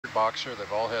boxer.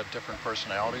 They've all had different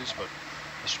personalities, but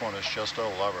this one is just a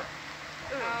lover.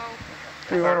 Oh.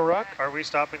 Do we want to rock? Are we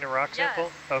stopping to rock sample?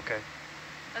 Yes. Okay.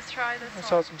 Let's try this I one.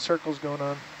 saw some circles going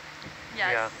on.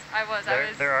 Yes, Yeah. I was.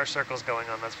 There are circles going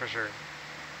on, that's for sure.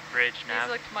 Bridge nav.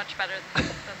 These looked much better than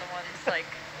the ones like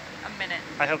a minute.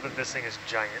 I hope that this thing is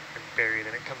giant and buried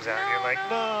and it comes out and you're like,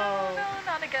 no,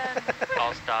 not again.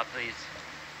 All stop, please.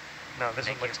 No, this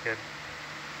Thank one looks good.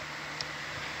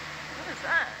 What is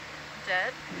that?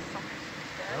 Dead? Something's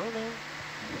I dead? don't know.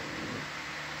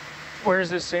 Where is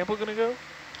this sample going to go?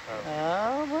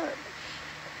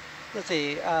 Let's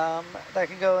see. That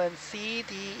can go in C,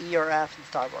 D, E, or F and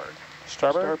starboard.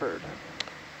 Starboard.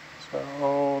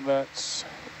 So that's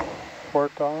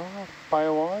port off,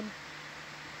 bio on.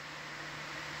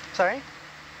 Sorry?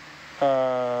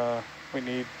 We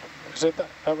need, is it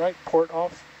that right? Port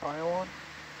off, bio on?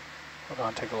 Hold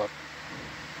on, take a look.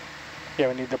 Yeah,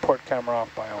 we need the port camera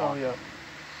off, bio on. Oh, yeah.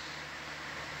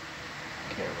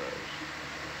 Cameras.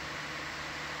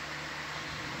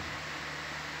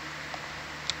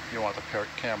 You want the port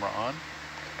camera on?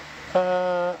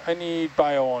 I need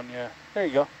bio on, yeah. There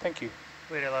you go, thank you.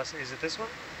 Wait, I lost, is it this one?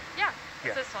 Yeah, it's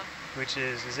Yeah. this one. Which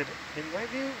is it in my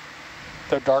view?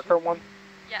 The darker one?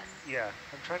 Yes. Yeah,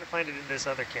 I'm trying to find it in this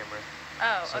other camera.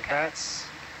 Oh, So okay. that's,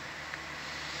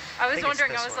 I was think it's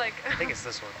wondering, this I was one. like, I think it's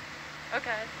this one.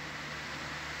 okay.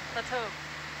 Let's hope.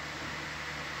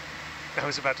 I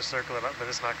was about to circle it up, but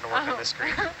it's not going to work on this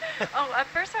screen. Oh, at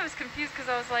first I was confused because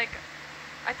I was like,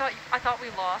 I thought we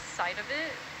lost sight of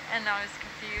it, and I was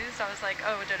confused. I was like,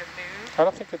 oh, did it move? I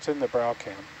don't think it's in the brow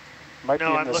cam. Might be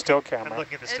in I'm the looking, still camera. I'm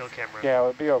looking at the still camera. Yeah, it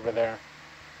would be over there.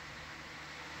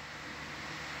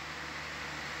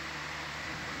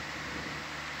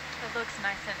 It looks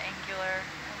nice and angular.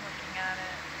 I'm looking at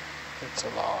it. It's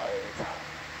alive.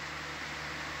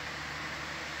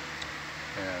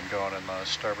 And going in the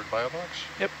starboard bio box?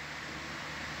 Yep.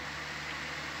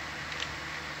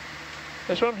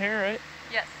 This one here, right?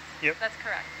 Yes. Yep. That's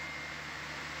correct.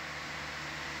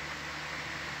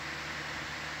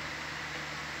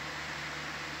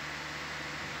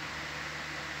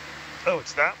 Oh,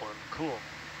 it's that one. Cool.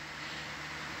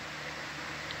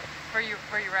 Were you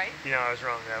right? Yeah, I was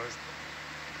wrong. That was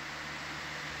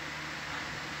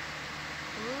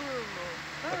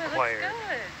Ooh, Acquired. it looks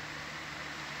good.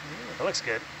 That looks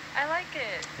good. I like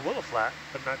it. A little flat,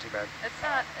 but not too bad. It's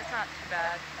not too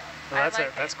bad. Well, I that's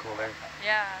like that's it. cool there.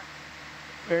 Yeah,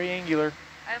 Very angular.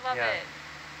 I love Yeah. it.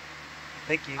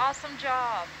 Thank you. Awesome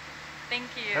job. Thank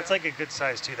you. That's like a good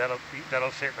size too. That'll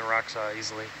fit in the rock saw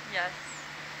easily. Yes.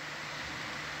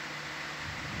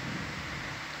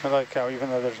 I like how even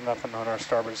though there's nothing on our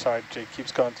starboard side, Jake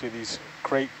keeps going through these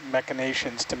great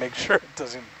machinations to make sure it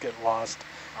doesn't get lost.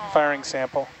 Aw. Firing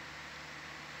sample.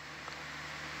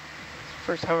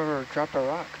 First time I've ever dropped a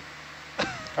rock.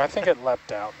 I think it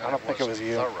leapt out. I And don't think it was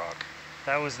you. The rock.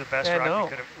 That was the best Yeah, rock no.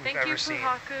 we've Thank ever you, seen,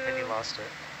 Fuhaku. and you lost it.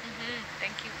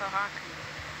 Thank you, Fuhaku.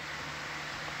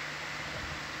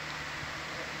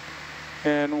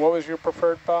 And what was your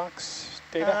preferred box,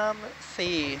 Data?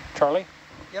 C. Charlie?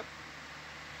 Yep.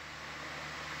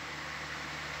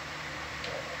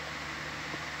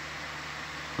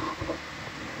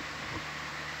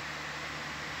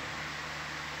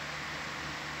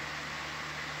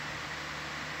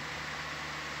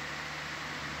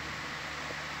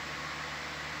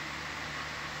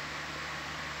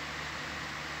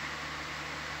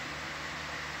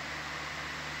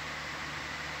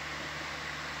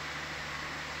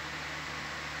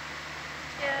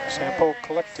 Sample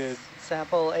collected.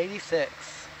 Sample 86.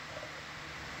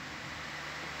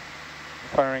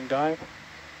 Firing dive.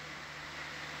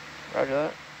 Roger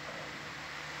that.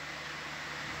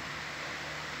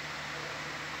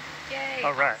 Yay.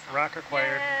 All right, awesome. rock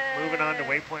acquired. Moving on to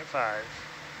Yay. waypoint 5.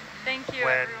 Thank you,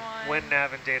 when everyone.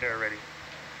 nav and data are ready.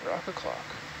 Rock o'clock.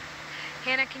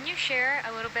 Hannah, can you share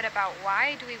a little bit about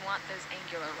why do we want those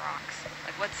angular rocks?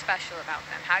 Like what's special about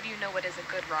them? How do you know what is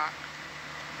a good rock?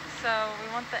 So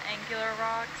we want the angular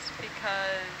rocks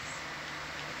because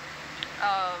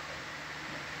of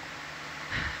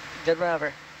Good run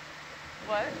over.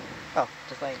 what? Oh,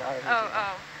 just laying down.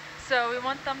 Oh. So we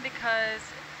want them because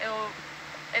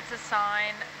it's a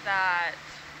sign that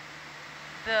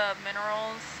the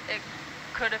minerals, it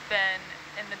could have been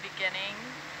in the beginning,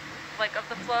 like of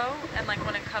the flow, and like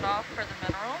when it cut off for the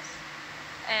minerals.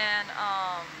 And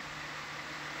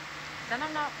then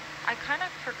I kind of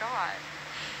forgot.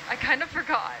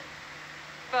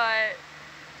 But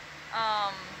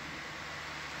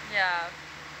yeah.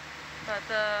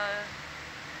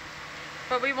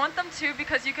 But we want them too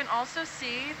because you can also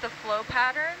see the flow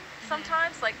pattern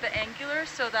sometimes, like the angular,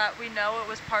 so that we know it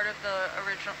was part of the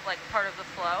original, like part of the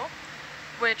flow,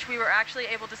 which we were actually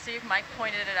able to see. Mike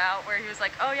pointed it out where he was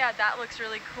like, oh yeah, that looks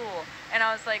really cool. And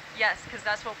I was like, yes, because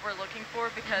that's what we're looking for,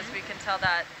 because we can tell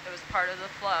that it was part of the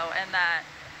flow, and that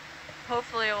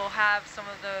hopefully it will have some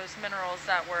of those minerals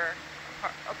that were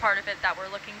a part of it that we're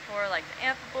looking for, like the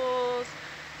amphiboles,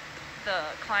 the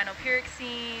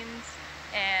clinopyroxenes,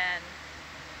 and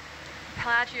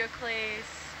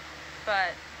plagioclase.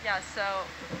 But yeah, so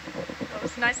it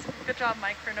was nice. Good job,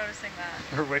 Mike, for noticing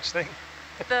that. Or which thing?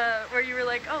 Where you were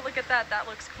like, oh, look at that, that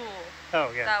looks cool.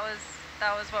 Oh yeah.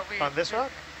 That was what we On this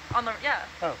rock? On the, yeah.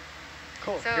 Oh,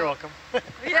 cool. So- You're welcome.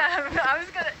 Yeah, I was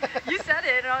gonna. You said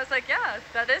it, and I was like, yeah,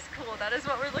 that is cool. That is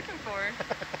what we're looking for.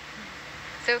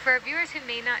 So for our viewers who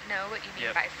may not know what you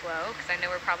mean by flow, because I know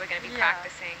we're probably going to be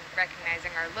practicing recognizing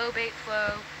our low bait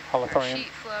flow, our Holothorian. sheet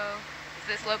flow. Is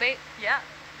this low bait? Yeah.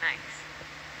 Nice.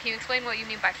 Can you explain what you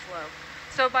mean by flow?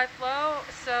 So by flow,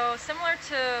 so similar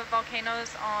to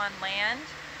volcanoes on land,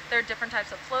 there are different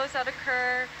types of flows that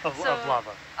occur. Of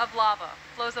lava. Of lava.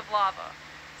 Flows of lava.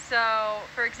 So,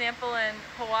 for example, in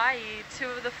Hawaii, 2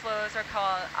 of the flows are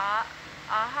called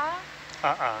aha.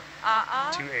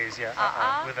 Two A's,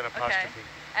 yeah. With an Okay. apostrophe.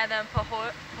 And then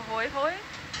pahoihoi.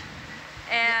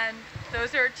 And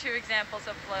those are 2 examples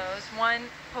of flows. One,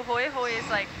 pahoihoi is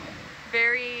like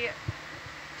very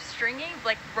stringy,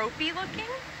 like ropey looking.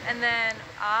 And then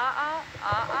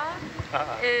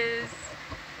is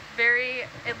very,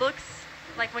 it looks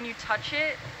like when you touch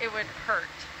it, it would hurt.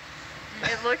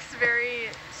 It looks very,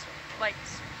 like,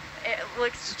 it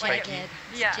looks jagged. like,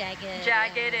 It's jagged,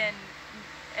 yeah.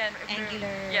 and Angular.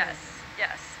 Yes,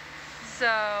 yes.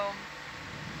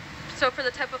 So for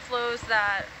the type of flows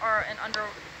that are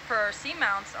for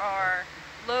seamounts are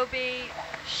lobate,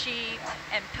 sheet,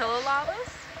 and pillow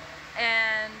lavas,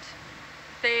 and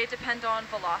they depend on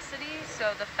velocity.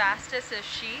 So the fastest is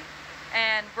sheet,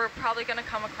 and we're probably going to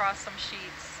come across some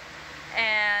sheets.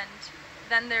 And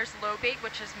then there's lobate,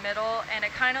 which is middle, and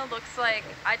it kind of looks like,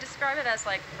 I describe it as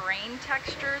like brain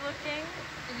texture looking.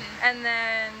 And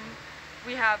then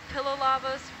we have pillow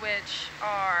lavas, which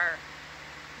are,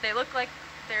 they look like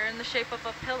they're in the shape of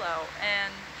a pillow,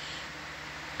 and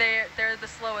they're the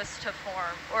slowest to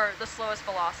form, or the slowest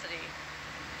velocity.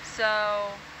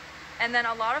 So, and then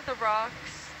a lot of the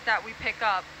rocks that we pick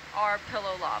up are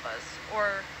pillow lavas,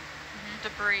 or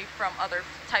debris from other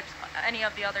types, any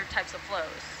of the other types of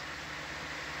flows.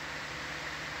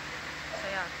 So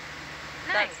yeah,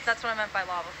 Nice. that's what I meant by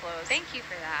lava flows. Thank you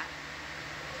for that.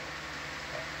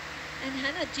 And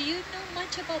Hannah, do you know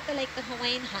much about the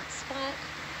Hawaiian hotspot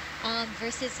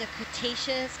versus the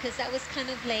Cretaceous? Because that was kind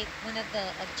of like one of the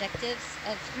objectives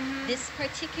of this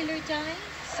particular dive.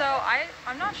 So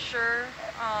I'm not sure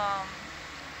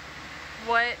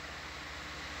what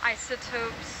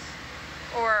isotopes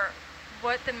or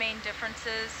what the main difference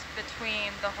is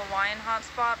between the Hawaiian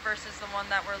hotspot versus the one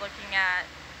that we're looking at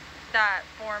that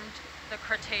formed the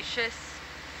Cretaceous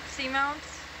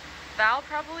seamounts. Val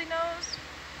probably knows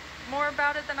more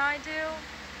about it than I do,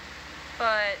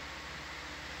 but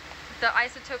the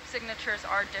isotope signatures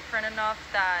are different enough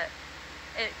that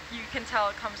you can tell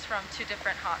it comes from 2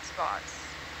 different hotspots.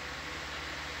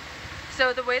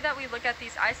 So the way that we look at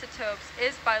these isotopes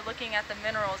is by looking at the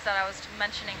minerals that I was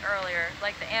mentioning earlier,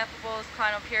 like the amphiboles,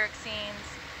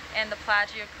 clinopyroxenes, and the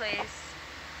plagioclase.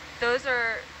 Those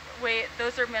are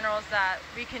minerals that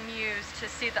we can use to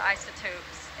see the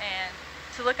isotopes and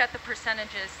to look at the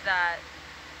percentages that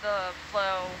the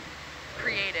flow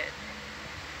created.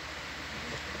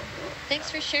 Thanks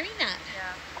for sharing that.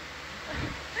 Yeah.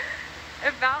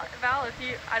 If Val,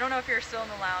 I don't know if you're still in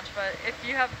the lounge, but if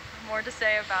you have more to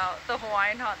say about the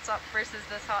Hawaiian hotspot versus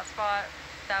this hotspot,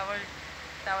 that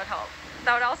would help.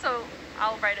 That would also,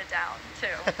 I'll write it down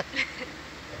too.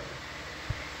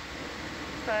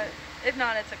 But if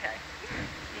not, it's okay.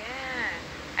 Yeah,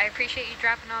 I appreciate you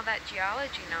dropping all that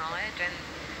geology knowledge, and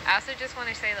I also just want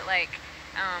to say that,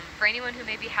 for anyone who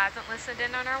maybe hasn't listened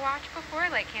in on our watch before,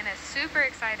 Hannah's super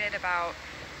excited about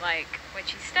what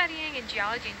she's studying and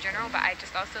geology in general, but I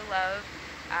just also love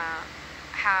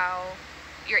how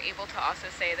you're able to also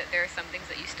say that there are some things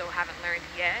that you still haven't learned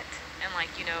yet, and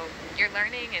you're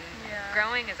learning and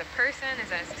growing as a person,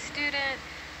 as a student.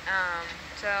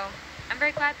 So I'm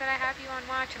very glad that I have you on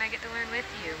watch and I get to learn with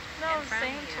you. No,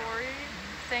 same, Tori.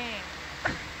 Same.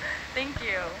 Thank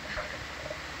you.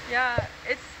 Yeah,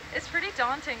 it's pretty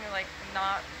daunting,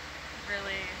 not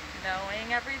really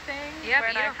knowing everything. Yeah, but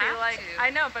when you I don't feel have like to. I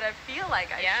know, but I feel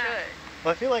like I should.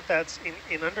 Well, I feel like that's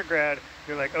in undergrad.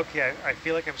 You're like, okay, I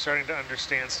feel like I'm starting to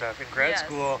understand stuff. In grad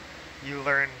school, you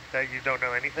learn that you don't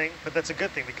know anything, but that's a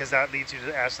good thing because that leads you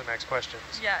to ask the next questions.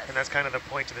 Yes. And that's kind of the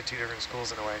point of the two different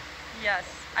schools in a way. Yes,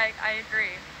 I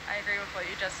agree. I agree with what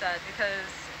you just said because...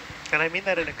 And I mean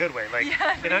that in a good way. Like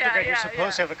in undergrad, you're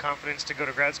supposed to have the confidence to go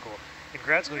to grad school. In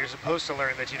grad school, you're supposed to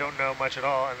learn that you don't know much at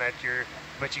all, and that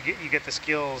but you get the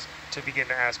skills to begin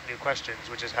to ask new questions,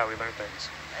 which is how we learn things.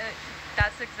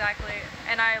 That's exactly,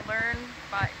 and I learn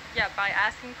by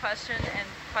asking questions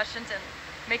and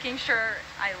making sure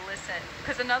I listen.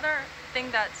 Because another thing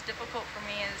that's difficult for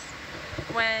me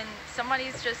is when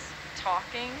somebody's just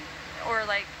talking, or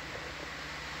like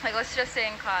let's just say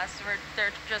in class where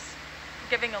they're just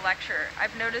giving a lecture.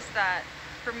 I've noticed that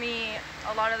for me,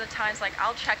 a lot of the times, like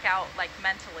I'll check out like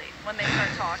mentally when they start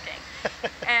talking,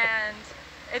 and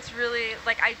it's really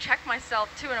like I check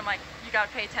myself too, and I'm like, you gotta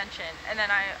pay attention, and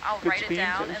then I'll write it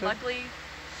down. And luckily,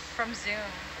 from Zoom.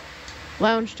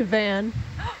 Lounge to van.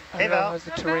 Hey Val. How's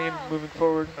the terrain moving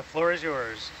forward? The floor is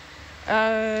yours.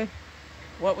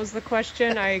 What was the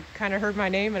question? I kind of heard my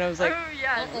name and I was like, oh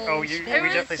yeah. Oh, we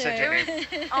definitely said your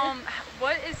name.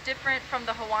 What is different from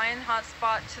the Hawaiian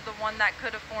hotspot to the one that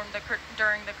could have formed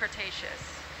during the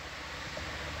Cretaceous?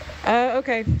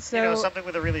 Okay, so... You know, something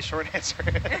with a really short answer.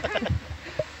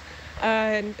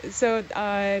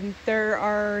 There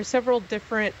are several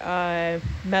different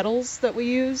metals that we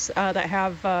use that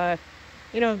have,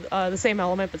 the same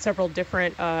element, but several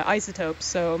different isotopes.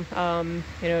 So,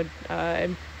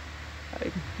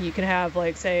 you can have,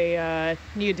 like, say,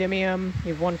 neodymium,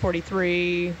 you have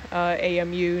 143,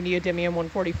 AMU, neodymium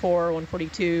 144,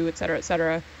 142, et cetera, et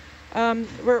cetera.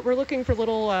 We're looking for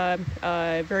little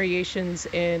variations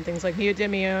in things like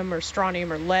neodymium or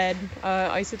strontium or lead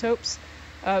isotopes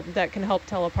that can help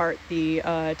tell apart the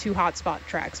two hotspot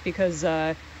tracks, because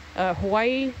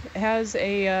Hawaii has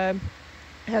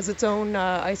its own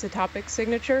isotopic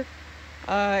signature,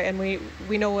 and we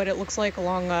know what it looks like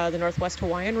along the Northwest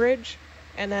Hawaiian Ridge.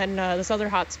 And then this other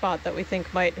hotspot that we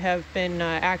think might have been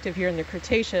active here in the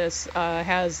Cretaceous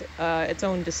has its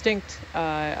own distinct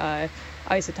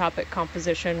isotopic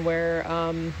composition, where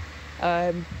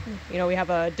we have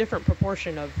a different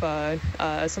proportion of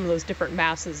some of those different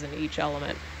masses in each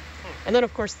element. And then,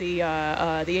 of course, the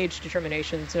age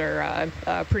determinations are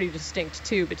pretty distinct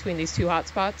too between these two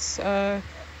hotspots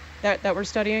that we're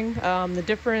studying. The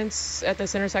difference at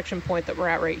this intersection point that we're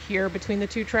at right here between the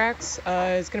two tracks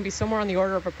is going to be somewhere on the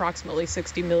order of approximately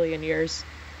 60 million years.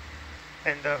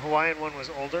 And the Hawaiian one was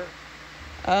older?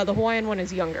 The Hawaiian one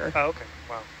is younger. Oh, okay.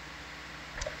 Wow.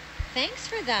 Thanks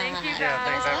for that. Thank you, Yeah,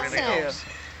 thanks. That really Awesome. helps.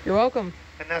 You're welcome.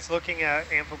 And that's looking at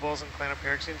amphiboles and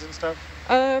clanopyroxenes and stuff?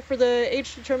 For the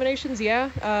age determinations,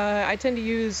 yeah. I tend to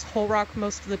use whole rock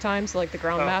most of the time, so like the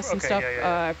ground mass and stuff,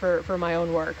 for my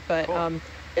own work. But cool.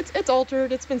 It's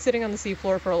altered. It's been sitting on the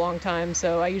seafloor for a long time,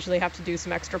 so I usually have to do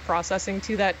some extra processing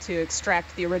to that to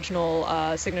extract the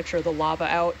original signature of the lava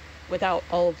out without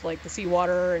all of like the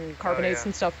seawater and carbonates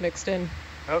and stuff mixed in.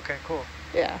 Okay, cool.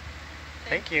 Yeah.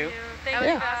 Thank you. Thank you.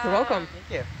 Yeah, you're welcome.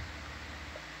 Thank you.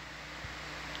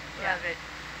 Love it.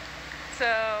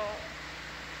 So,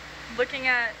 looking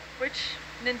at which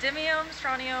neodymium,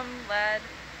 strontium, lead,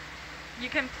 you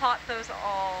can plot those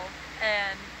all,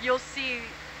 and you'll see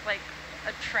like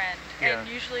a trend. Yeah. And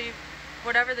usually,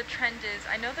 whatever the trend is,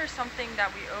 I know there's something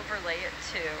that we overlay it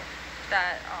to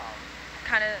that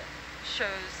kind of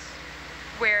shows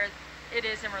where it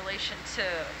is in relation to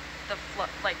the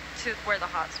to where the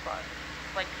hotspot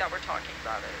that we're talking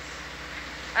about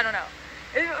is. I don't know.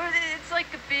 It's like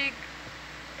a big.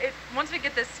 Once we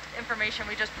get this information,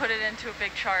 we just put it into a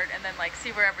big chart and then like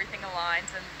see where everything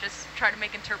aligns and just try to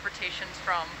make interpretations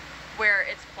from where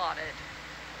it's plotted.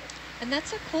 And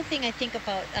that's a cool thing I think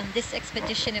about this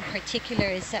expedition in particular,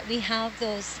 is that we have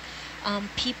those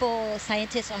people,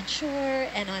 scientists on shore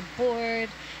and on board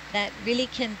that really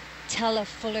can tell a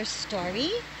fuller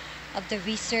story of the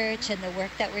research and the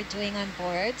work that we're doing on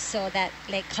board, so that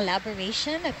like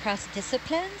collaboration across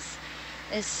disciplines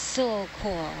is so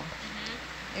cool.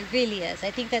 It really is.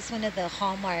 I think that's one of the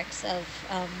hallmarks of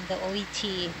the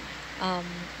OET,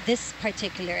 this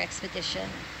particular expedition.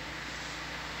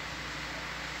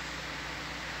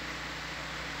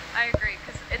 I agree,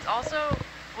 because it's also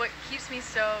what keeps me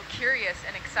so curious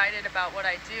and excited about what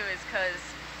I do, is because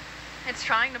it's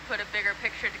trying to put a bigger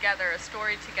picture together, a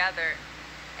story together.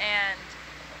 And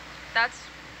that's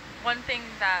one thing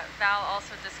that Val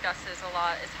also discusses a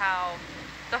lot, is how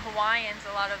the Hawaiians,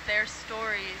 a lot of their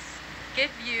stories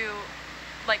give you,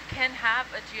 can have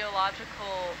a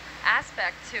geological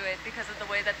aspect to it because of the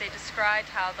way that they described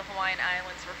how the Hawaiian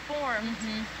Islands were formed.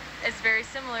 Is very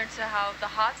similar to how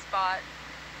the hotspot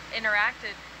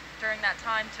interacted during that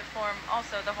time to form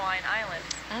also the Hawaiian Islands.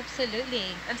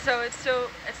 Absolutely. And so it's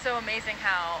so amazing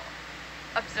how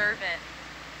observant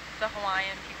the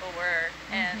Hawaiian people were,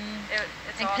 and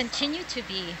it's and awesome. continue to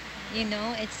be. You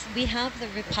know, we have the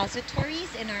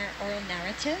repositories in our oral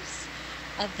narratives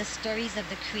of the stories of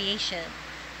the creation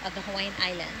of the Hawaiian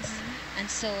Islands. And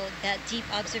so that deep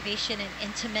observation and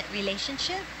intimate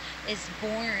relationship is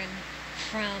born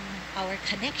from our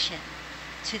connection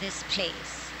to this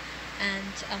place.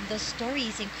 And those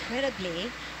stories,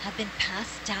 incredibly, have been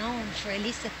passed down for at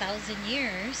least 1,000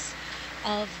 years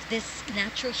of this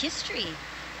natural history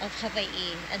of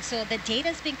Hawaii. And so the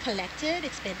data's been collected,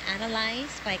 it's been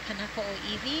analyzed by Kanaka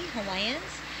Oiwi,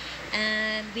 Hawaiians,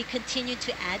 and we continue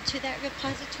to add to that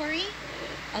repository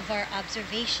of our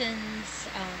observations,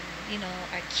 you know,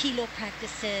 our kilo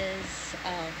practices,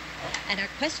 and our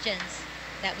questions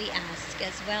that we ask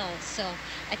as well. So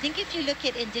I think if you look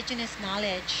at indigenous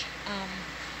knowledge,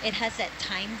 it has that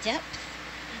time depth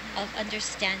of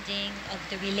understanding of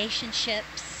the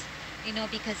relationships, you know,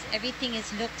 because everything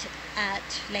is looked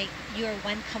at like you're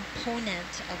one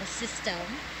component of a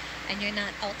system and you're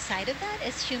not outside of that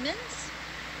as humans.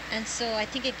 And so I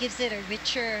think it gives it a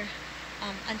richer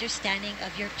understanding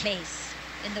of your place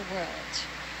in the world.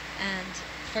 And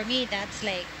for me, that's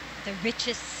like the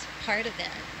richest part of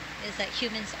it, is that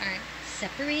humans aren't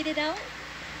separated out,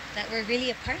 that we're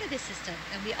really a part of the system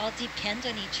and we all depend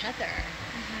on each other.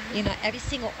 You know, every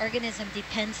single organism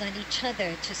depends on each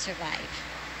other to survive.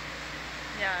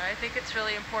 Yeah, I think it's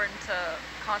really important to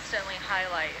constantly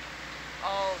highlight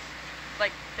all,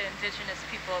 like, the indigenous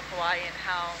people of Hawaii and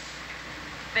how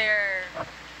their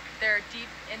deep,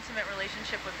 intimate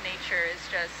relationship with nature is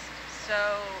just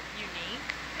so unique,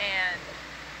 and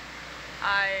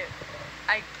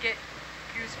I get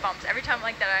goosebumps every time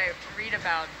like that I read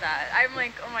about that. I'm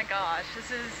like, oh my gosh,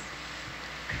 this is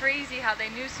crazy how they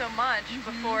knew so much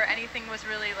before anything was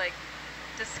really like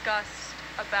discussed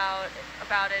about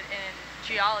it in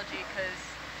geology, because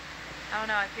I don't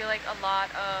know, I feel like a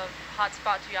lot of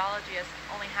hotspot geology has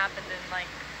only happened in like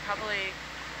probably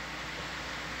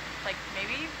like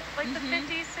maybe like the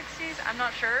 50s, 60s, I'm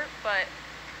not sure, but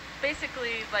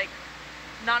basically like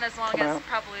not as long as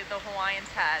probably the Hawaiians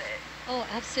had it. Oh,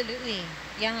 absolutely.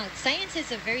 Yeah, science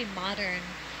is a very modern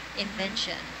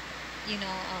invention. You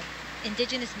know,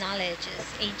 indigenous knowledge is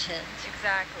ancient.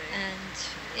 Exactly. And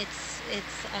it's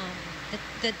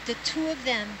the two of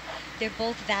them, they're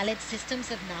both valid systems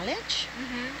of knowledge,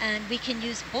 and we can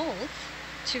use both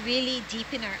to really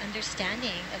deepen our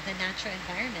understanding of the natural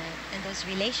environment and those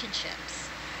relationships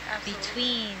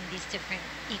between these different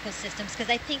ecosystems. Because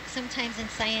I think sometimes in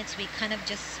science we kind of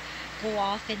just go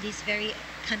off in these very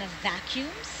kind of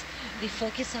vacuums. We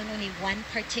focus on only one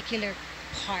particular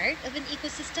part of an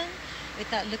ecosystem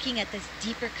without looking at these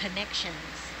deeper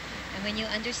connections. And when you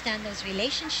understand those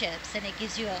relationships, then it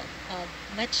gives you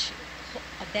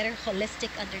a better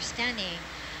holistic understanding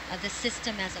of the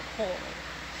system as a whole.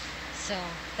 So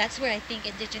that's where I think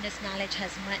indigenous knowledge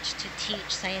has much to teach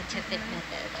scientific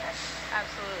method.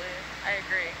 Absolutely, I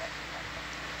agree.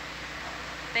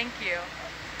 Thank you.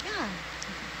 Yeah.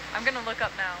 I'm gonna look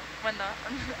up now when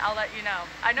I'll let you know.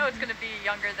 I know it's gonna be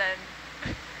younger than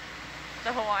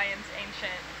the Hawaiians'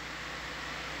 ancient,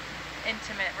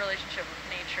 intimate relationship with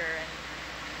nature, and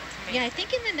it's amazing. Yeah, I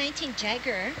think in the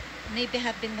Jagger maybe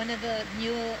have been one of the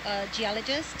new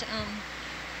geologists.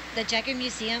 The Jagger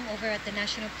Museum over at the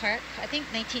National Park, I think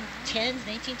 1910s,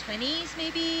 1920s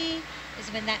maybe,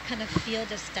 is when that kind of field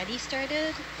of study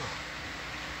started.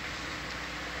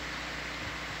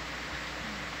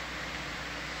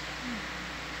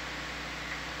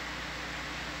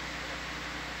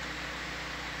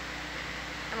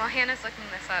 And while Hannah's looking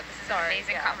this up, this is an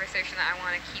amazing conversation that I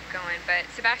want to keep going. But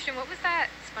Sebastian, what was that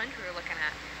sponge we were looking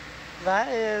at? That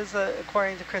is,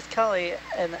 according to Chris Kelly,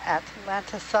 an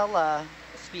Atlanticella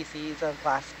species of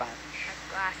glass sponge.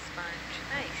 A glass sponge,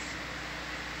 nice.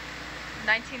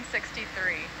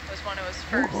 1963 was when it was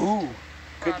first. Ooh,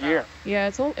 good year. Yeah,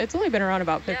 it's only been around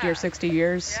about 50 or 60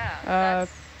 years. Yeah,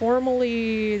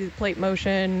 formally, plate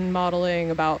motion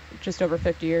modeling about just over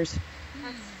 50 years.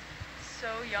 That's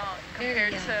so young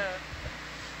compared to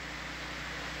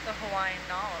the Hawaiian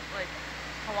knowledge, like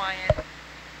Hawaiian.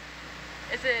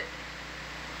 Is it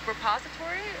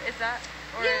repository? Is that?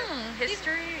 Or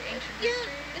history, ancient history?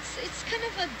 Yeah, it's kind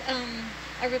of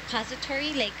a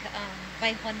repository, like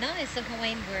Vaihona is a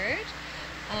Hawaiian word,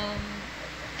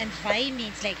 and vai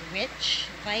means like rich.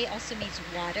 Vai also means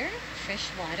water, fresh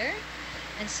water,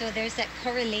 and so there's that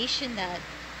correlation that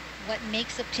what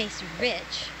makes a place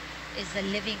rich is the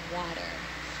living water,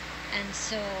 and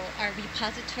so our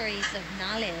repositories of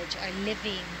knowledge are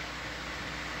living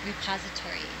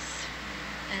repositories.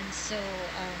 And so,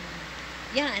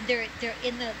 yeah, and they're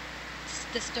in the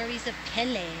stories of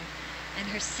Pele and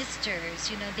her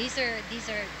sisters. You know, these are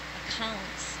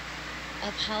accounts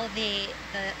of how the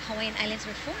Hawaiian Islands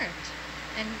were formed.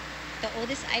 And the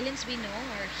oldest islands we know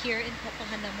are here in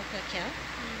Papahanaumokuakea,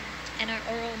 and our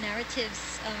oral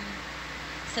narratives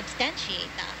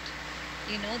substantiate that.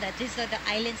 You know, that these are the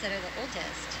islands that are the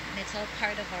oldest, and it's all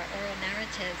part of our oral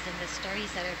narratives and the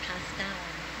stories that are passed down.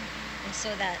 And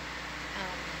so that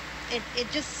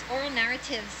it just, oral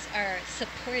narratives are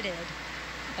supported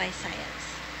by science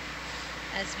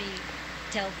as we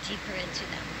delve deeper into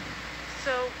them.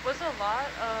 So was a lot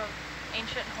of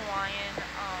ancient Hawaiian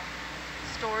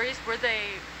stories, were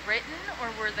they written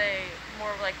or were they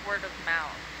more like word of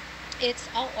mouth? It's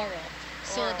all oral.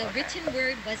 So Oral, the okay. written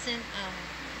word wasn't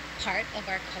part of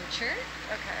our culture.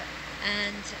 Okay.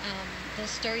 And those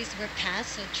stories were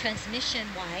passed, so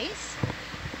transmission-wise,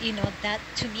 you know, that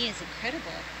to me is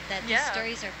incredible, that these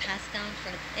stories are passed down for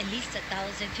at least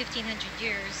 1,000, 1,500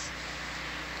 years,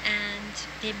 and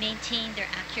they maintain their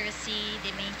accuracy,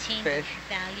 they maintain their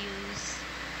values,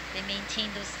 they maintain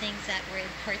those things that were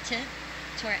important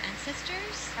to our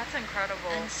ancestors. That's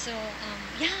incredible. And so,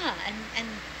 yeah, and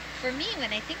for me,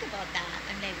 when I think about that,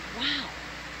 I'm like, wow.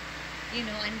 You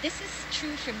know, and this is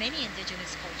true for many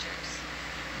indigenous cultures,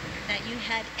 that you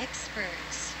had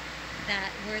experts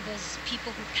that were those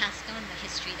people who passed on the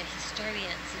history, the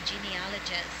historians, the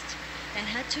genealogists, that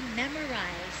had to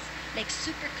memorize like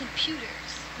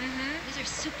supercomputers. These are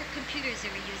supercomputers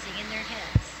they were using in their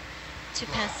heads to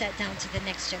pass that down to the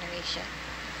next generation.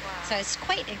 Wow. So it's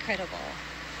quite incredible.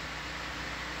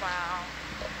 Wow.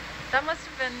 That must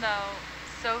have been, though,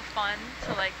 so fun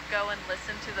to like go and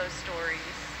listen to those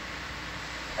stories.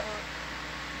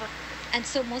 And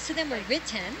so most of them were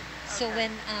written. So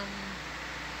when,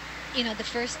 you know, the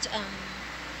first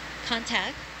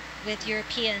contact with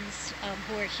Europeans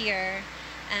who were here,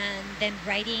 and then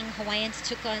writing, Hawaiians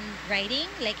took on writing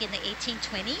like in the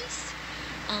 1820s,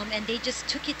 and they just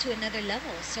took it to another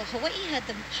level. So Hawaii had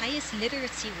the highest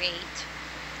literacy rate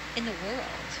in the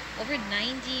world. Over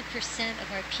 90%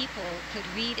 of our people could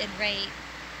read and write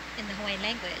in the Hawaiian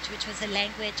language, which was a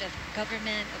language of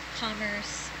government, of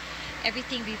commerce.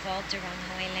 Everything revolved around the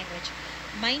Hawaiian language.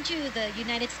 Mind you, the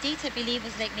United States, I believe,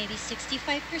 was like maybe 65%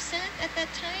 at that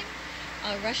time.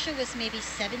 Russia was maybe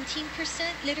 17%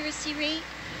 literacy rate.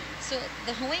 So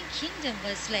the Hawaiian Kingdom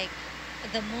was like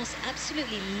the most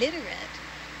absolutely literate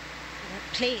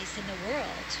place in the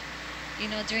world, you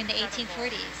know, during the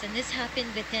 1840s. And this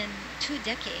happened within 2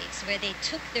 decades, where they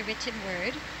took the written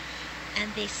word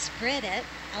and they spread it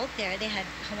out there. They had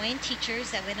Hawaiian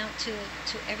teachers that went out to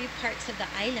every parts of the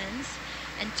islands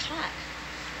and taught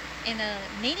in a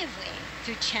native way,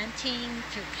 through chanting,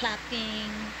 through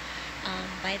clapping,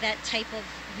 by that type of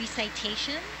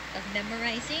recitation, of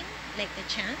memorizing, like the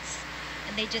chants.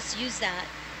 And they just use that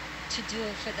to do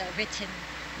for the written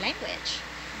language.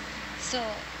 So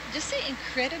just an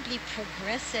incredibly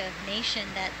progressive nation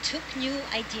that took new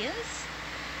ideas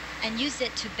and used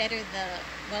it to better the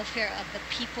welfare of the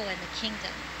people and the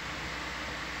kingdom.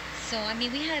 So, I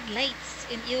mean, we had lights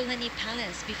in Iolani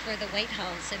Palace before the White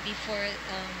House, and before,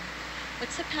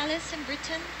 what's the palace in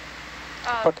Britain?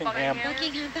 Buckingham.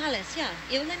 Buckingham Palace, yeah.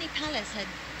 Iolani Palace had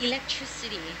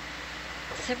electricity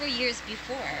several years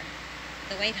before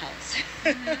the White House.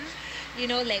 You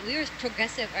know, like, we were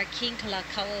progressive. Our King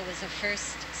Kalakaua was the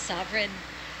first sovereign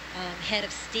head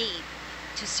of state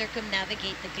to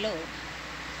circumnavigate the globe.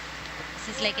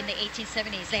 This is like in the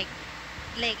 1870s.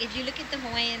 Like if you look at the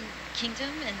Hawaiian Kingdom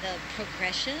and the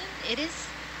progression, it is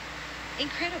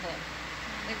incredible.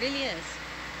 It really is.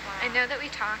 I know that we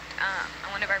talked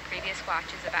on one of our previous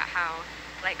watches about how,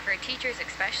 like, for teachers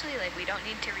especially, like, we don't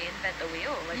need to reinvent the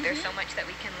wheel. Like, there's so much that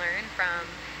we can learn from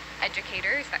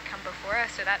educators that come before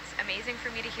us. So that's amazing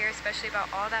for me to hear, especially about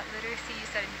all that literacy you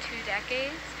said in 2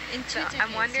 decades. In 2 decades,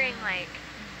 I'm wondering, like,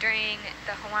 during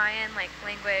the Hawaiian, like,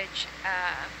 language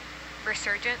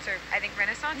resurgence, or I think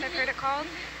Renaissance, I've heard it called,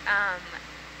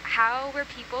 how were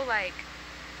people, like,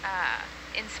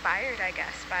 inspired, I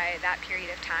guess, by that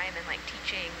period of time and, like,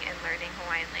 teaching and learning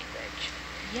Hawaiian language?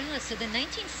 Yeah, so the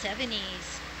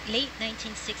 1970s, late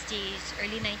 1960s,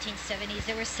 early 1970s,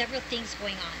 there were several things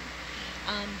going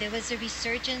on. There was a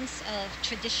resurgence of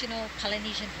traditional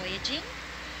Polynesian voyaging.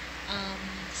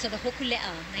 So the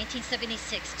Hokulea,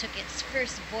 1976, took its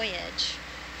first voyage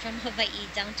from Hawaii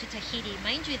down to Tahiti.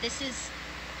 Mind you,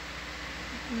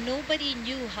 nobody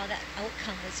knew how that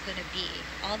outcome was going to be.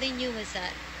 All they knew was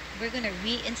that we're going to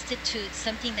reinstitute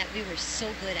something that we were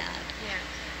so good at. Yeah.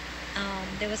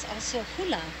 There was also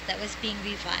hula that was being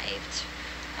revived.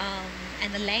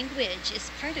 And the language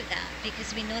is part of that,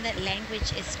 because we know that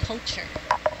language is culture.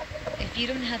 If you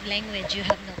don't have language, you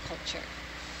have no culture.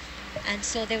 And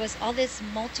so there was all this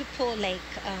multiple like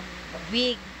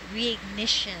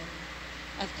reignition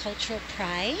of cultural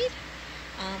pride.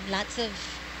 Lots of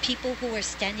people who were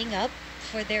standing up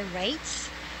for their rights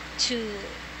to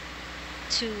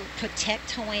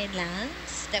protect Hawaiian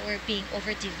lands that were being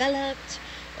overdeveloped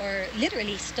or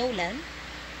literally stolen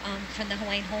from the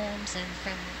Hawaiian homes and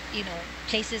from, you know,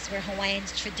 places where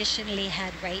Hawaiians traditionally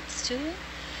had rights to.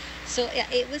 So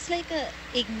it was like a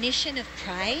ignition of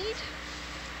pride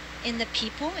in the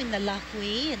people, in the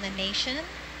Lakui, in the nation.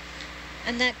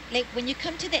 And that, like, when you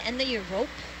come to the end of your rope,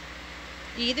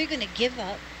 you're either going to give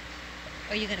up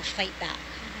or you're going to fight back.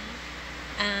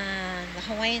 And the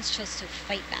Hawaiians chose to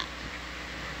fight back.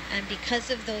 And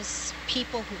because of those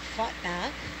people who fought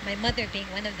back, my mother being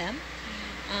one of them,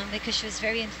 because she was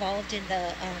very involved in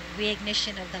the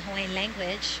reignition of the Hawaiian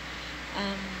language,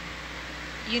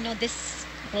 you know, this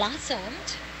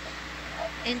blossomed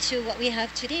into what we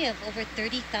have today of over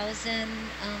 30,000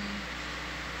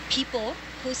 people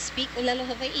who speak Olelo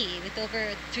Hawaii, with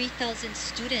over 3,000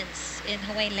 students in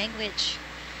Hawaiian language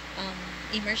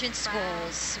immersion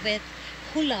schools, with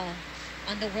hula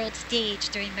on the world stage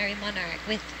during Merry Monarch,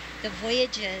 with the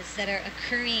voyages that are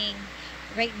occurring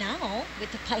right now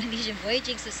with the Polynesian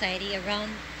Voyaging Society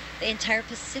around the entire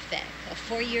Pacific, a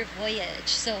 4-year voyage.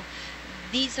 So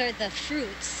these are the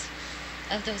fruits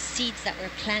of those seeds that were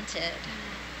planted,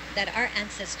 that our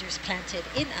ancestors planted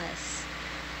in us.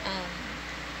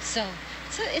 So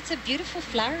it's a beautiful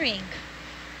flowering.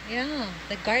 Yeah,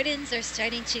 the gardens are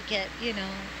starting to get, you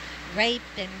know, ripe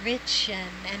and rich,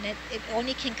 and it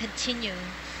only can continue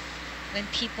when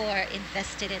people are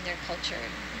invested in their culture.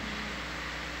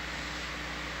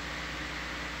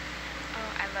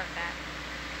 Oh, I love that.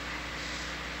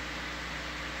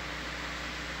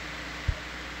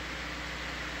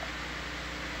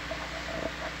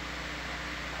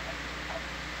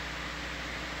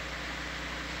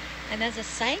 And as a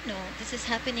side note, this is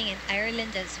happening in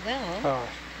Ireland as well,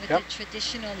 with the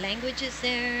traditional languages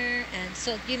there. And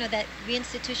so, you know, that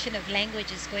reinstitution of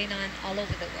language is going on all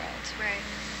over the world. Right.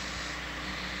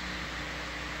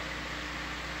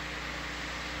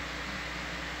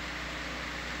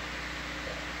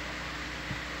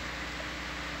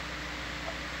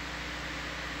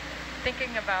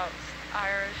 Thinking about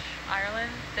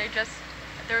Ireland,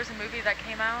 there was a movie that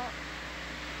came out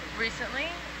recently,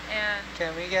 and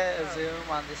can we get a zoom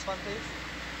on this one, please?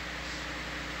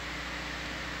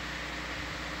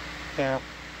 Yeah,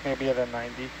 maybe at a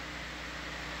 90.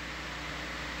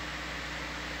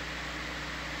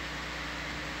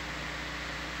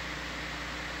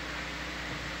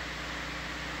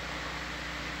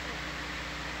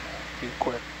 Too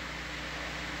quick.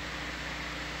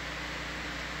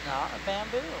 Not a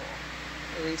bamboo,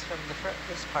 at least from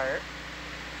this part.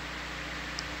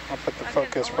 I'll put the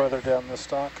focus further down the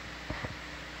stalk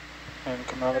and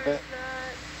come out a bit.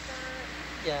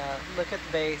 Yeah, look at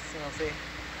the base and you'll see.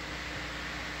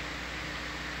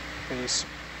 Base.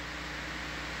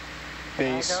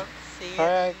 Base. I don't see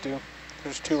I do.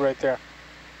 There's two right there.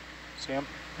 See them?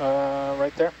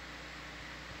 Right there?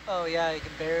 Oh yeah, you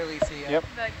can barely see them. Yep.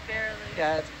 like barely.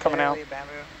 Yeah, it's coming barely out.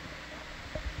 bamboo.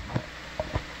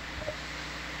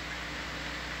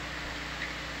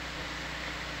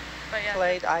 But yeah.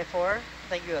 Played I4.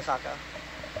 Thank you, Osaka.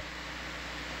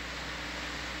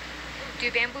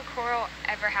 Do bamboo coral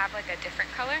ever have like a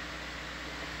different color?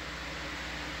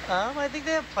 I think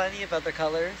they have plenty of other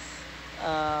colors.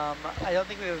 I don't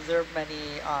think we observed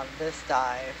many on this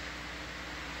dive.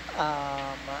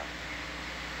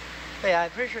 But yeah,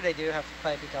 I'm pretty sure they do have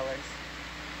quite a few colors.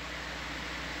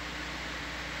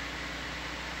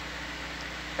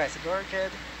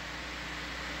 Chrysogorgid.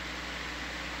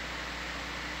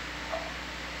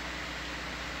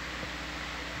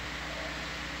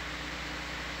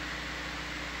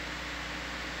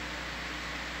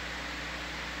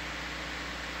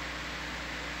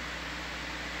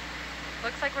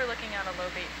 Looks like we're looking at a low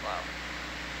bait flow.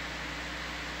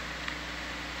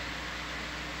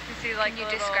 You see, like, Can you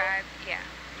little, describe? Yeah.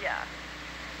 Yeah,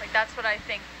 like that's what I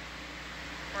think.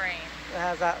 Brain. It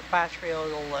has that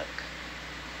patrioidal look,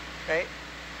 right?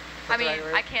 I mean,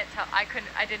 I can't tell. I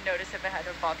didn't notice if it had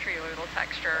a botryoidal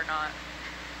texture or not.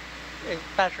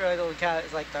 Patrioidal cat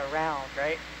is like the round,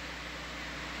 right?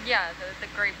 Yeah, the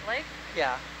grape leg.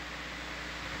 Yeah.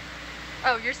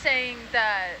 Oh, you're saying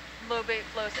that low bait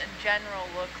flows in general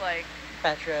look like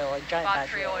Patrioidal, like giant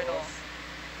botryoidal. patrioidals.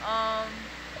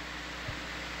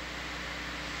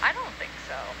 I don't think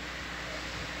so.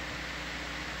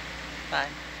 Fine.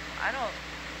 I don't.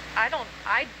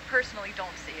 I personally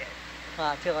don't see it. Well,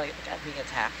 I feel like I'm being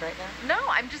attacked right now. No,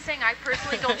 I'm just saying I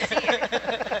personally don't see it.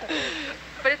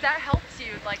 But if that helps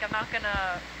you, like, I'm not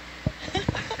gonna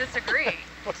disagree.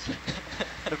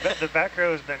 The back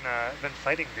row has been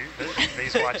fighting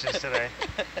these watches today.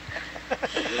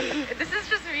 This is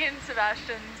just me and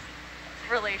Sebastian's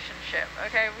relationship,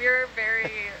 okay? We're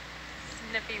very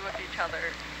snippy with each other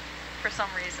for some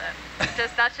reason.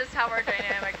 That's just how our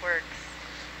dynamic works.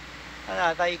 I don't know,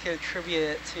 I thought you could attribute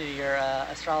it to your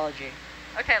astrology.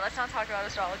 Okay, let's not talk about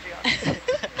astrology on this.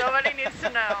 Nobody needs to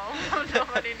know.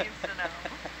 Nobody needs to know.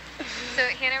 So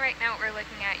Hannah, right now what we're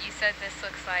looking at, you said this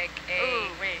looks like a...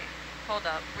 Ooh, wait. Hold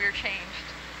up. We're changed.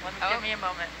 Give me a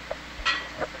moment.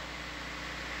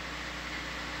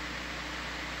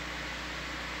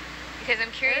 Because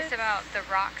I'm curious about the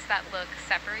rocks that look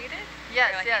separated.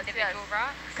 Yes, like yes, individual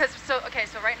rocks. Because so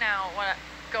right now,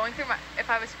 going through if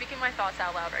I was speaking my thoughts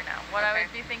out loud right now, what I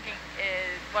would be thinking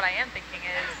is, what I am thinking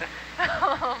is,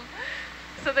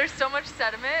 so there's so much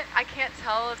sediment. I can't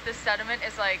tell if this sediment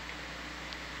is like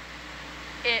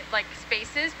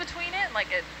spaces between it, like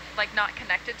not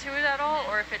connected to it at all,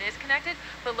 or if it is connected.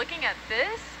 But looking at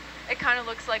this, it kind of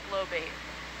looks like lobate.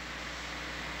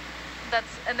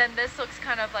 And then this looks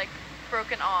kind of like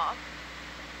broken off.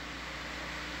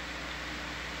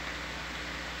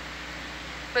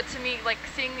 But to me, like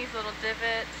seeing these little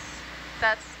divots,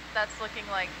 that's looking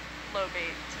like lobate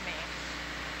to me.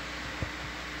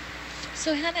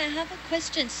 So Hannah, I have a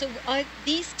question. So are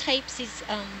these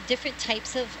different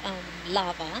types of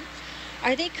lava,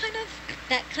 are they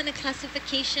that kind of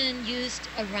classification used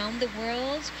around the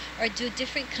world, or do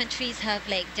different countries have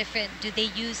like do they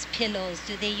use pillows?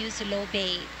 Do they use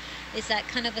lobate? Is that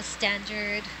kind of a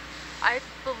standard? I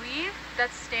believe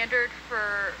that's standard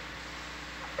for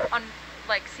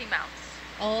like seamounts.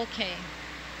 Oh, okay.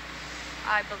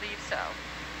 I believe so.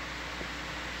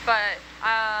 But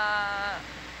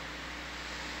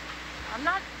I'm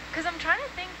not, because I'm trying to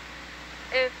think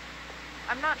if,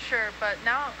 I'm not sure, but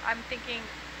now I'm thinking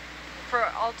for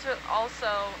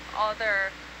also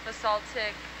other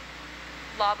basaltic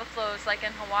lava flows like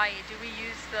in Hawaii, do we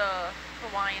use the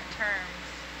Hawaiian terms?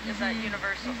 Is that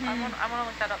universal? I want to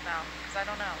look that up now, because I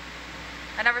don't know.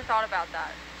 I never thought about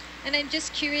that. And I'm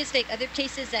just curious, like other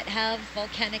places that have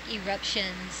volcanic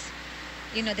eruptions,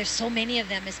 you know, there's so many of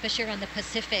them, especially around the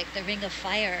Pacific, the Ring of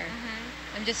Fire.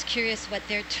 I'm just curious what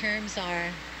their terms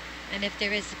are, and if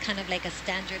there is kind of like a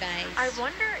standardized. I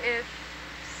wonder if,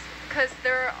 because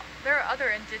there are other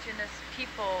indigenous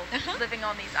people living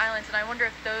on these islands, and I wonder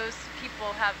if those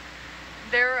people have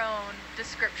their own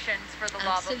descriptions for the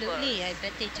lava flows. Absolutely, I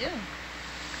bet they do.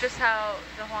 Just how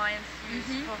the Hawaiians use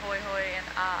hoi hoi and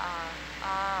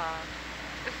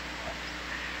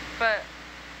But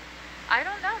I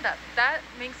don't know, that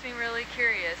makes me really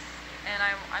curious, and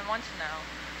I want to know.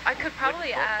 I could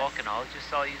probably ask. Volcanologists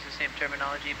all use the same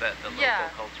terminology, but the local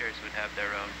cultures would have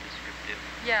their own descriptive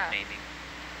naming.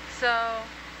 So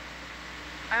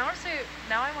I honestly,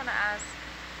 now I want to ask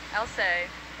Elsa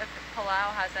if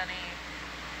Palau has any.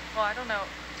 Well, I don't know.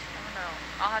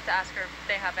 I'll have to ask her if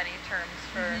they have any terms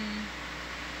for.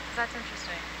 'Cause that's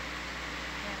interesting.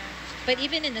 You know? But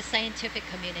even in the scientific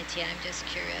community, I'm just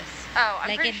curious. Oh, I'm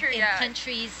like pretty sure. In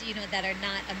countries, you know, that are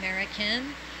not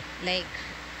American, like,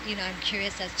 you know, I'm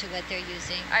curious as to what they're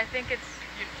using. I think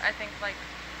like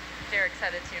Derek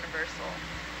said, it's universal.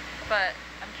 But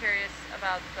I'm curious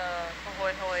about the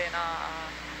hoi hoi and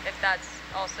if that's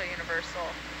also universal.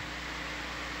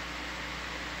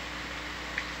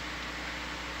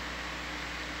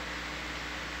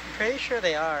 I'm pretty sure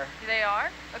they are. They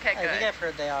are? Okay, good. I think I've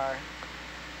heard they are.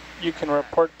 You can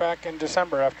report back in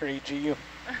December after EGU.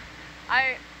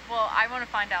 I want to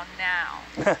find out now.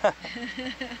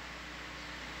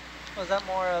 Was that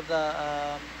more of the,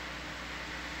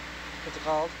 what's it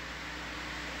called?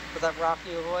 Was that rock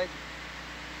you avoid?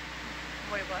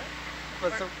 Wait, what?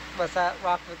 Was that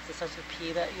rock with the such a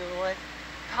P that you avoid?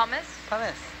 Pumice?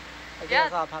 Pumice. I think I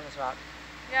saw a pumice rock.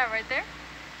 Yeah, right there?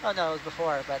 Oh no, it was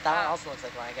before, but that one also looks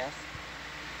like one, I guess.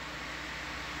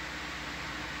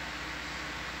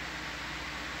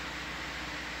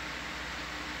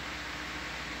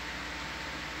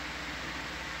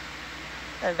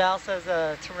 And Val says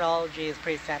terminology is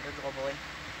pretty standard globally.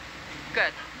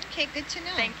 Good. Okay, good to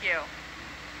know. Thank you.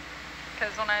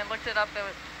 Because when I looked it up,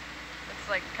 it's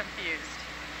like confused.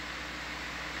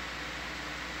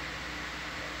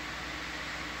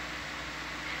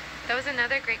 That was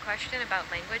another great question about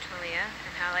language, Malia,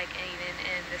 and how like even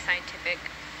in the scientific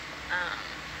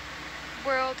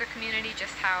world or community,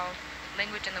 just how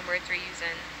language and the words we're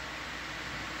using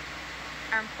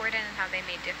are important and how they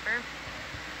may differ.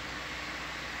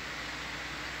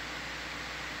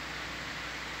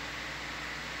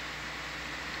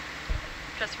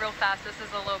 Just real fast, this is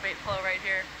a low bait flow right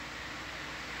here.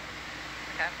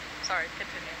 Okay, sorry,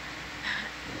 continue.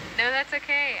 No, that's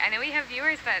okay. I know we have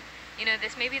viewers that, you know,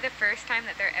 this may be the first time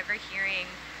that they're ever hearing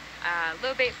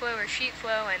low bait flow or sheet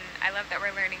flow, and I love that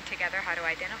we're learning together how to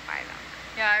identify them.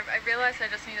 Yeah, I realized I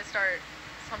just need to start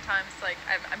sometimes, like,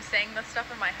 I'm saying this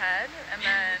stuff in my head, and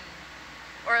then,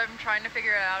 or I'm trying to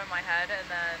figure it out in my head, and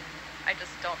then I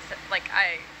just don't, like,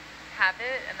 I have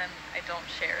it, and then I don't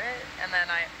share it, and then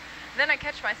I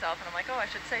catch myself, and I'm like, oh, I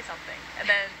should say something, and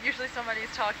then usually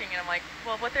somebody's talking, and I'm like,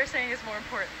 well, what they're saying is more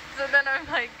important, so then I'm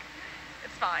like,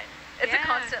 it's fine. It's a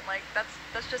constant, like, that's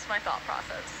just my thought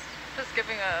process. Just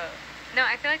giving a... No,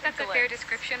 I feel like that's a fair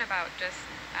description about just,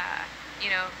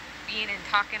 you know, being and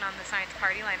talking on the science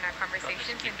party line in our conversations.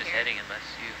 Just keep this heading unless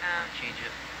you want to change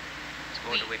it. Let's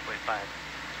go to waypoint 5.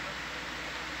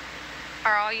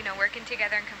 Are all, you know, working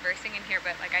together and conversing in here,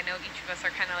 but like I know each of us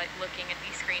are kind of like looking at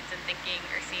these screens and thinking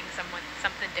or seeing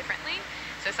something differently.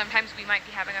 So sometimes we might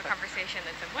be having a conversation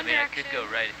that's in one direction. I could go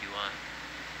right if you want.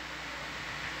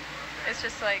 It's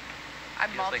just like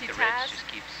I'm multitask. Like the red just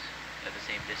keeps at the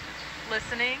same distance.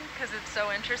 Listening because it's so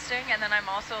interesting, and then I'm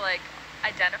also like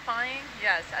identifying,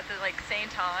 yes, at the like same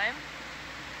time.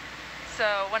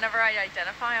 So whenever I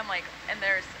identify, I'm like, and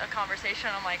there's a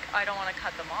conversation, I'm like, I don't want to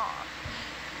cut them off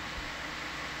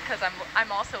because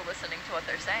I'm also listening to what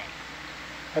they're saying.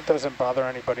 That doesn't bother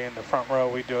anybody in the front row.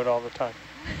 We do it all the time.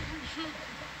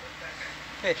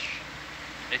 Fish.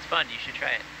 It's fun. You should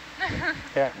try it.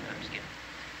 Yeah. I'm just kidding.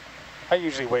 I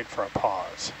usually wait for a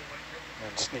pause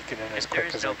and sneak it in as quick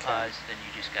as I can. If there is no pause, then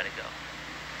you just gotta go.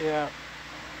 Yeah.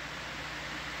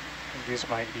 I use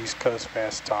my East Coast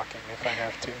fast talking if I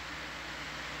have to.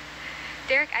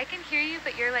 Derek, I can hear you,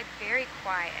 but you're like very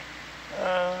quiet.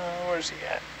 Where's he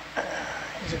at?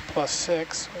 He's at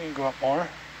 +6. We can go up more.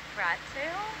 Rat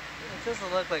tail? It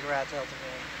doesn't look like rat tail to me.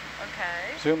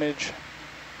 Okay. Zoomage.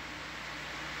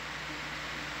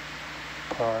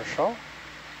 Partial.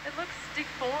 It looks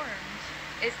deformed.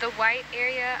 Is the white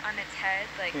area on its head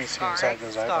like You can see scarring? inside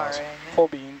those eyeballs. Scarring. Full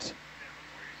beans.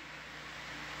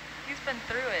 He's been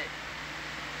through it.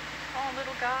 Oh,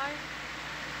 little guy.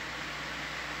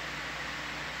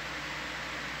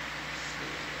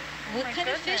 What my kind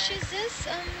of goodness. fish is this?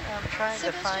 I'm trying to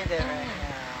Sylvester? find it right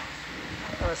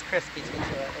now. Oh, it's crispy to it,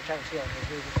 which I'm feeling is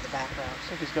moving in the background. Looks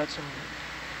like he's got some.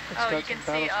 Oh, you can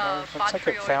see Looks like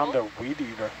it found a weed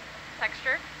eater.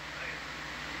 texture.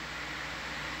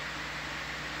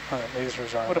 Oh, the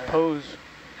lasers are What a there. pose.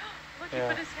 Look, Yeah.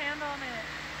 he put his hand on it.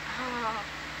 Oh,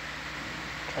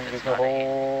 Trying to That's get the not a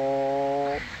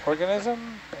whole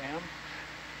organism. Bam.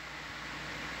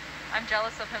 I'm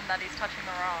jealous of him that he's touching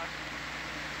the rock.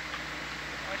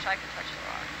 I wish I could touch the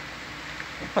rock.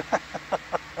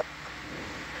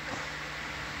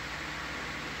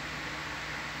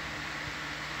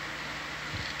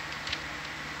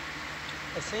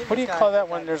 What do you call that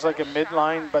when there's like a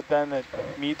midline, but then it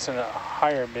meets in a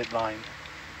higher midline?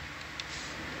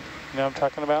 You know what I'm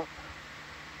talking about?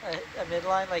 A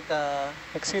midline, like the...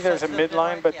 Like, see, there's a sensitive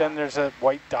midline, but then yeah. there's a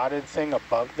white dotted thing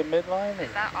above the midline? Or?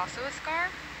 is that also a scar?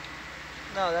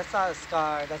 No, that's not a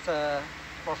scar. That's a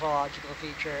morphological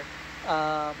feature.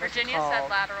 What's it Virginia called? said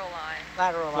lateral line.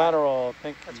 Lateral line. Lateral,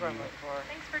 thank That's you. what I'm looking for.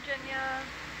 Thanks, Virginia.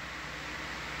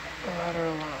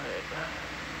 Lateral line.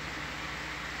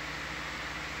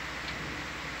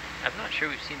 I'm not sure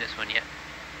we've seen this one yet.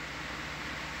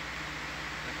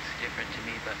 Looks different to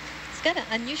me, but It's got an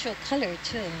unusual color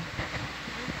too.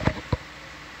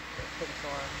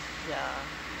 Yeah.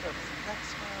 Oops,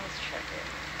 next one, let's check it.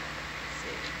 Let's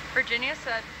see. Virginia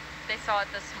said they saw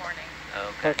it this morning.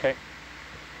 okay. Okay.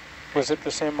 Was it the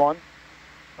same one?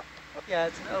 Yeah,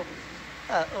 it's an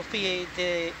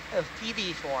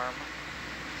OPD form.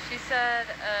 She said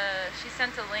she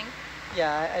sent a link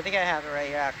Yeah, I think I have it right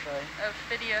here, actually. of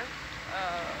video.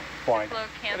 Wide.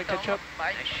 Gotta catch up.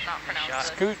 I not pronounce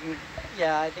this. Scooting.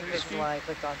 Yeah, I think this is what I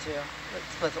clicked on too.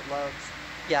 Let's it loads.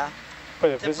 Yeah.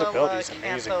 But the visibility is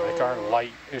amazing. Like our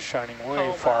light is shining way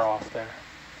Diplocantho- far off there.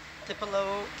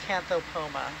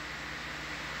 Diplocanthopoma.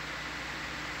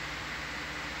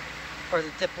 Or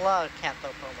the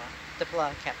Diplocanthopoma.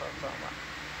 Diplocanthopoma.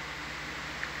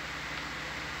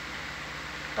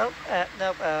 Nope,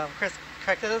 nope, Chris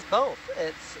corrected us both.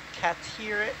 It's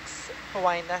Catyrix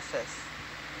hawaiiensis.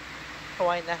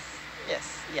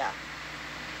 Yes, yeah.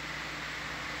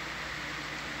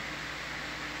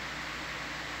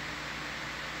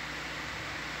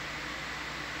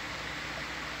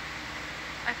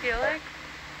 I feel like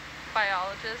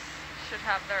biologists should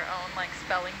have their own like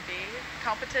spelling bee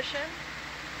competition,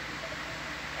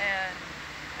 and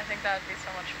I think that would be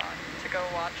so much fun to go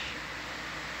watch.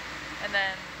 And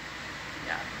then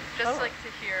Yeah, just like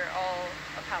to hear all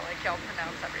of how like y'all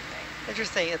pronounce everything.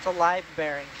 Interesting. It's a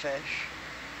live-bearing fish.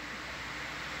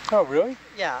 Oh, really?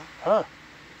 Yeah. Huh.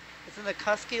 It's in the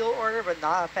Cuskeel order, but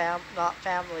not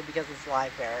family because it's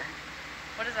live bear.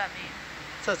 What does that mean?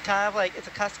 So it's kind of like, it's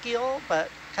a Cuskeel, but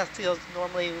Cuskeels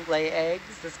normally lay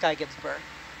eggs. This guy gives birth.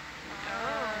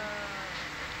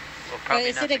 Well,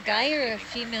 is it a guy or a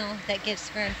female that gives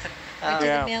birth? Or do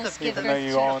the males give even birth? though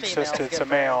you all insist it's a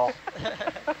male.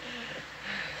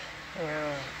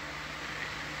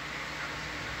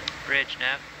 Bridge,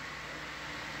 Nav.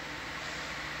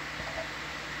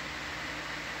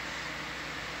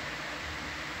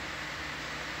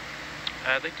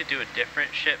 I'd like to do a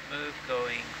different ship move,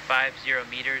 going 50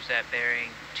 meters at bearing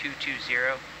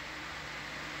 220.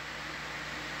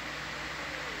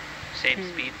 Same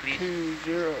speed, please.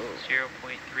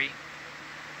 0.3.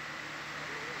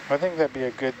 I think that'd be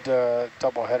a good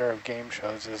double header of game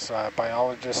shows is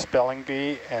biologist spelling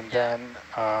bee and then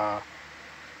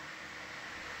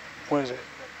what is it?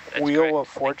 That's Wheel correct. of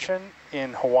Fortune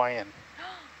in Hawaiian.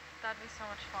 That'd be so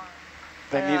much fun.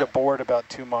 They need a board about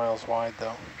 2 miles wide though.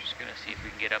 I'm just gonna see if we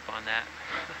can get up on that.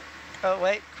 Oh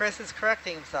wait, Chris is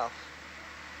correcting himself.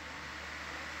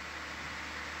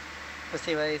 Let's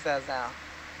see what he says now.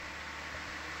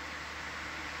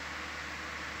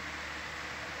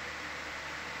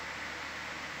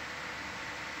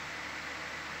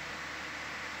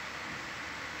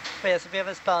 But yes, if we have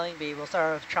a spelling bee, we'll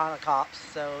start with Tronocops,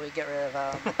 so we get rid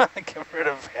of Get rid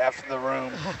of half of the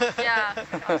room. Yeah,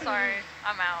 I'm sorry.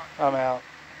 I'm out. I'm out.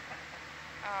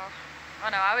 Oh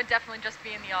no, I would definitely just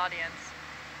be in the audience.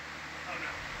 Oh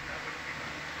no, that wouldn't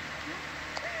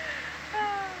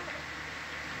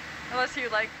be Unless you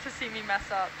like to see me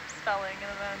mess up spelling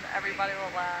and then everybody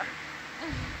will laugh.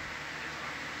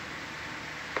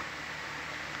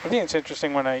 I think it's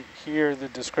interesting when I hear the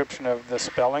description of the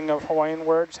spelling of Hawaiian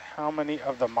words, how many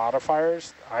of the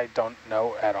modifiers I don't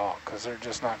know at all, because they're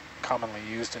just not commonly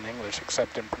used in English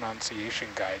except in pronunciation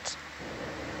guides.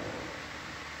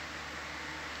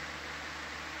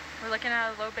 We're looking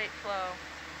at a low bait flow.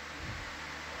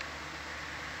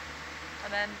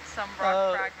 And then some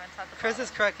rock fragments at the Chris bottom. is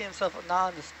correcting himself not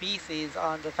on the species,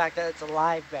 on the fact that it's a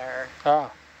live bearer.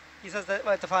 Ah. He says that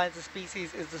what defines the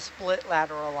species is the split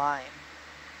lateral line.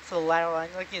 So the lateral line,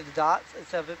 looking at the dots,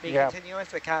 instead of it being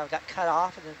continuous, it kind of got cut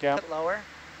off and then put lower.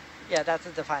 Yeah, that's a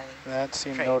defining That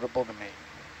seemed trait. notable to me.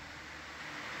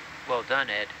 Well done,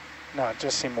 Ed. No, it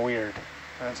just seemed weird.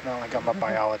 It's not like I'm a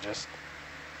biologist.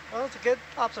 Well, it's a good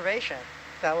observation.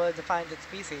 That would have defined its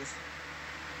species.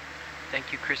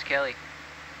 Thank you, Chris Kelly.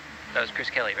 That was Chris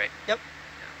Kelly, right? Yep.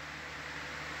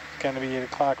 It's going to be 8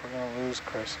 o'clock. We're going to lose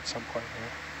Chris at some point here.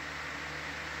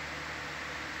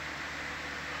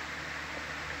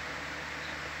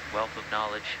 Wealth of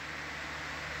knowledge.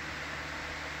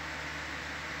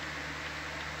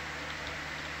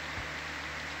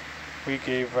 We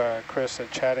gave Chris a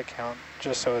chat account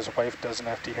just so his wife doesn't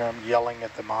have to hear him yelling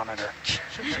at the monitor.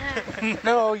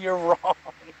 No, you're wrong.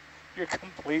 You're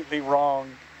completely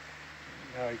wrong.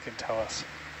 Now you can tell us.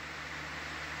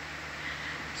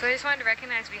 So I just wanted to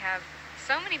recognize we have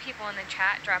so many people in the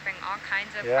chat dropping all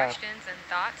kinds of questions and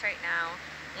thoughts right now.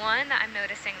 One that I'm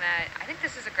noticing that, I think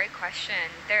this is a great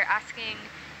question. They're asking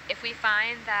if we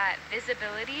find that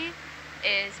visibility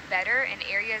is better in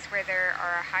areas where there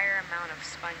are a higher amount of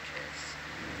sponges.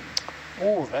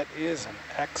 Oh, that is an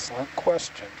excellent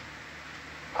question.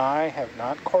 I have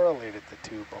not correlated the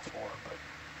two before, but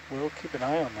we'll keep an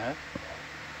eye on that.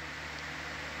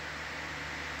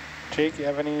 Jake, you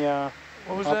have any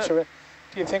what was that? Do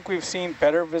you think we've seen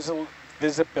better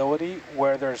visibility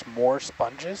where there's more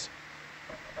sponges?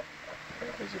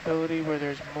 Visibility where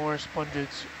there's more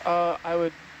sponges. I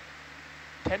would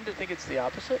tend to think it's the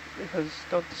opposite, because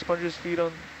don't the sponges feed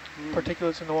on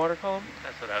particulates in the water column?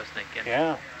 That's what I was thinking.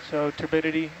 Yeah. So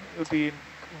turbidity would be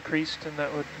increased and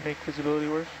that would make visibility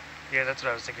worse? Yeah, that's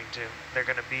what I was thinking too. They're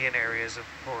going to be in areas of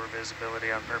poor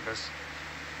visibility on purpose.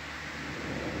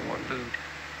 More food.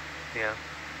 Yeah.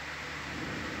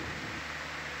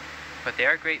 But they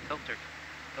are great filters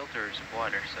of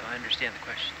water, so I understand the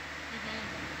question.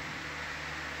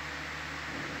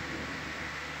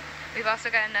 We've also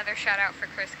got another shout out for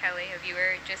Chris Kelly, a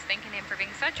viewer, just thanking him for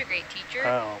being such a great teacher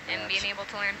and being able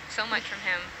to learn so much from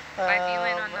him by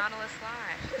viewing on Nautilus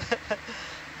Live.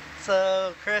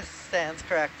 So Chris stands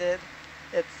corrected.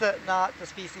 It's not the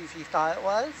species he thought it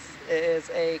was. It is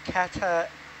a Cataetix.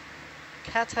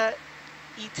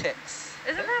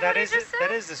 Isn't that what he just said?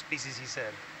 That is the species he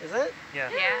said. Is it? Yeah.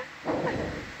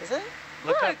 Is it?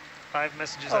 Look up 5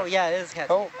 messages up. Oh yeah, it is Cataetix.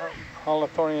 Oh,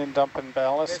 Holothurian dump and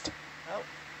ballast. Oh,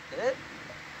 did it?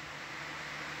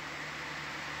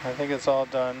 I think it's all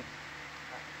done.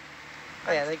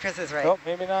 Oh yeah, I think Chris is right. Oh,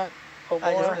 maybe not. Oh,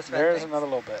 more. There's another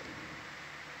little bit.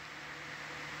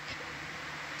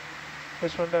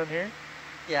 This one down here?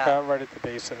 Yeah. Right at the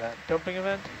base of that. Dumping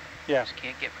event? Yeah. Just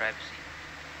can't get privacy.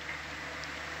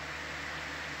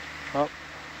 Oh.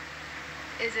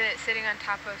 Is it sitting on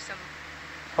top of some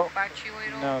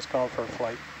bocceoidal? No, it's going for a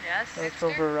flight. Yes. It's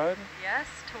going for a ride? Yes,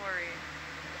 Tori.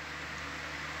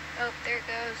 Oh, there it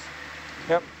goes.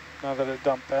 Yep. Now that it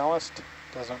dumped ballast,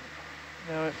 doesn't.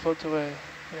 Now it floats away.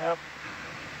 Yep.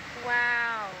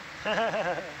 Wow.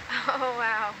 Oh,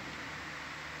 wow.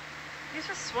 He's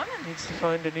just swimming. Needs to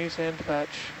find a new sand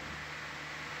patch.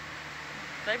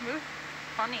 They move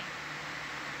funny.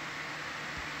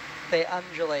 They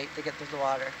undulate to get through the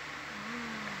water.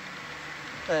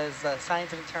 That is a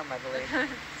scientific term, I believe.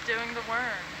 It's doing the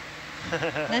worm.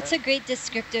 That's a great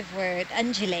descriptive word,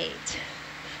 undulate.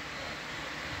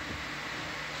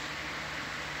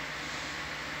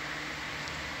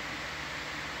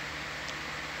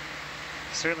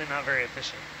 Certainly not very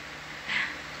efficient.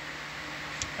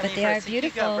 But they are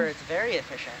beautiful. Cucumber, it's very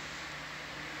efficient.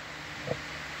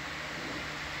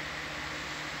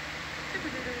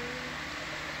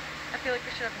 I feel like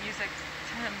we should have music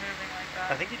to him moving like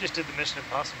that. I think you just did the Mission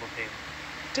Impossible theme.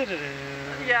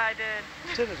 Yeah, I did.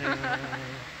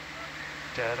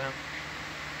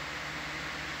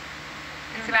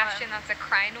 And Sebastian, that's a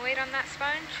crinoid on that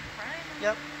sponge?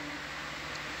 Yep.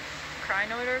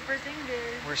 Crinoid or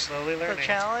Brazingid. We're slowly learning. The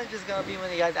challenge is going to be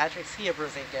when you guys actually see a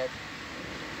Brazingid.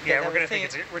 Yeah, we're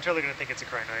totally going to think it's a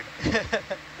crinoid.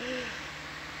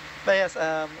 But yes,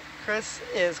 Chris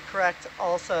is correct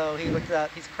also. He looked it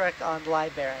up. He's correct on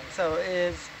live bearing. So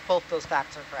both those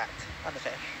facts are correct on the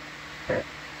fish.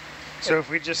 So if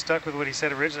we just stuck with what he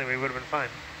said originally, we would have been fine.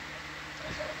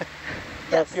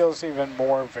 That feels even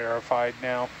more verified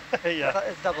now. Yeah.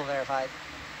 It's double verified.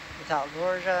 Without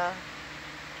Gorgia.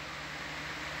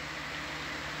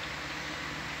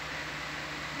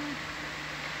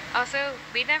 Also,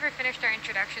 we never finished our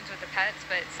introductions with the pets,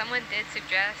 but someone did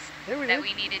suggest that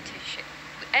we needed to share.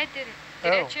 Ed didn't.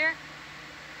 Did Ed share?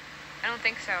 I don't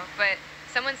think so, but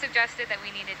someone suggested that we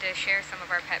needed to share some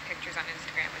of our pet pictures on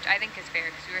Instagram, which I think is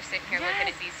fair because we were sitting here looking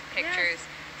at these pictures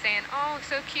saying, oh,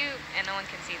 so cute, and no one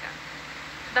can see them.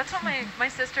 That's what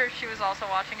my sister, she was also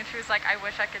watching, and she was like, I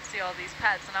wish I could see all these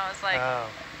pets. And I was like,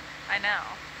 I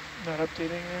know. Not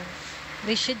updating there.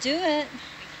 We should do it.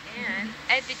 We can.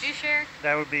 Ed, did you share?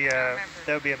 That would be a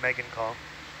Megan call.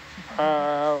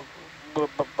 I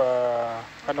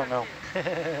don't know.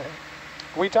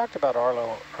 We talked about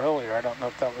Arlo earlier. I don't know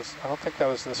if that was. I don't think that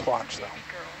was this watch though.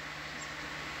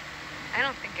 I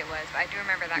don't think it was, but I do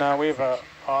remember that. No, we have a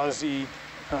Aussie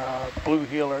blue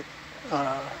heeler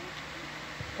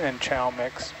and chow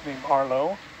mix named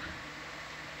Arlo,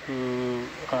 who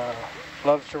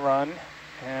loves to run,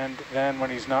 and then when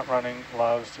he's not running,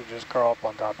 loves to just curl up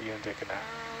on top of you and take a nap.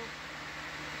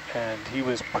 And he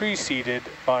was preceded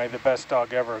by the best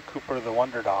dog ever, Cooper the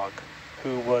Wonder Dog,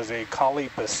 who was a Collie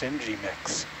Basenji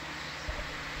mix,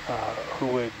 who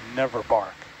would never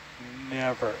bark,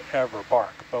 never ever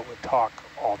bark, but would talk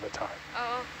all the time.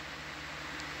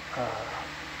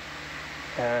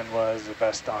 And was the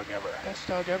best dog ever. Best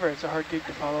dog ever. It's a hard gig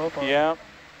to follow up on. Yeah.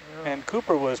 And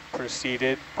Cooper was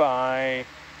preceded by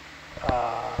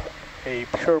a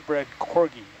purebred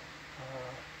corgi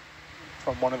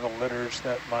from one of the litters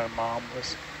that my mom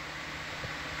was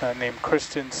named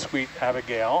Kristen Sweet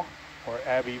Abigail, or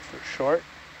Abby for short.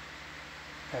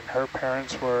 And her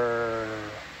parents her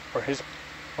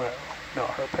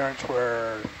parents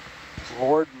were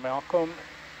Lord Malcolm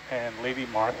and Lady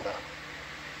Martha.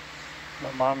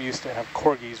 My mom used to have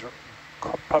corgis,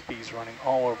 puppies running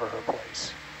all over her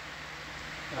place.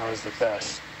 That was the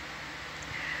best.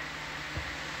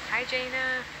 Hi,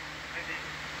 Jaina.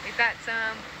 We've got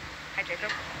some. Hi,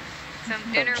 Jacob.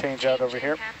 Some dinner change out over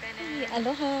here. Happening. Hey,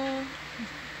 aloha.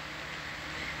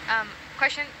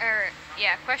 Question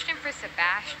for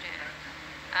Sebastian.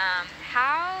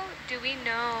 How do we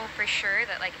know for sure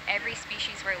that like every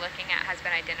species we're looking at has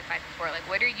been identified before? Like,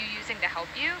 what are you using to help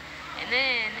you? And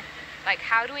then, like,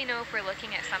 how do we know if we're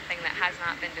looking at something that has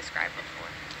not been described before?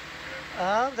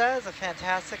 That is a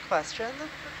fantastic question.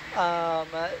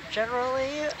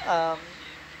 Generally,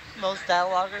 most data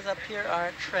loggers up here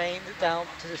aren't trained down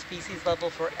to the species level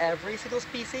for every single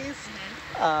species.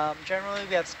 Generally,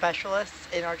 we have specialists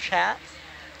in our chats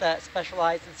that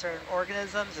specialize in certain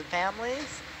organisms and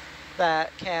families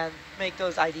that can make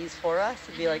those IDs for us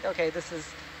and be like, okay, this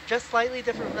is just slightly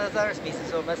different from those other species,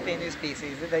 so it must be a new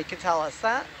species. And they can tell us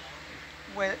that.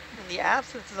 When in the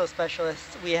absence of those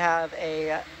specialists, we have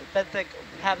a benthic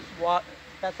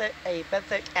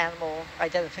benthic animal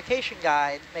identification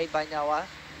guide made by NOAA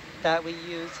that we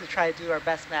use to try to do our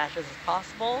best matches as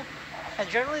possible. And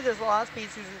generally there's a lot of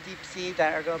species in deep sea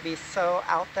that are going to be so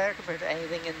out there compared to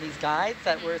anything in these guides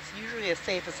that where it's usually a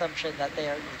safe assumption that they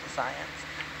are new to science,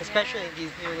 especially in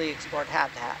these newly explored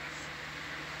habitats.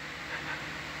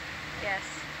 Yes.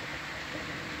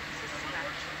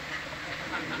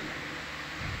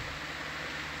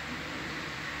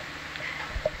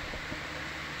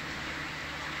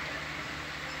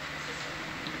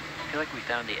 I feel like we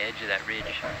found the edge of that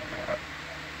ridge.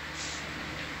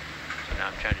 So now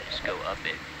I'm trying to just go up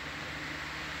it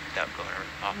without going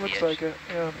off the edge. Looks like it,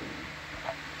 yeah.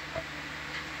 I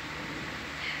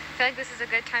feel like this is a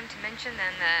good time to mention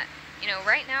then that, you know,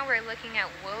 right now we're looking at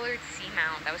Willard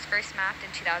Seamount that was first mapped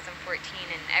in 2014,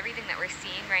 and everything that we're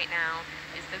seeing right now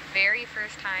is the very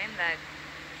first time that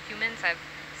humans have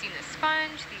seen the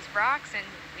sponge, these rocks, and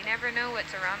we never know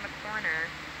what's around the corner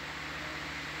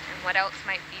and what else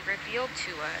might be revealed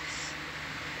to us.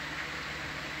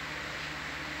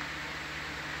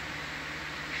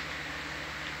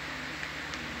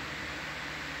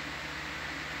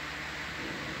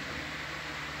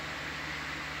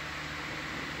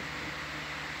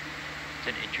 It's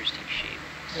an interesting shape,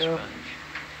 Yeah. sponge.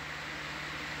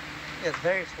 Yeah, it's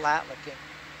very flat looking,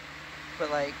 but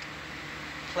like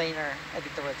planar. I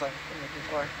think the word I'm looking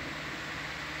for.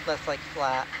 Less like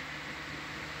flat.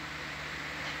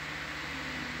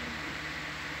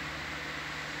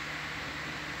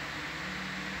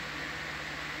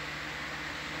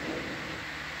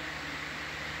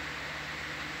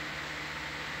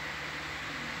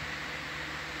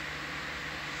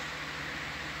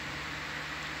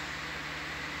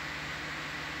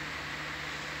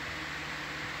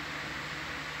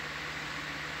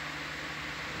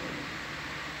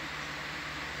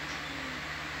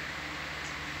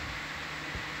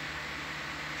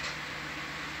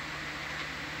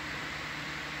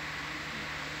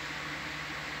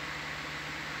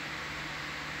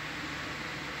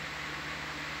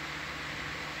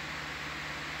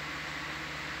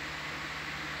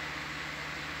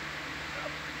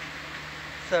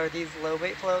 So are these low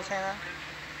bait flows, Hannah?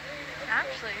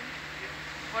 Actually,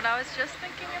 what I was just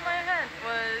thinking in my head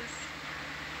was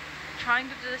trying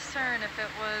to discern if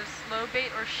it was low bait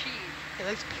or sheep.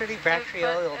 It looks pretty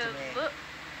bacterial to me.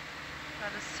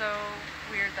 That is so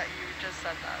weird that you just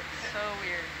said that. So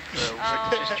weird. So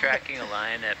we're just tracking a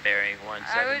line at bearing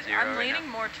 170 I'm right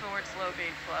leaning now. more towards low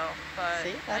bait flow, but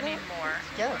See? I need more.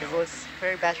 Yeah, because it looks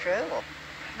very bacterial.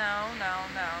 No, no,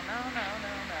 no, no, no,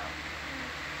 no, no.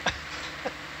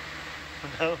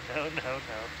 No, no, no,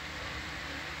 no.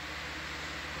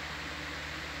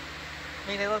 I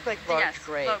mean, they look like large Yes,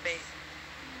 grapes. low bait.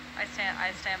 I stand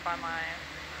by my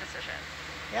decision.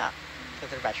 Yeah,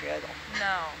 because they're bacterial.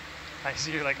 No. I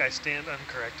see you're like, I stand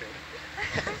uncorrected.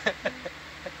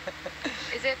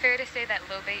 Is it fair to say that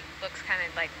low bait looks kind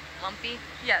of like lumpy?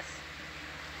 Yes.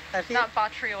 I feel Not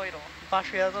botryoidal.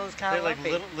 botryoidal is kind They're of like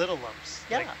lumpy. little lumps.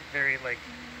 Yeah. Like very like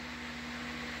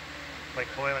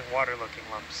boiling water looking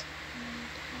lumps.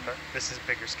 But this is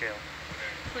bigger scale.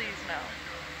 Please no.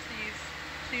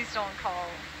 Please don't call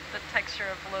the texture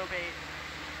of low bait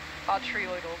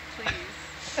botryoidal,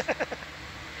 please.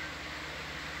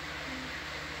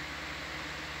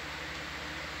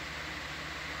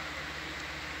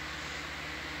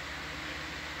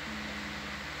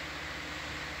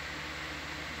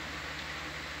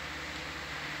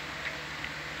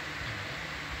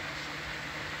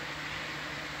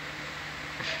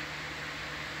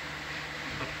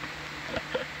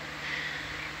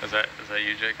 Is that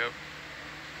you, Jacob?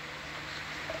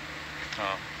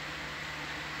 Oh.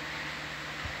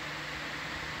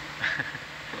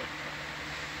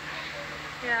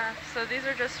 Yeah, so these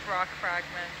are just rock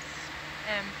fragments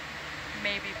and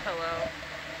maybe pillow,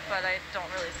 but I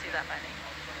don't really see that many.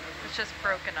 It's just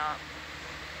broken up.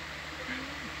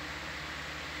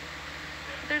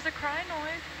 There's a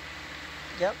crinoid.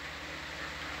 Yep.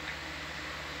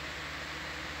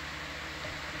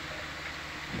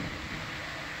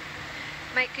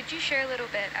 Mike, could you share a little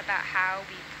bit about how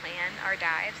we plan our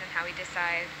dives and how we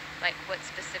decide like what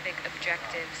specific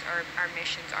objectives or our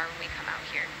missions are when we come out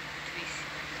here to these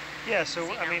Yeah,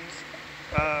 so I mean,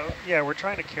 yeah, we're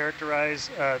trying to characterize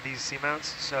these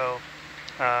seamounts. So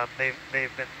they've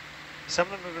been, some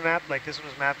of them have been mapped, like this one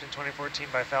was mapped in 2014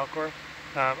 by Falcor.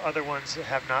 Other ones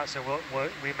have not, so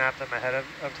we map them ahead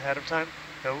of time.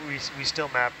 So we still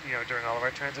map, you know, during all of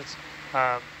our transits.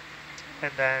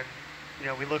 And then, you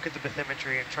know, we look at the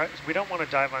bathymetry and try. We don't want to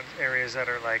dive on areas that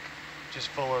are like just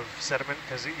full of sediment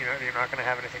because you know you're not going to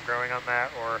have anything growing on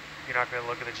that, or you're not going to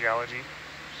look at the geology.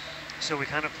 So we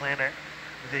kind of plan it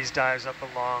these dives up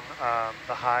along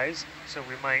the highs. So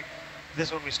we might,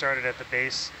 this one we started at the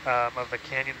base of the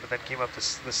canyon, but then came up the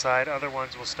side. Other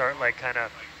ones will start like kind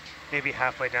of maybe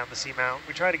halfway down the seamount.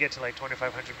 We try to get to like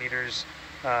 2,500 meters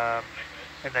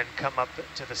and then come up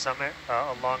to the summit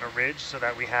along a ridge so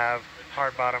that we have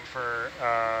hard bottom for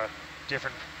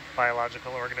different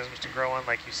biological organisms to grow on,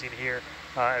 like you've seen here,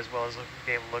 as well as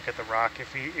being able to look at the rock.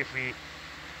 If we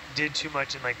did too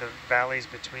much in like the valleys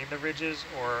between the ridges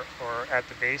or at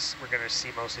the base, we're going to see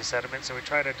mostly sediment. So we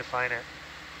try to define it,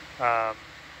 the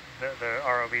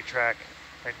ROV track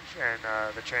and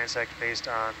the transect based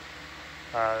on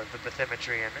the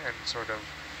bathymetry and sort of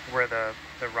where the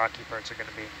rocky parts are going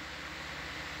to be.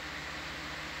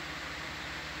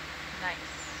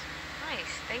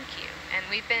 Nice, thank you. And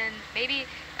we've been, maybe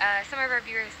some of our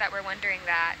viewers that were wondering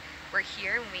that we're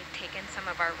here when we've taken some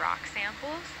of our rock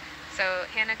samples. So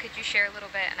Hannah, could you share a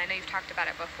little bit, and I know you've talked about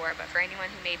it before, but for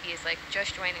anyone who maybe is like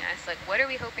just joining us, like what are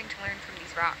we hoping to learn from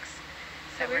these rocks?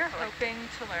 So we're hoping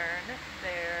to learn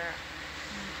their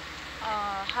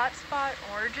hotspot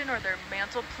origin or their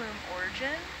mantle plume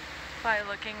origin by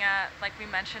looking at, like we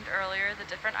mentioned earlier, the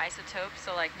different isotopes,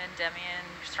 so like neodymium,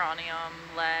 strontium,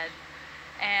 lead,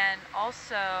 and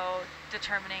also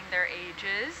determining their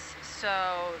ages.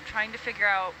 So trying to figure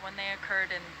out when they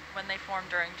occurred and when they formed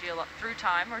during through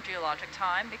time or geologic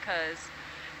time, because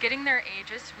getting their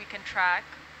ages we can track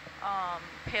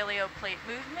paleoplate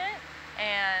movement.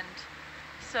 And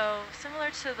so similar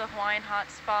to the Hawaiian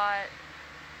hotspot,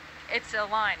 it's a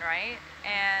line, right?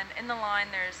 And in the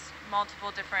line there's multiple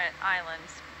different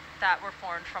islands that were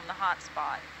formed from the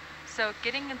hotspot. So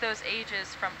getting those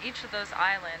ages from each of those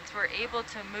islands, we're able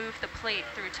to move the plate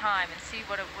through time and see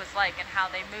what it was like and how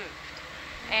they moved.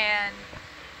 And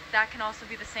that can also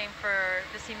be the same for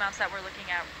the seamounts that we're looking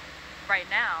at right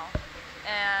now.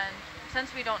 And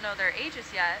since we don't know their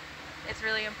ages yet, it's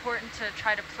really important to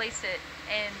try to place it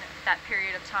in that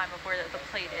period of time of where the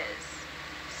plate is.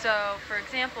 So for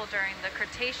example, during the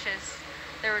Cretaceous,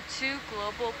 there were 2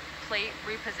 global plate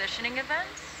repositioning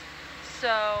events.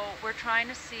 So we're trying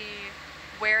to see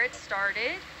where it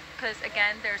started, because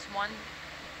again, there's one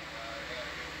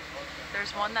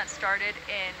that started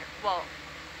in, well,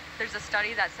 there's a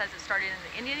study that says it started in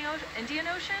the Indian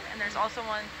Ocean, and there's also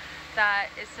one that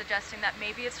is suggesting that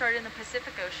maybe it started in the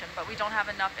Pacific Ocean, but we don't have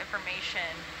enough information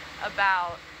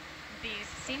about these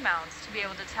seamounts to be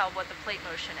able to tell what the plate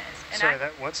motion is. And sorry,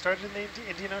 what started in the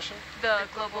Indian Ocean? The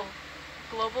global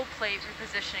plate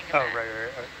repositioning event. Oh, right.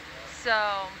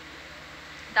 So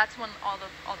that's when all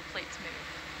the plates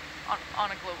move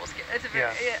on a global scale. It's a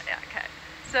very, yeah, okay.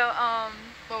 So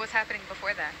what was happening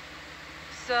before that?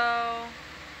 So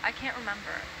I can't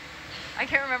remember. I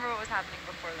can't remember what was happening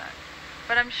before that.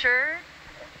 But I'm sure,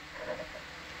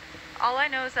 all I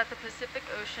know is that the Pacific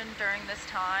Ocean during this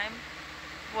time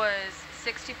was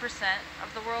 60%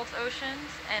 of the world's oceans,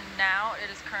 and now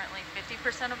it is currently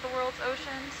 50% of the world's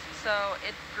oceans. So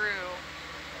it grew,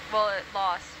 well, it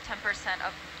lost 10%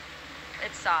 of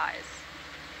its size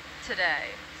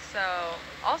today. So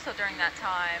also during that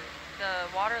time, the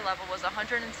water level was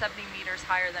 170 meters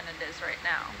higher than it is right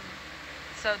now.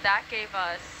 So that gave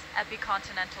us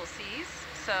epicontinental seas.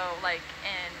 So like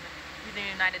in the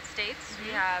United States,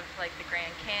 we have like the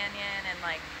Grand Canyon, and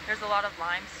like there's a lot of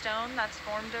limestone that's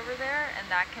formed over there, and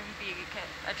that can be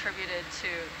attributed to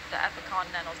the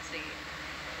epicontinental sea.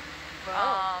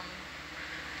 Wow.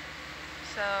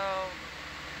 So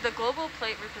the global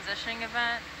plate repositioning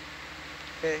event,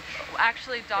 Fish.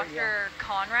 actually Dr.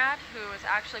 Conrad, who has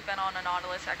actually been on a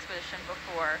Nautilus expedition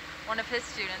before, one of his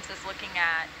students is looking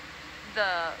at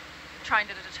trying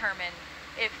to determine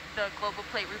if the global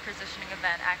plate repositioning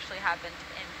event actually happened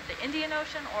in the Indian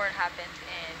Ocean or it happened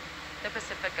in the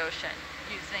Pacific Ocean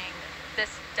using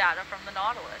this data from the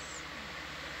Nautilus.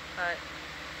 But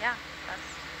yeah, that's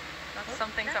some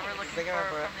things that we're looking for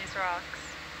from these rocks.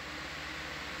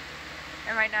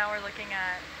 And right now we're looking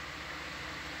at,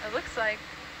 it looks like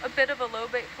a bit of a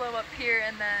lobate flow up here,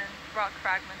 and then rock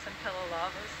fragments and pillow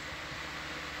lavas.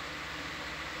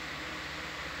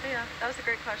 But yeah, that was a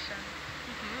great question.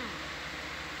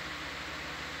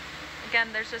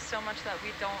 Again, there's just so much that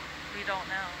we don't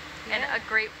know. Yeah. And a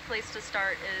great place to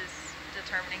start is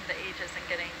determining the ages and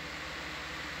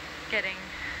getting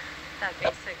that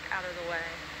basic out of the way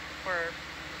for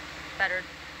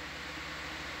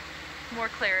more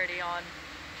clarity on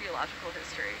geological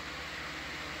history.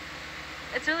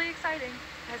 It's really exciting.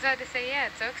 I was about to say, yeah,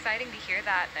 it's so exciting to hear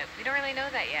that we don't really know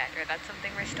that yet, or that's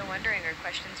something we're still wondering, or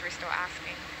questions we're still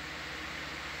asking.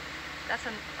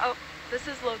 This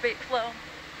is lobate flow.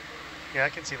 Yeah, I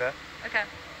can see that. Okay.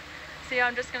 See,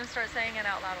 I'm just going to start saying it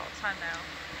out loud all the time now.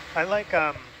 I like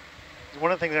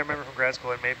one of the things I remember from grad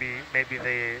school, and maybe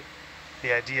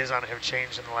the ideas on it have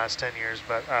changed in the last 10 years,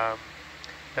 but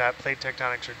that plate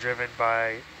tectonics are driven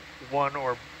by one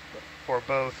or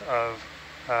both of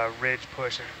ridge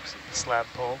push and slab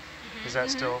pull. Is that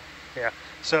still? Yeah.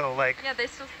 So like. Yeah, they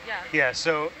still. Yeah. Yeah.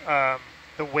 So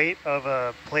the weight of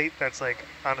a plate that's like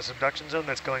on a subduction zone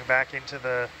that's going back into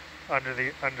the under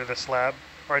the slab,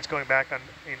 or it's going back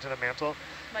into the mantle.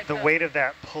 Like the weight of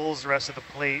that pulls the rest of the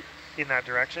plate in that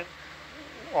direction.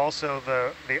 Also,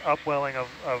 the upwelling of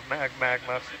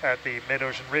magma at the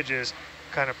mid-ocean ridges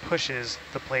kind of pushes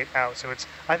the plate out. So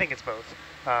I think it's both.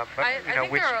 But I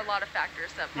think there are a lot of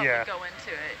factors that probably go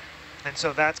into it. And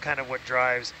so that's kind of what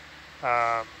drives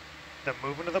the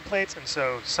movement of the plates. And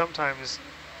so sometimes,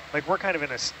 like we're kind of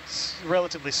in a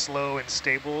relatively slow and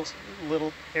stable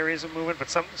little areas of movement, but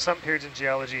some periods in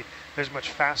geology, there's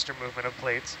much faster movement of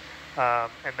plates.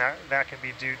 And that can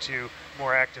be due to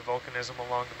more active volcanism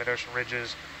along the mid-ocean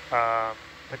ridges,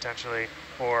 potentially,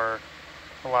 or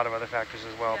a lot of other factors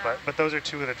as well. Yeah. But those are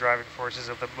two of the driving forces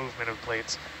of the movement of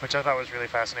plates, which I thought was really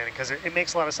fascinating because it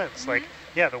makes a lot of sense. Like,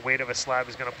 yeah, the weight of a slab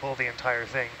is going to pull the entire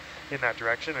thing in that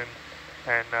direction,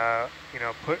 and you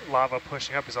know, lava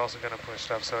pushing up is also going to push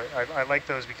stuff. So I like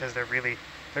those because they're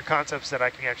concepts that I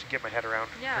can actually get my head around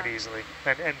pretty easily,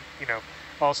 and you know,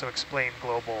 also explain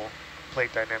global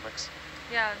plate dynamics.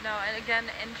 Yeah, no, and again,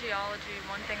 in geology,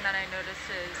 one thing that I notice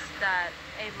is that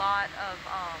a lot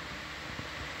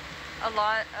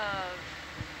of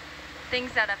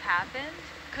things that have happened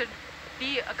could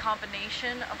be a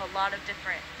combination of a lot of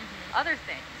different other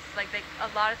things. Like a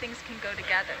lot of things can go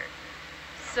together.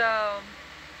 So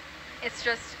it's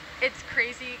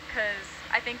crazy because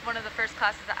I think one of the first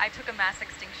classes that I took a mass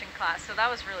extinction class, so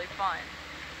that was really fun.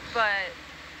 But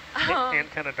and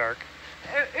kind of dark.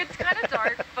 It's kind of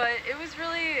dark, but it was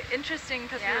really interesting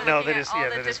because we were looking at all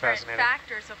the different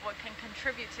factors of what can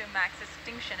contribute to mass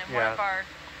extinction. And one of our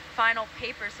final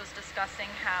papers was discussing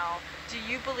how, do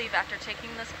you believe after taking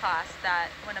this class that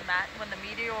when the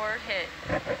meteor hit,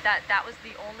 that was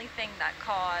the only thing that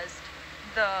caused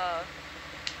the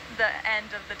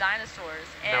end of the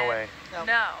dinosaurs? And no way.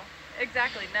 No,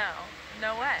 exactly,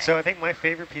 no way. So I think my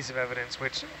favorite piece of evidence,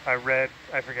 which I read,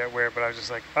 I forget where, but I was just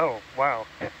like, oh, wow,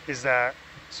 is that,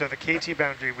 so the KT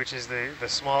boundary, which is the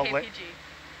small... KPG.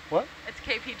 What? It's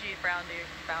KPG boundary.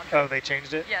 Oh, they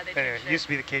changed it? Yeah, they changed it. It used to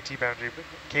be the KT boundary, but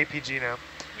KPG now.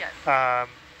 Yes.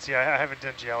 See, I haven't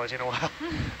done geology in a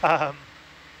while.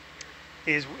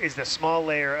 Is the small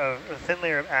layer of, a thin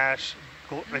layer of ash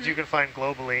that you can find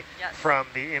globally from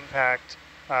the impact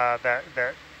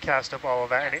that cast up all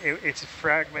of that, and it's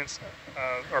fragments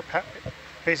or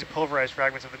basically pulverized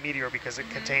fragments of the meteor because it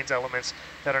contains elements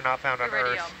that are not found on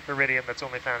Earth, iridium that's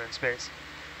only found in space.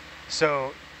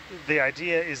 So the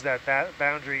idea is that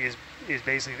boundary is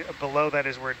basically below that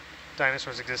is where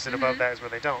dinosaurs existed, above that is where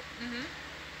they don't.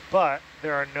 But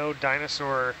there are no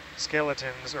dinosaur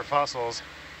skeletons or fossils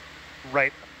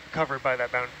covered by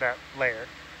that layer.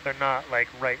 They're not like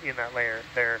right in that layer.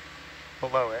 They're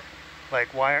below it. Like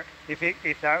if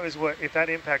that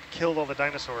impact killed all the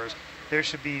dinosaurs, there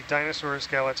should be dinosaur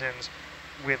skeletons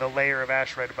with a layer of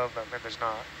ash right above them, and there's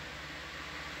not.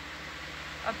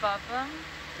 Above them?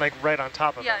 Like right on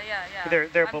top of them.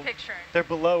 Yeah. I'm picturing. They're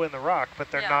below in the rock,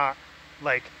 but they're not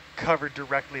like covered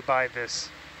directly by this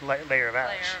layer of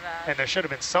ash. And there should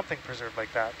have been something preserved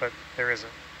like that, but there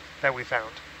isn't, that we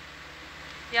found.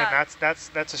 Yeah. And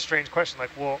that's a strange question.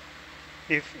 Like, well,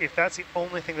 if that's the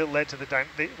only thing that led to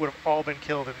they would have all been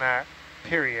killed in that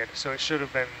period, so it should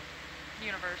have been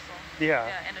universal. Yeah.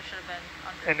 And it should have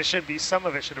been and it should be, some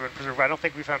of it should have been preserved. I don't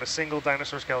think we found a single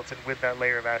dinosaur skeleton with that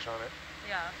layer of ash on it.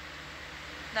 Yeah.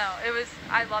 No,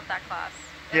 I love that class.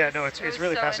 It's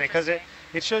really so fascinating because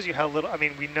it shows you how little, I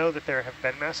mean, we know that there have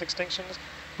been mass extinctions,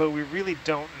 but we really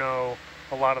don't know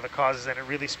a lot of the causes, and it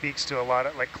really speaks to a lot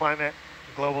of like climate,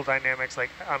 global dynamics, like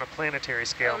on a planetary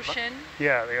scale. Ocean.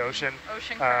 Yeah, the ocean.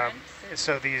 Ocean currents.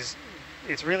 So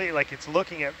it's really like it's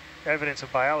looking at evidence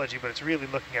of biology, but it's really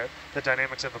looking at the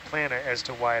dynamics of a planet as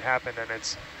to why it happened, and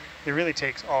it really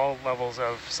takes all levels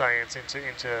of science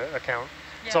into account.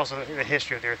 It's also the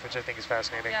history of the Earth, which I think is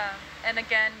fascinating. Yeah, and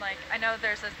again, like, I know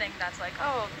there's a thing that's like,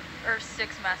 oh, Earth's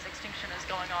 6th mass extinction is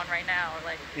going on right now, or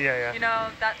like, you know,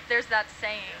 that there's that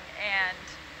saying, and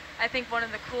I think one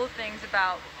of the cool things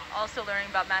about also learning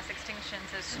about mass extinctions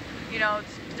is, you know,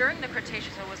 during the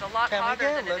Cretaceous, it was a lot hotter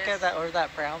than it is. Can we get a look at that, where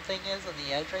that brown thing is on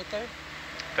the edge right there?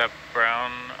 That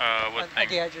brown, what thing? At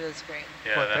the edge of the screen.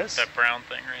 Yeah, that brown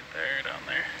thing right there, down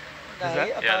there.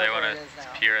 They want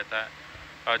to peer at that.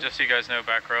 Just so you guys know,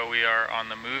 back row, we are on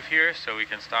the move here, so we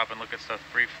can stop and look at stuff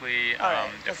briefly.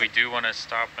 If we do want to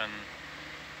stop and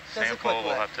sample,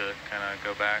 we'll have to kind of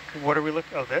go back. What are we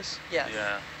looking? Oh, this? Yes.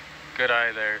 Yeah. Good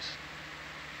eye there.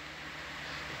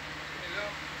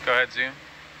 Go ahead, zoom.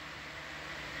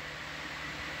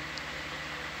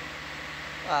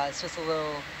 It's just a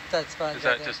little dead sponge. Is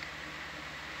that just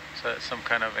some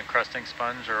kind of encrusting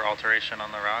sponge or alteration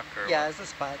on the rock? Or yeah, it's a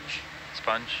sponge.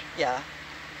 Sponge? Yeah.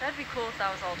 That'd be cool if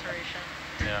that was alteration.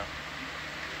 Yeah.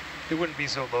 It wouldn't be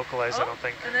so localized, I don't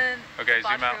think. And then okay,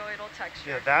 zoom out.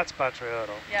 Texture. Yeah, that's botryoidal.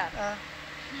 Yeah.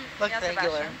 Looks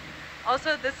angular.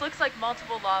 Also, this looks like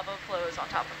multiple lava flows on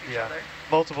top of each other.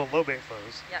 Multiple lobate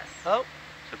flows. Yes. Oh,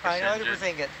 crinoid or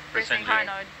brisingid?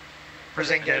 Crinoid.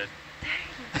 Brisingid.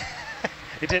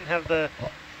 It didn't have the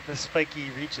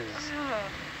spiky reaches. Oh.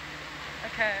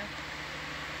 Okay.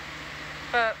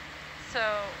 But, so,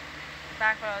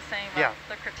 back what I was saying about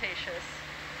the Cretaceous.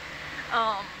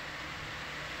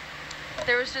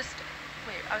 There was just,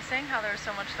 I was saying how there was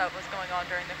so much that was going on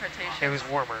during the Cretaceous. It was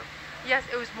warmer. Yes,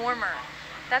 it was warmer.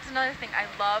 That's another thing. I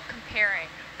love comparing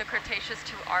the Cretaceous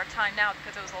to our time now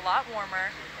because it was a lot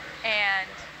warmer, and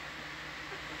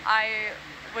I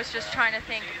was just trying to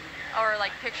think or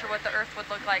like picture what the Earth would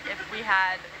look like if we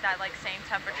had that like same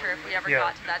temperature, if we ever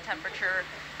got to that temperature,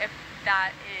 if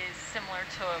that is similar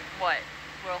to what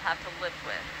we'll have to live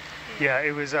with. Yeah,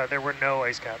 it was. There were no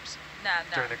ice caps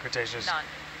during the Cretaceous. None.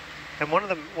 And one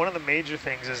of the major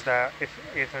things is that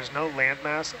if there's no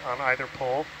landmass on either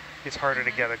pole, it's harder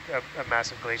to get a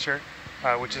massive glacier,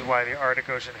 which is why the Arctic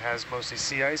Ocean has mostly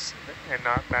sea ice and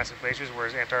not massive glaciers,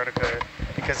 whereas Antarctica,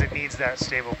 because it needs that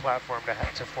stable platform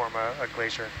to form a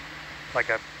glacier, like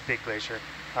a big glacier.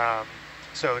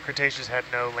 So the Cretaceous had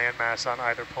no landmass on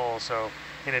either pole, so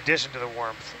in addition to the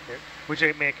warmth, which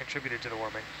it may have contributed to the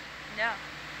warming. Yeah.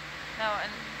 No,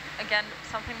 and again,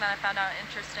 something that I found out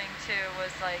interesting too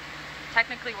was like,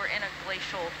 technically we're in a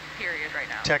glacial period right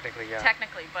now. Technically, yeah.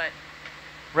 Technically, but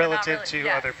relative to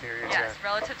other periods, yes,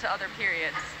 relative to other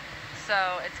periods.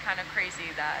 So it's kind of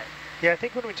crazy that. Yeah, I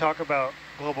think when we talk about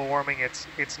global warming,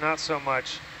 it's not so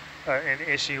much an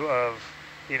issue of,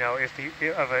 you know,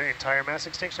 of an entire mass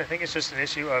extinction. I think it's just an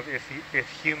issue of if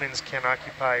humans can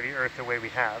occupy the Earth the way we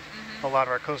have. A lot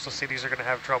of our coastal cities are going to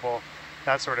have trouble,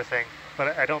 that sort of thing.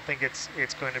 But I don't think it's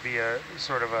going to be a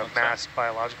sort of a mass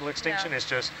biological extinction. It's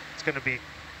going to be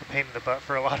a pain in the butt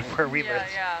for a lot of where we live.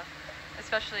 Yeah,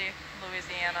 especially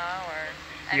Louisiana or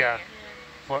any,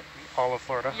 all of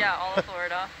Florida. Yeah, all of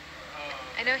Florida.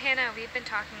 I know, Hannah, we've been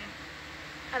talking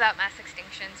about mass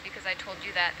extinctions because I told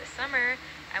you that this summer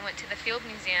I went to the Field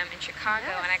Museum in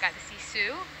Chicago and I got to see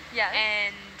Sue. Yes.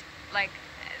 And like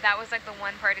that was like the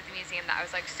one part of the museum that I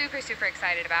was like super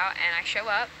excited about, and I show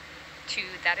up to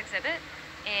that exhibit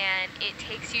and it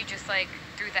takes you just like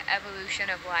through the evolution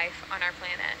of life on our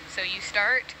planet. So you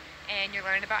start and you're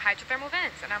learning about hydrothermal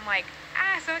vents, and I'm like,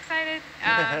 so excited.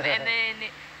 And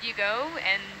then you go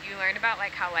and you learn about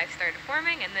like how life started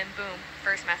forming, and then boom,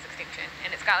 first mass extinction.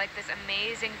 And it's got like this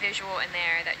amazing visual in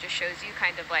there that just shows you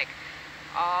kind of like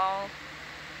all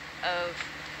of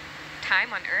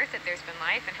time on Earth that there's been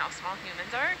life and how small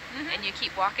humans are. And you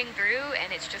keep walking through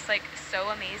and it's just like so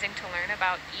amazing to learn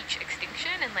about each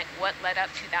extinction and like what led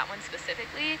up to that one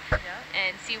specifically,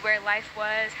 and see where life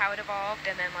was, how it evolved.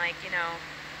 And then like, you know,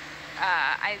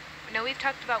 I know we've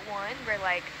talked about one where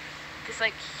like this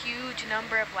like huge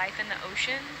number of life in the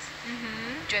oceans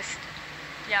just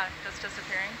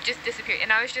disappeared.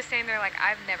 And I was just saying there, like,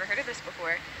 I've never heard of this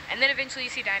before. And then eventually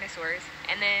you see dinosaurs,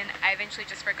 and then I eventually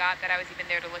just forgot that I was even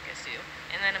there to look at Sue.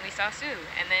 And then we saw Sue,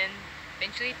 and then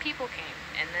eventually people came,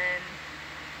 and then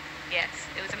yes,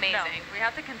 it was amazing. No, we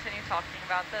have to continue talking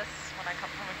about this when we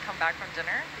come back from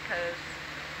dinner, because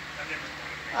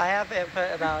I have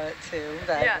input about it too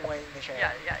that I've been waiting to share.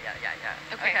 Yeah.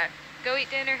 Okay. Go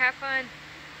eat dinner, have fun.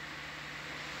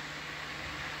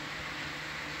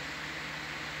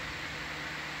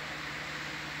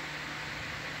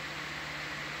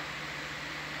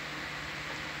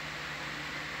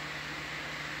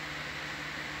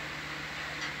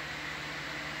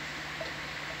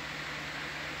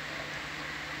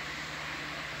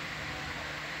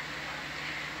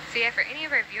 So yeah, for any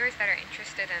of our viewers that are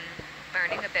interested in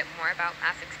learning a bit more about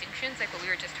mass extinctions, like what we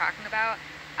were just talking about,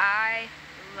 I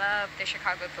love the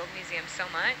Chicago Field Museum so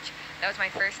much. That was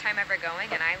my first time ever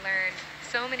going, and I learned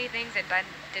so many things and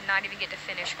did not even get to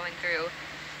finish going through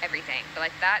everything. But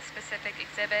like that specific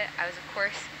exhibit, I was of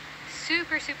course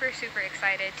super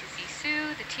excited to see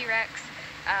Sue, the T-Rex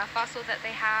fossil that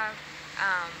they have.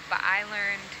 But I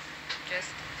learned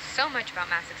just so much about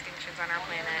mass extinctions on our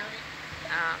planet.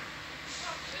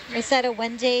 Is that a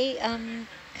one-day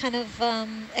kind of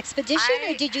expedition,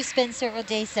 or did you spend several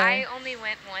days there? I only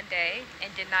went one day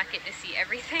and did not get to see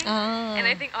everything. Oh. And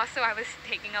I think also I was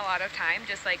taking a lot of time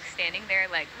just like standing there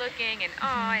like looking and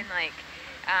and like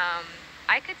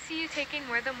I could see you taking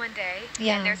more than one day.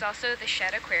 Yeah. And there's also the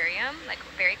Shed Aquarium like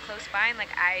very close by, and like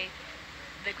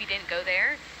we didn't go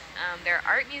there. There are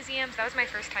art museums. That was my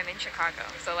first time in Chicago.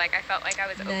 So like I felt like I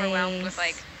was overwhelmed with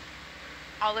like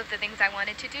all of the things I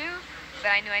wanted to do,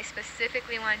 but I knew I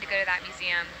specifically wanted to go to that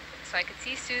museum so I could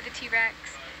see Sue the T-Rex.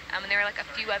 And there were like a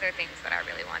few other things that I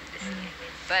really wanted to see.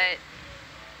 But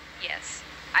yes,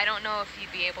 I don't know if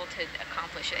you'd be able to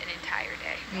accomplish it an entire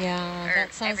day. Yeah,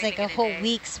 that sounds like a whole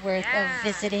week's worth of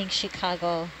visiting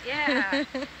Chicago. Yeah.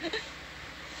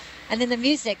 And then the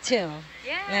music too.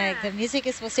 Yeah. Like the music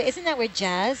is supposed to, isn't that where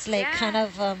jazz kind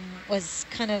of was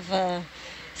kind of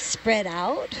spread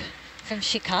out from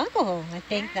Chicago? I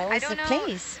think that was the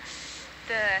place.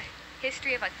 The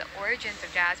history of like the origins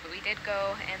of jazz, but we did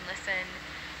go and listen,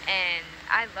 and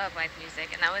I love live music,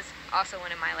 and that was also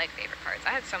one of my like favorite parts. I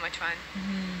had so much fun.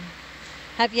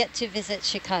 Have yet to visit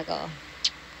Chicago.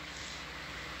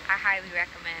 I highly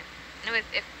recommend. And it was,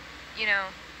 if you know,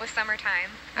 with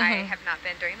summertime, I have not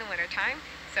been during the winter time,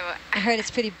 so I heard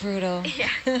it's pretty brutal.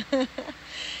 Yeah.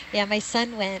 Yeah, my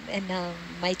son went, and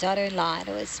my daughter-in-law, and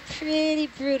it was pretty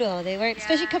brutal. They were,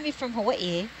 especially coming from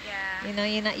Hawaii. Yeah. You know,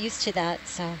 you're not used to that,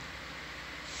 so.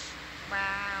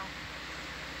 Wow.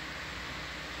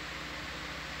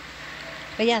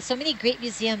 But yeah, so many great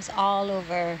museums all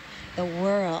over the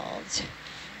world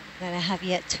that I have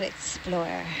yet to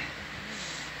explore.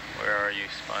 Where are you,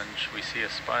 Sponge? We see a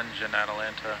sponge in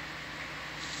Atalanta.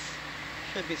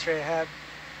 Should be straight ahead.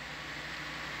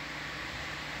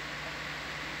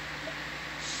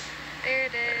 There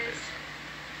it is.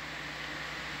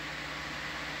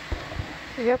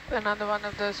 Yep, another one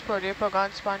of those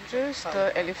Proteopogon sponges,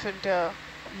 the elephant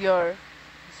ear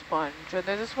sponge. And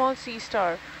there's a small sea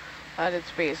star at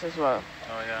its base as well.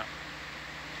 Oh, yeah.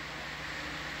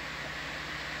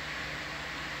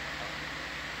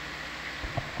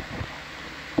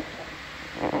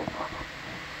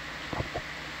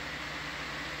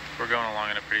 We're going along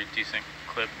at a pretty decent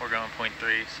clip. We're going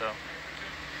 0.3, so.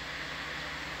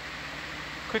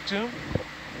 Quick zoom.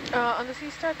 On the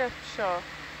sea star, sure.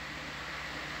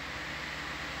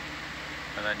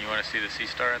 And then you want to see the sea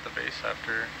star at the base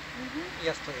after?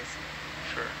 Yes, please.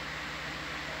 Sure.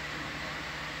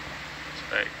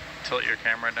 So, tilt your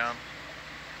camera down.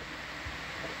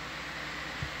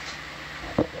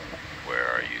 Where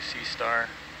are you, sea star?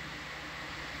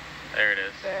 There it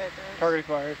is. There it is. Target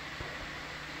acquired.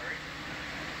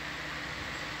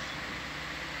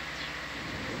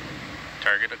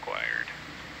 Target acquired.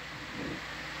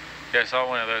 Yeah, I saw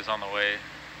one of those on the way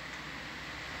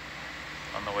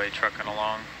trucking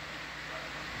along.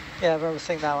 Yeah, I remember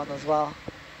seeing that one as well.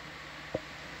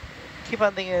 Keep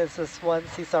on thinking it's this one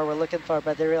sea star we're looking for,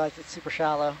 but they realize it's super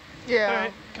shallow. Yeah. All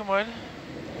right, come on.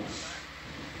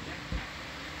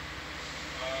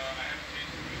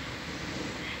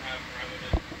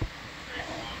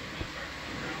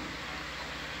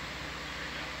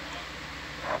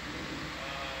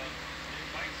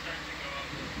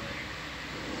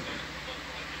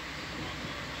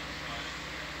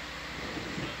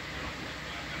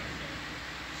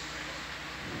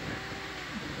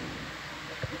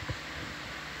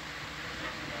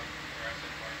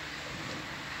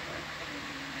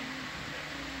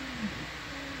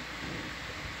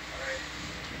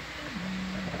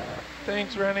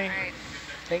 Thanks, Rennie. Right.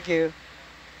 Thank you.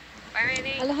 Bye,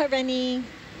 Rennie. Aloha, Rennie.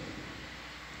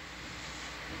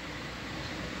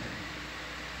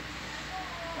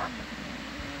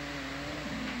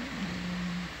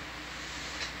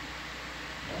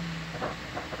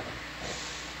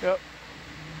 Yep.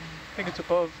 I think it's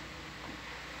above.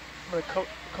 I'm going to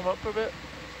come up a bit.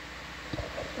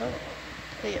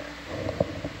 Yeah.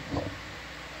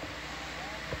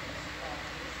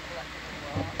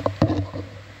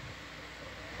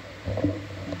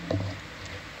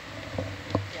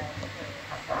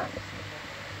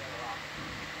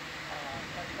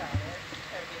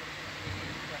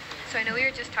 So I know we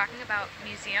were just talking about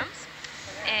museums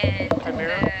and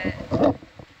Chimera.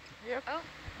 Yep. Oh.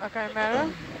 A chimera.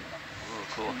 Ooh,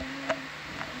 cool.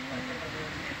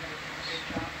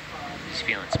 He's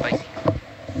feeling spicy.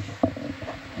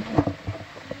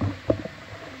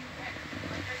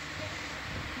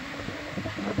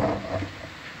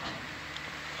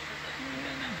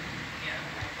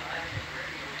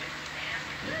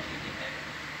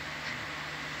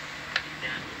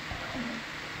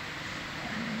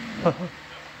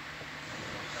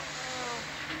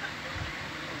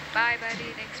 Bye,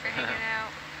 buddy. Thanks for hanging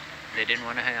out. They didn't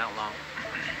want to hang out long.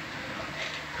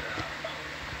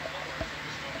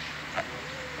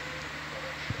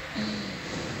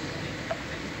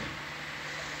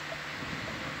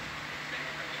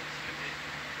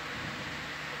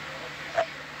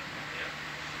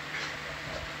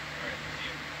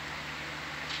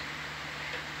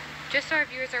 Just so our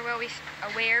viewers are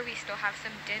aware, we still have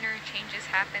some dinner changes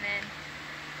happening.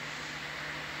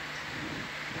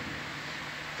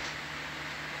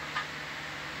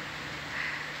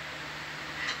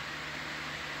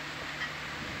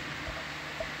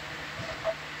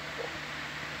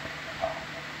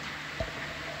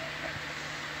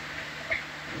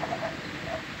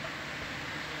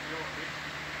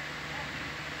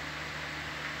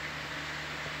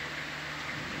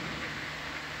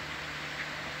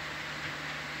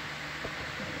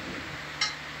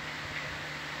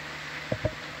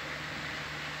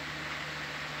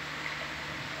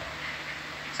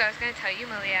 So I was going to tell you,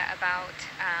 Malia, about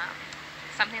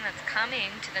something that's coming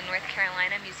to the North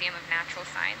Carolina Museum of Natural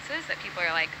Sciences that people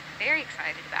are like very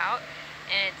excited about.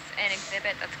 And it's an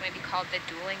exhibit that's going to be called the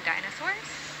Dueling Dinosaurs,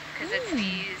 because it's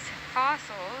these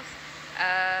fossils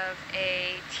of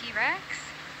a T-Rex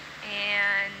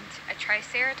and a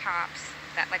Triceratops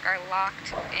that like are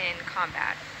locked in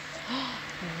combat.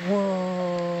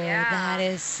 Whoa, yeah. That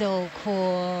is so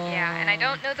cool. Yeah, and I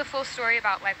don't know the full story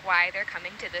about like why they're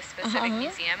coming to this specific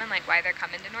museum and like why they're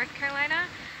coming to North Carolina.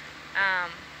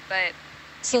 But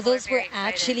so those were excited.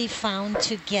 actually found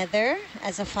together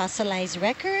as a fossilized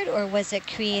record, or was it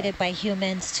created by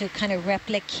humans to kind of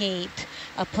replicate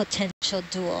a potential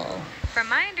duel? From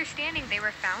my understanding, they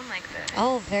were found like this.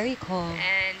 Oh, very cool.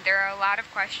 And there are a lot of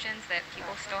questions that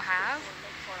people still have.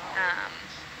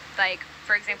 Like,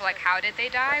 for example, like how did they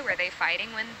die? Were they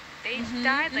fighting when they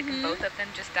died? Like, and both of them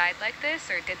just died like this?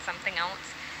 Or did something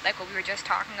else, like what we were just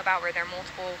talking about, were there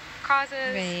multiple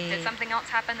causes? Right. Did something else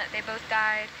happen that they both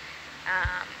died?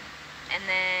 And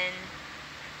then,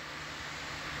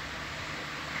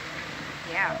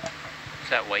 yeah. What's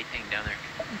that white thing down there?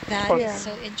 That is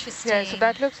so interesting. Yeah, so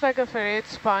that looks like a ferrate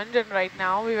sponge, and right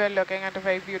now we were looking at a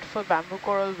very beautiful bamboo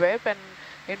coral web, and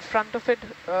in front of it,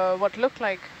 what looked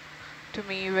like to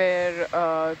me were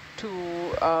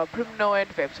two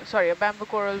primnoid webs. Sorry, a bamboo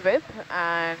coral web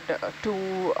and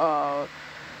two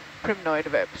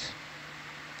primnoid webs.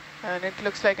 And it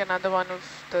looks like another one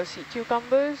of the sea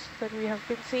cucumbers that we have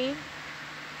been seeing.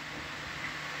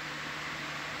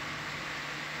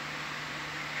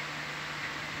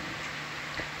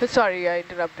 But sorry, I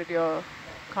interrupted your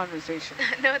conversation.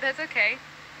 No, that's okay.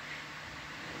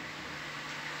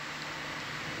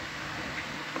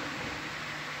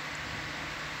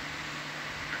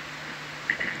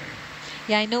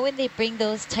 Yeah, I know when they bring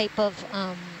those type of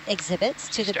exhibits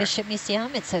to the Bishop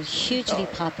Museum, it's a hugely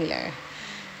popular.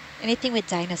 Anything with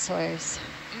dinosaurs.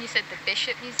 And you said the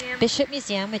Bishop Museum? Bishop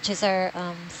Museum, which is our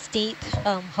state,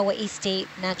 Hawaii State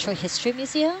Natural History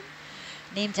Museum,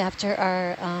 named after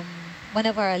our one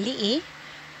of our ali'i,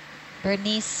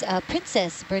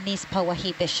 Princess Bernice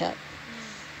Pauahi Bishop,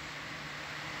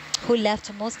 who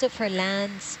left most of her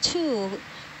lands to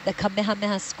the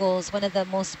Kamehameha schools, one of the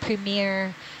most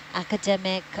premier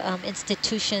academic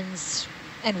institutions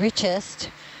and richest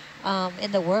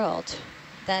in the world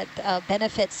that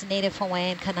benefits Native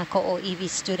Hawaiian Kanaka O'iwi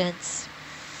students.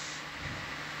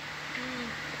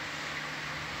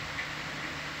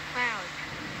 Wow.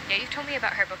 Yeah, you've told me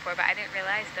about her before, but I didn't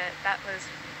realize that that was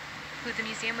who the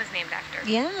museum was named after.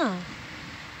 Yeah.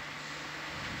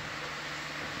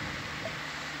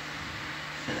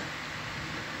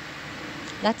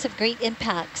 Lots of great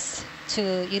impacts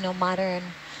to, you know, modern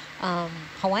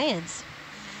Hawaiians.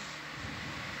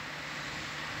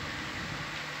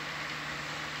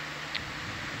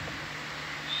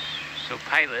 So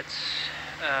pilots,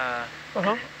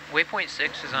 waypoint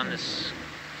 6 is on this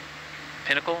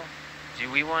pinnacle. Do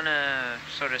we want to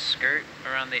sort of skirt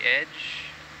around the edge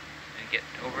and get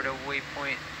over to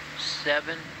waypoint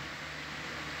 7?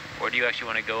 Or do you actually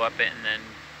want to go up it and then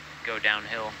go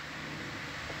downhill?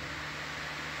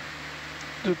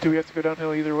 Do we have to go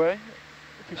downhill either way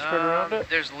if we skirt around it?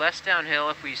 There's less downhill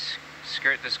if we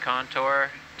skirt this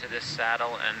contour to this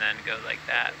saddle and then go like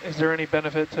that. Is there any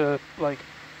benefit to like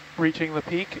reaching the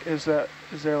peak? Is there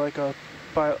like a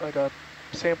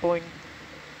sampling?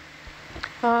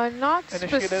 Not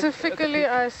specifically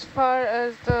as far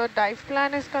as the dive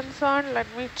plan is concerned. Let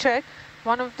me check.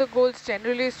 One of the goals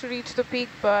generally is to reach the peak,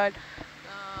 but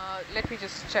let me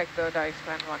just check the dive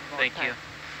plan one more time. Thank you.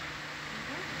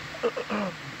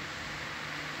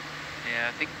 Yeah,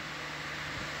 I think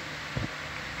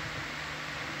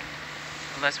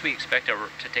unless we expect to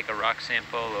take a rock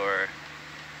sample or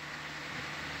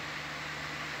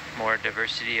more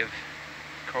diversity of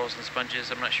corals and sponges,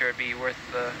 I'm not sure it'd be worth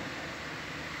the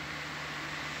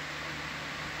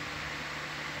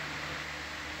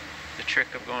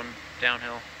trick of going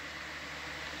downhill.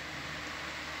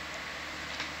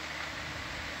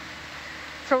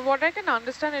 From what I can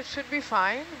understand, it should be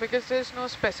fine because there's no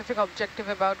specific objective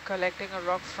about collecting a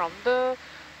rock from the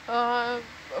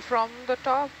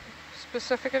top,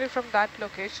 specifically from that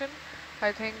location.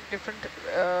 I think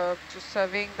just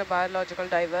surveying the biological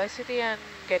diversity and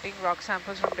getting rock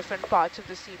samples from different parts of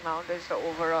the seamount is the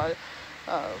overall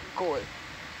goal.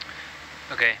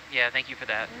 Okay, yeah, thank you for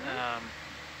that.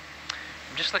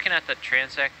 I'm just looking at the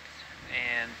transect,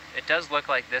 and it does look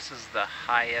like this is the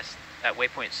highest, at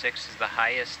waypoint 6 is the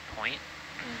highest point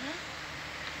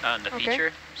on the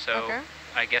feature. So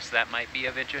I guess that might be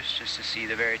of interest, just to see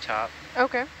the very top.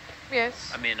 Okay.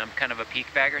 Yes. I mean, I'm kind of a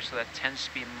peak bagger, so that tends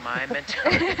to be my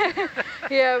mentality.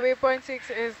 Yeah, waypoint 6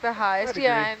 is the highest.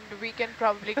 Yeah, and we can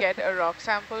probably get a rock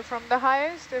sample from the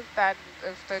highest if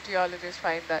the geologists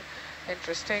find that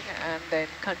interesting, and then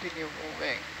continue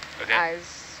moving. Okay.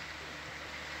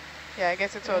 Yeah, I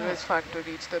guess it's always fun to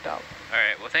reach the top. All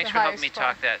right. Well, thanks for helping me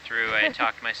talk that through. I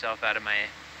talked myself out of my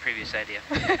previous idea.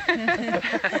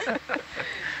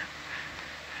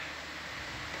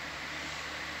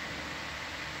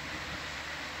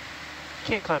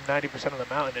 You can't climb 90% of the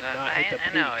mountain and not hit the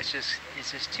peak. I know, it's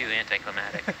just too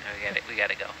anticlimactic. We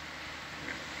gotta go.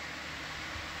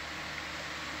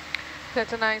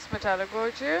 That's a nice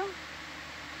metallogorgia.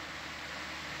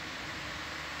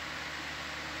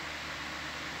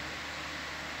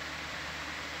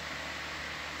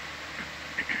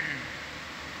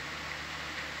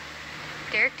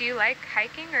 Derek, do you like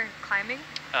hiking or climbing?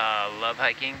 Love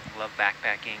hiking, love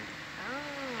backpacking.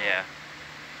 Oh. Yeah.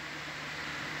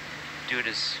 Do it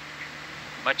as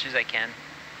much as I can.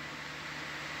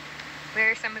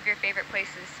 Where are some of your favorite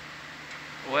places?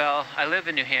 Well, I live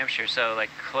in New Hampshire, so like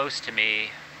close to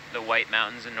me, the White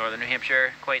Mountains in northern New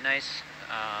Hampshire, quite nice.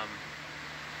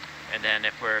 And then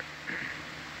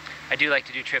I do like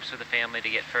to do trips with the family to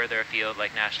get further afield,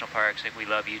 like national parks. Like we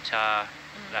love Utah,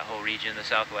 that whole region, the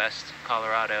Southwest,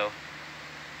 Colorado,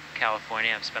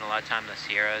 California. I've spent a lot of time in the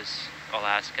Sierras,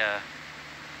 Alaska.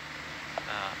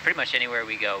 Pretty much anywhere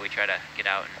we go, we try to get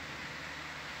out and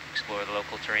explore the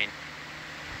local terrain.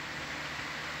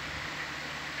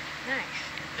 Nice.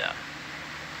 Yeah.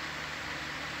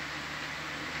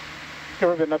 You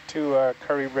ever been up to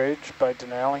Curry Ridge by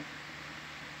Denali?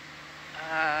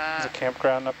 There's a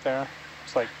campground up there.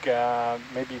 It's like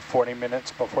maybe 40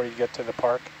 minutes before you get to the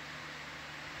park.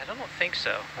 I don't think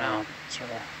so. No. It's a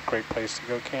great place to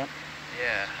go camp.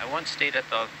 Yeah, I once stayed at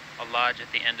a lodge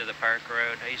at the end of the park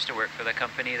road. I used to work for the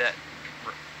company that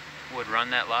would run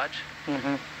that lodge.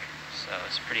 So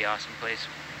it's a pretty awesome place.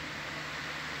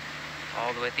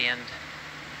 All the way at the end.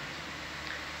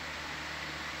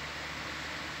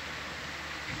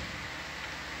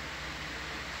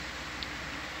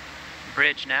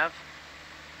 Bridge nav.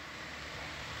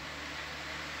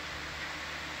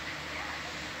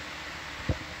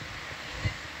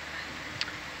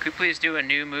 Could you please do a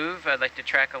new move? I'd like to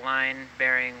track a line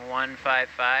bearing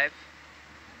 155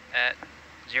 at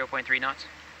 0.3 knots.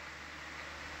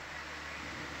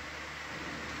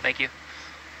 Thank you.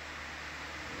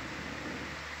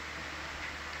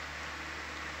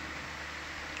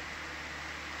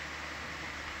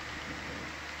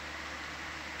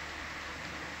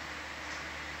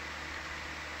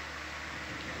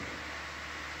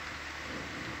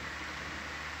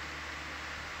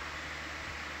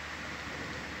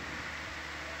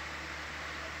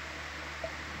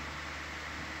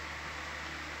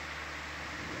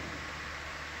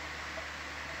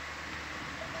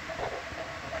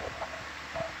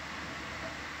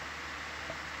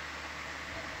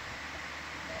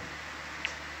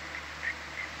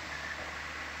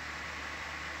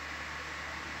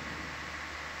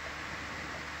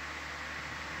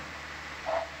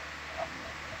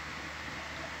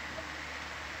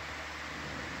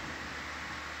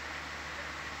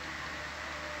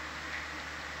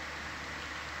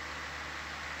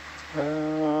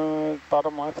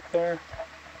 Bottom left there.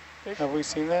 Have we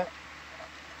seen that?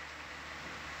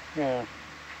 Yeah.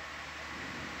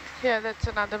 Yeah, that's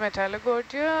another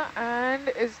metallogorgia. And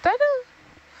is that a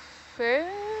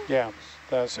fish? Yeah,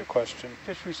 that's a question.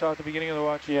 Fish we saw at the beginning of the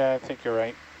watch. Yeah, I think you're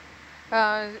right.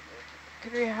 Can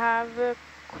we have a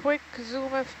quick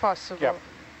zoom if possible? Yeah.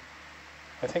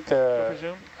 I think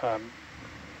the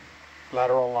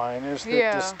lateral line is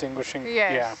the distinguishing.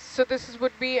 Yes. Yeah. So this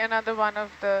would be another one of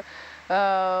the.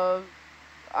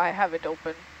 I have it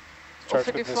open. Starts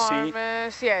with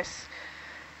the C. Yes.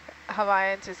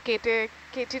 hawaiiensis,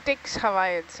 Chaetitix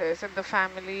hawaiiensis, in the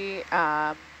family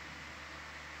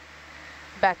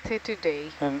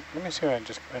Bathytidae. And let me see if I can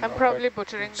just I'm probably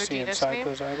butchering the genus name,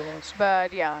 those eyeballs.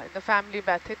 but yeah, in the family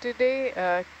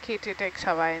Bathytidae, Chaetitix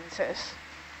hawaiiensis.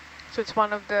 So it's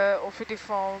one of the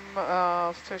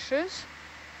ophidiform fishes,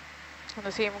 in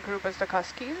the same group as the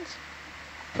Cuskils,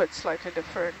 but slightly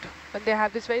different. And they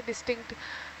have this very distinct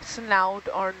snout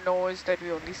or nose that we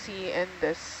only see in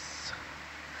this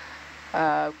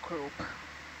group.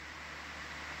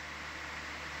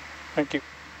 Thank you.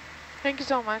 Thank you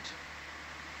so much.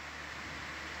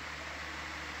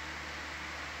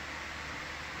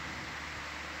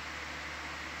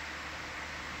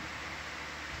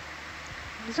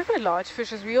 These are quite large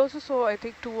fishes. We also saw, I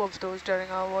think, 2 of those during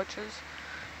our watches.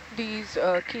 These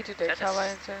Chaetitix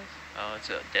hawaiiensis. Oh, it's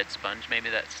a dead sponge, maybe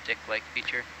that stick-like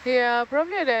feature? Yeah,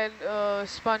 probably a dead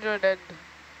sponge or a dead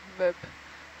whip.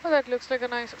 Oh, that looks like a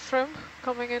nice shrimp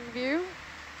coming in view.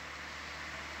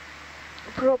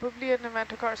 Probably a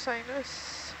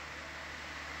nematocarcinus.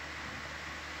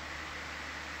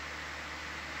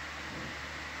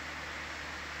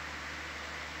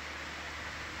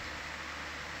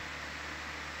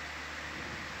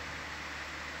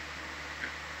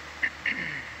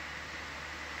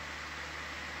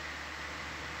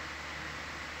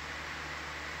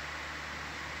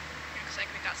 Looks like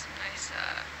we got some nice, I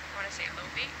want to say low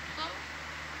bait flow.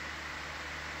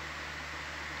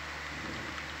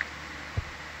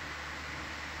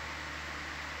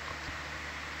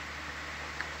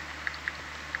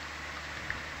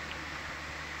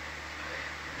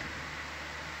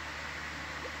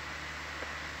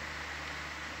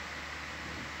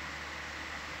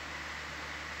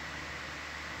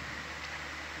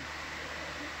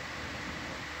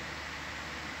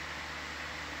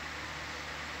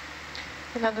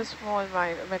 Another small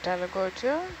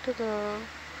metallogorgia to the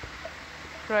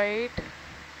right.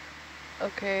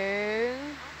 Okay.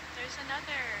 Oh, there's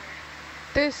another.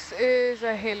 This is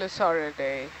a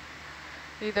Halosauridae.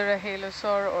 Either a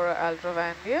halosaur or a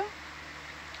aldrovandia.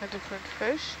 A different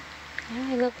fish. Yeah,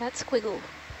 I love that squiggle.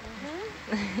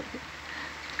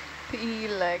 The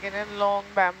eel leg and a long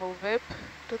bamboo whip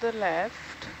to the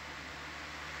left.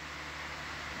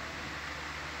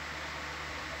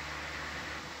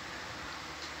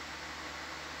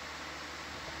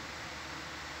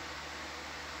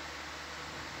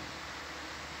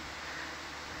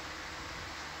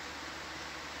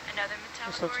 Another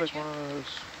This looks like one of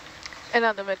those.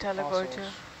 Another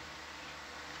metallogorgia.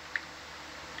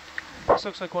 Fossils. This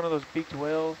looks like one of those beaked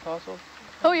whale fossils.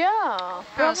 Oh yeah, I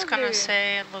was probably. gonna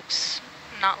say it looks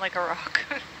not like a rock.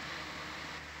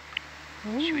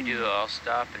 Should we do all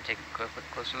stop and take a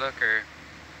closer look, or?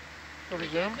 Over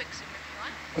Quick zoom if you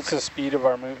want. What's the speed of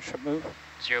our ship move?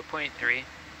 0.3.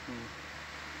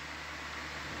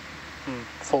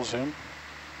 Full zoom.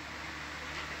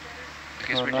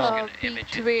 Because Oh, we're no. just going to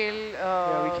image Beaked it. whale.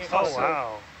 Yeah, we can't. Oh,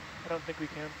 wow. I don't think we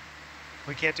can.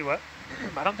 We can't do what?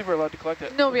 I don't think we're allowed to collect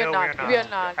it. No, we are No, not. We are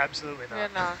not. Absolutely We are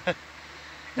not.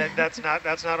 not.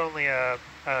 That's not only a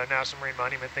National Marine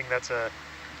Monument thing, that's a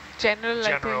General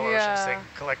general oceans yeah. thing.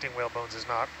 Collecting whale bones is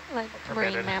not Like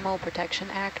permitted. Marine Mammal Protection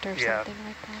Act or Yeah. something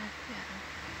like that.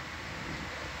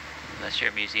 Unless you're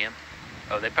a museum.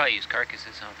 Oh, they probably use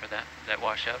carcasses for that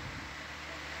wash up.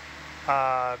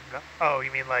 No. Oh,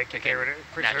 you mean like if they were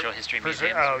to Natural history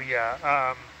museums. Oh,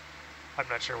 yeah. I'm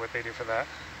not sure what they do for that.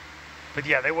 But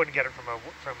yeah, they wouldn't get it from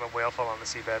a whale fall on the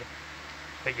seabed.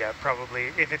 But yeah, probably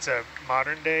if it's a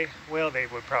modern day whale, they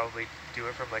would probably do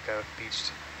it from like a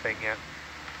beached thing. Yeah.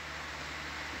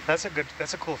 That's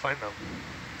a cool find though,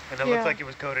 and it looked like it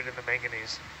was coated in the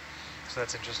manganese, so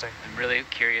that's interesting. I'm really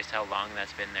curious how long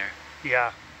that's been there.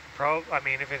 Yeah, I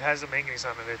mean, if it has the manganese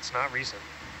on it, it's not recent.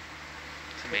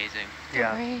 It's amazing.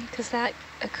 Yeah. Right, because that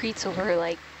accretes over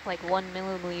like 1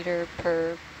 milliliter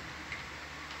per.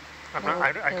 I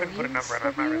couldn't put a number on it.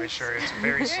 I'm not really sure. It's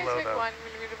very slow like though. 1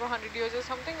 millimeter per 100 years or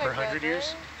something like For that. 100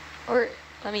 years? Or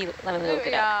let me look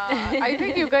it up. Yeah, I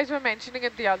think you guys were mentioning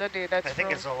it the other day. That's I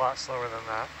think it's a lot slower than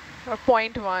that. or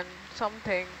 0.1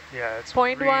 something. Yeah, it's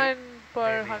 0.1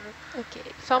 per maybe. 100.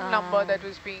 Okay. Some number that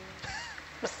was being.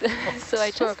 So I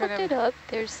just spoken looked it up.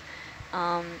 There's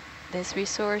this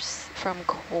resource from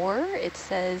Core. It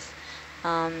says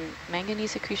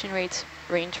manganese accretion rates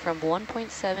range from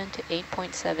 1.7 to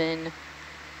 8.7.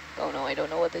 Oh no, I don't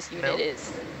know what this unit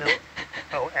is.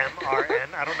 Oh,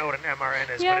 MRN. I don't know what an MRN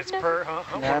is, Yeah, but it's per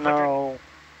 100. Nano.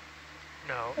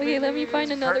 No. Okay, let me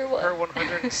find another one. Per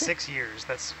 106 years.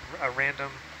 That's a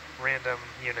random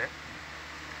unit.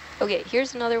 Okay,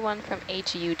 here's another one from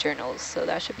HU journals, so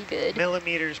that should be good.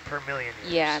 Millimeters per million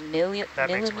years. Yeah, that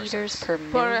millimeters per Per,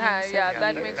 million. yeah,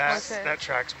 that makes more sense. That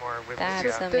tracks more with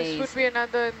That's so amazing. this would be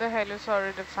another in the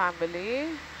Helosauridae family,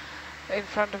 in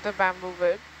front of the bamboo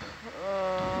whip.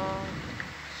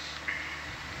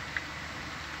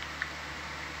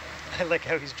 I like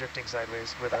how he's drifting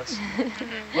sideways with us.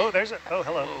 Oh, there's a, oh,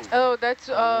 hello. Oh, that's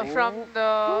from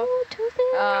the,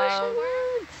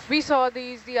 we saw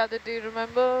these the other day,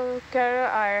 remember, Kara?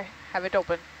 I have it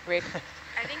open, wait.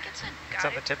 I think it's a It's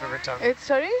on the tip of her tongue. It's,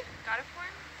 sorry? Godiform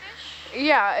fish?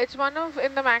 Yeah, it's one of,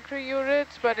 in the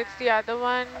macroeurids, but it's the other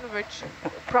one, which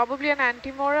probably an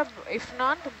Antimora, if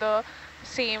not the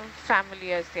same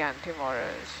family as the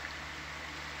Antimoras.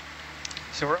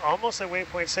 So we're almost at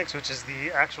waypoint 6, which is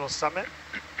the actual summit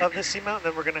of the seamount.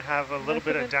 Then we're going to have a little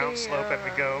bit of downslope, and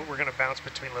we're going to bounce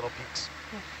between little peaks.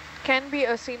 Can be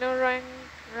a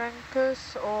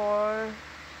Acinoranchus or...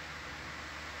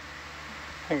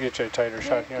 I can get you a tighter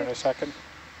shot here in a second.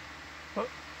 No,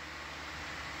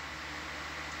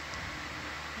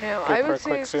 Good I for would a say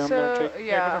quick it's, zoom there, Jake?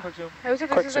 yeah. I would say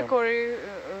Quick this is a zoom.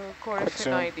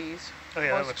 Coryphenoides, Oh yeah,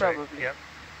 that most looks probably. right. Yep.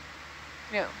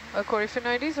 Yeah, a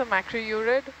Coryphenoides, a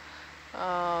macroeurid,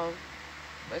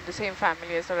 in the same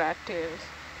family as the rat tails.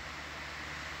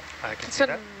 I can It's see a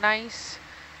that. nice,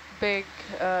 big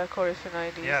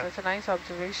Coryphenoides. Yeah. That's a nice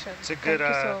observation. It's a good,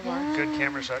 Thank you so much. good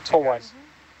camera shot too, For one. guys.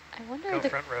 I wonder Go the,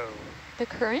 front row. the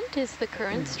current, is the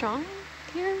current strong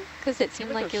here? Because it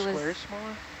seemed like it was...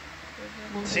 smaller.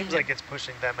 It seems like it's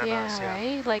pushing them and us, yeah.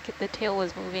 right? Like the tail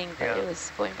was moving, but Yeah. it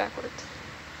was going backwards.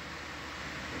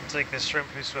 It's like the shrimp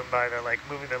who swim by, they're like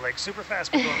moving, they're like super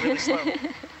fast, but going really slow.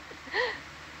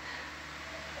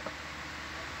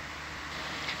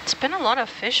 It's been a lot of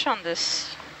fish on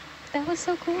this. That was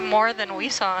so cool. More than we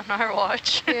saw on our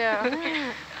watch. Yeah.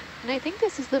 Yeah. And I think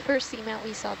this is the first seamount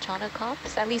we saw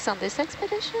Chaunacops, at least on this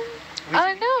expedition. Oh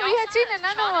no, we had seen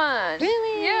another one.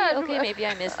 Really? Yeah. Okay, maybe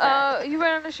I missed that. You were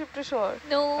on a ship to shore.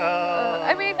 No.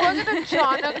 I mean, it wasn't a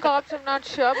Chaunacops, I'm not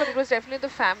sure, but it was definitely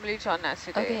the family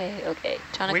Chaunacidae. Okay. We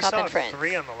Chaunacop saw and friends.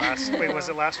 3 on the last, wait, was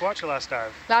it last watch or last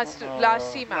dive? Last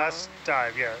seamount. Last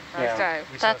dive, yeah. Last dive.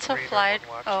 We saw That's a 3 during flight.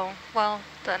 one watch. Oh, well,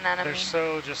 the anemone. They're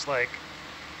so just like,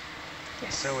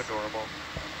 so adorable.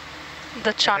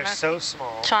 The And they're so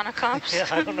small. Chaunacops? Yeah,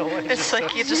 I don't know what. It's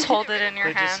like you just hold it in your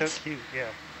they're hands. They're just so cute, yeah.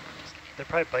 They'll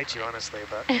probably bite you, honestly,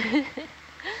 but. I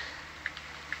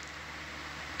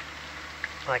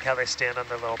like how they stand on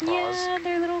their little paws. Yeah,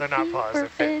 their little They're not feet paws, or they're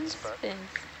fins, but fins.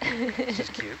 it's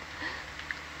just cute.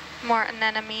 More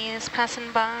anemones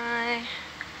passing by.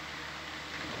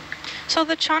 So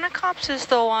the Chaunacops is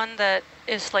the one that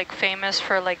is like famous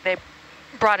for like they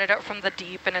brought it up from the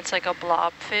deep and it's like a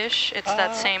blobfish. It's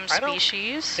that same I don't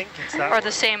species? think it's that or one.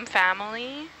 the same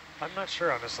family? I'm not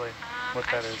sure, honestly, what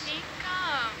that is. I think,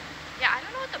 yeah, I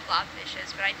don't know what the blobfish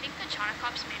is, but I think the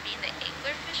Chaunacops may be in the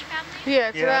anglerfish family. Yeah,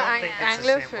 it's Yeah, I don't think the it's the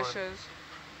same one. anglerfishes.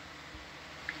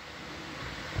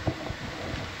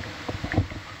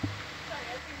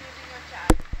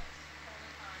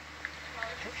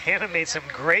 Hannah made some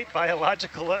great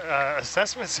biological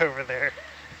assessments over there.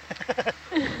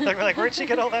 They were like, where'd she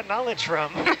get all that knowledge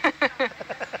from?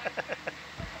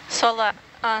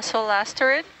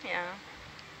 Solasterid? Yeah.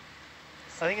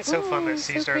 I think it's so fun that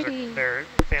sea so stars, pretty. their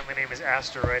family name is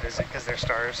asteroid, is it because they're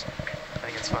stars? I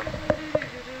think it's fun.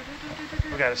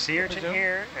 We got a sea urchin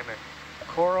here, and a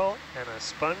coral, and a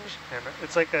sponge, and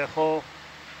it's like a whole,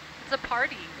 It's a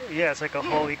party. yeah, it's like a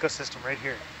whole ecosystem right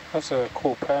here. That's a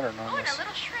cool pattern on Oh, and this a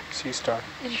little shrimp. sea star.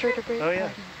 Invertebrate Oh, yeah.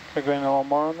 party. Are we going a little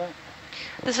more on that?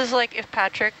 This is like if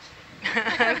Patrick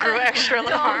grew extra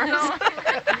arms.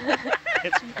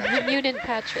 It's Mutant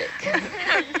Patrick.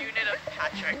 Unit of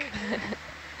Patrick.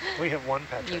 We have one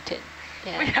Patrick. Mutant.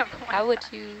 Yeah. We have one. How would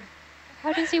you?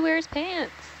 How does he wear his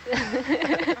pants?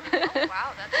 Oh,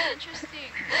 wow, that's interesting.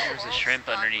 There's a shrimp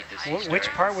underneath the sea star. Which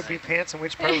part would be pants and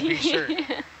which part would be shirt?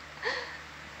 Beautiful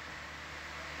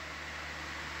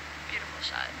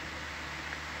shot.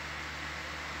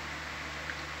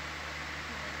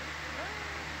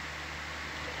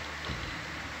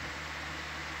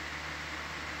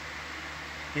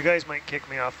 You guys might kick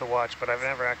me off the watch, but I've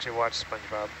never actually watched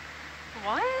SpongeBob.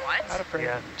 What?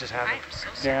 Yeah, just haven't. I'm so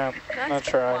sorry. Yeah, That's not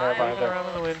sure I have wild. either. Around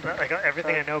in the wind. Like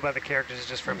everything I know about the characters is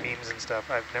just from memes and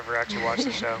stuff. I've never actually watched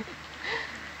the show.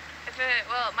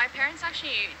 Well, my parents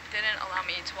actually didn't allow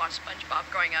me to watch SpongeBob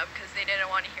growing up because they didn't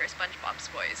want to hear SpongeBob's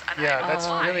voice. And Yeah, I that's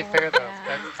why. really fair though.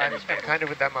 Yeah. I'm kind of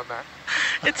with them on that.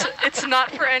 It's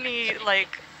not for any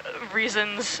like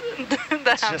reasons that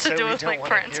It's have just to that do we with don't like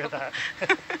want to hear parental. that.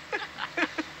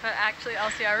 But actually,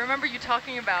 Elsie, I remember you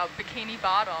talking about Bikini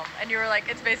Bottom, and you were like,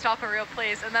 it's based off a real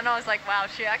place, and then I was like, wow,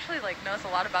 she actually like knows a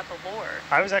lot about the lore.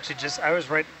 I was actually I was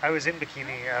in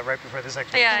Bikini right before this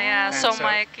activity. Yeah, and so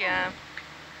Mike, yeah.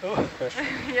 Oh.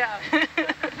 Yeah.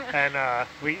 And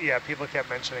people kept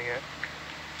mentioning it.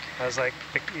 I was like,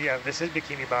 yeah, this is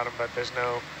Bikini Bottom, but there's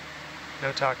no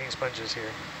talking sponges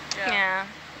here. Yeah.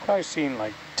 I've probably seen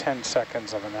like 10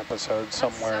 seconds of an episode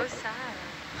somewhere. That's so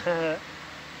sad.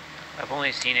 I've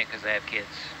only seen it because I have kids.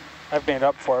 I've made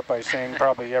up for it by saying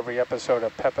probably every episode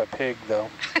of Peppa Pig, though.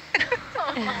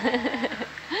 Oh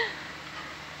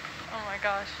my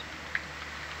gosh.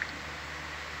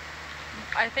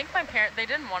 I think my parents, they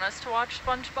didn't want us to watch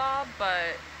SpongeBob,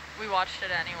 but we watched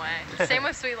it anyway. Same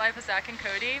with Sweet Life of Zach and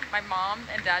Cody. My mom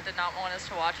and dad did not want us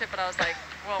to watch it, but I was like,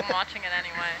 well, I'm watching it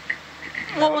anyway.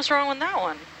 What was wrong with that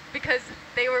one? Because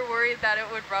they were worried that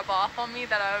it would rub off on me,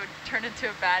 that I would turn into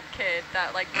a bad kid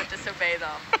that like would disobey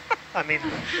them. I mean,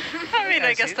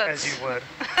 I guess that's... As you would.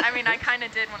 I mean, I kind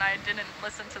of did when I didn't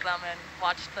listen to them and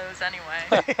watched those anyway.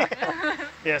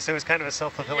 Yeah, so it was kind of a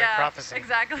self-fulfilling prophecy.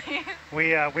 Exactly.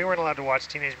 We weren't allowed to watch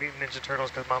Teenage Mutant Ninja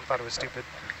Turtles because Mom thought it was stupid.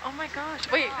 Oh my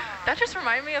gosh. Wait, that just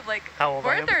reminded me of like, how old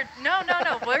weren't there, no,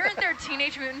 weren't there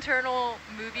Teenage Mutant Turtle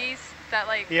movies that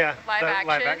like, live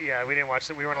action? Yeah, we didn't watch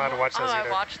it. We weren't allowed to watch those either.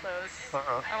 I watched those.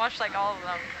 I watched like all of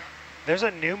them. There's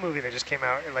a new movie that just came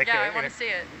out, like I want to see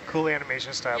it. Cool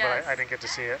animation style, but I didn't get to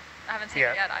see it. I haven't seen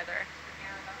it yet either.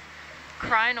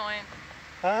 Crinoid.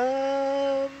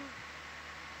 I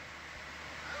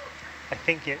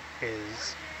think it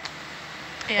is.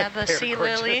 Yeah, the sea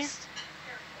lily.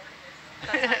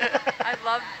 I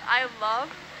love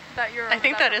that you're. I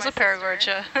think that is a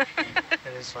Paragorgia.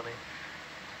 It is funny.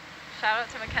 Shout out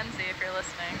to Mackenzie if you're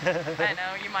listening. I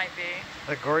know you might be.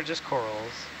 The gorgeous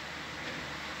corals.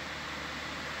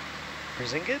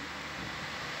 Brazingid?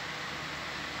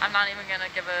 I'm not even gonna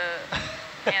give a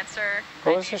answer.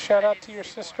 What was the shout out to your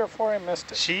sister for? I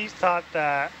missed it. She thought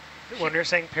that when you're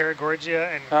saying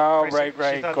Paragorgia and right,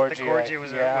 she thought Gorgia. that Gorgia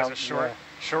was a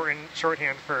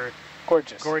shorthand for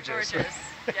gorgeous. Gorgeous. Yeah.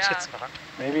 It's not.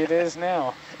 Maybe it is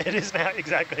now. It is now,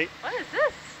 exactly. What is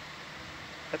this?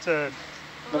 That's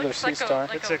another sea star.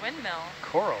 Like a windmill.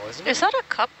 Coral, isn't it? Is that a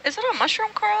cup? Is it a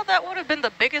mushroom coral? That would have been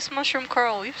the biggest mushroom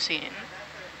coral we've seen.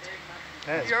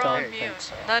 You're on mute.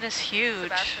 So. That is huge.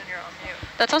 Sebastian, you're on mute.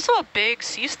 That's also a big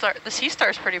sea star. The sea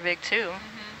star is pretty big too.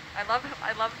 I love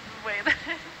the way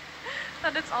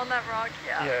that it's on that rock.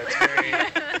 Yeah. Yeah,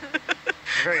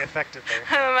 it's very effective there.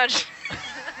 I'm imagining.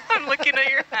 I'm looking at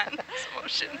your hand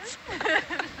motions.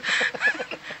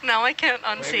 Now I can't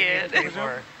unsee it.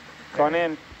 Go on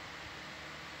in.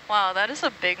 Wow, that is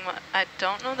a big. I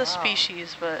don't know the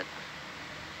species, but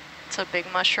it's a big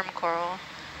mushroom coral.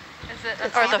 Is it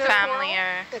or the family,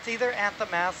 or it's either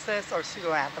Anthomassus or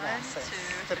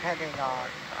Pseudoanthomassus, depending on. 5,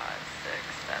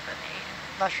 6, 7,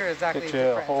 8. Not sure exactly. It's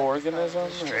a whole organism. I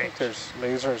think there's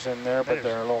lasers in there, but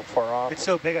they're a little far off. It's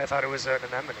so big, I thought it was an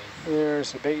anemone.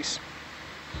 There's the base.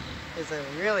 It's a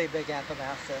really big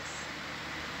Anthomassus.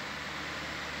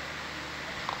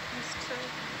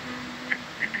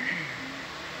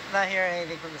 Not hearing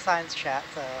anything from the science chat,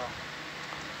 so.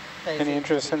 Any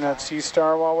interest in that sea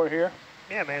star while we're here?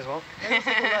 Yeah, may as well.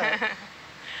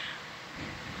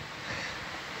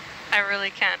 I really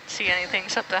can't see anything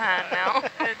except the hand now.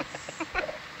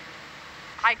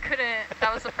 I couldn't.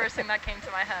 That was the first thing that came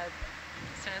to my head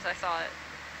as soon as I saw it.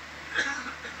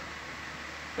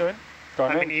 Good.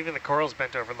 I mean, even the coral's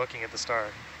bent over looking at the star.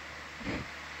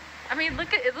 I mean,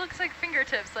 look at it. Looks like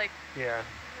fingertips. Like. Yeah.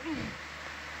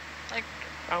 Like.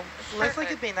 It looks like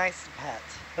it'd be nice to pet.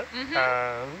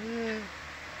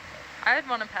 I'd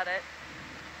want to pet it.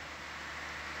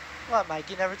 What, Mike?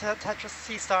 You never touch a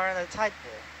sea star in a tide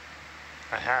pool?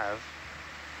 I have.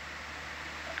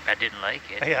 I didn't like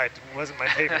it. Yeah, it wasn't my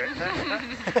favorite.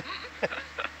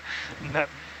 That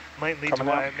might lead to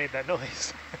why I made that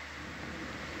noise.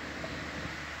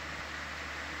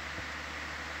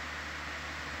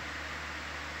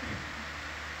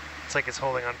 It's like it's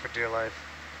holding on for dear life.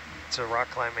 It's a rock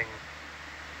climbing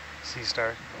sea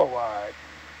star. Oh, wide.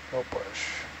 No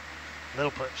push.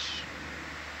 Little push.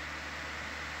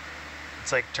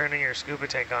 It's like turning your scuba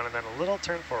tank on and then a little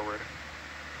turn forward.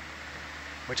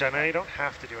 Which I know you don't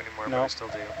have to do anymore, but I still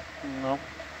do. No.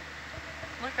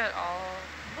 Look at all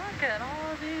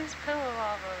these pillow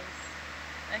lavas,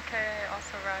 aka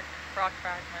also rock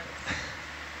fragments.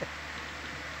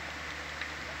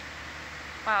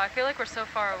 Wow, I feel like we're so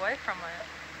far away from it.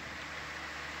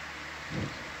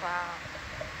 Wow.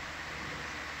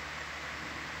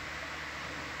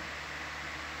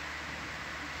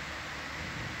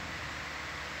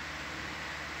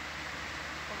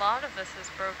 lot of this is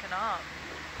broken up.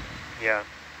 Yeah.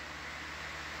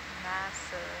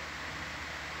 Massive.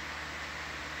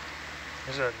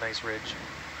 There's a nice ridge.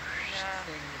 Yeah.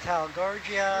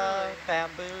 Talgargia,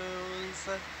 bamboos.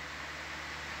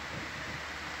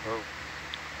 Whoa.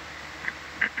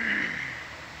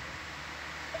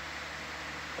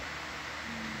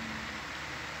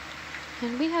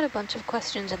 And we had a bunch of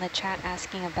questions in the chat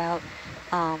asking about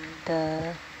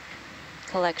the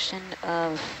collection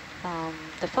of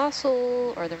the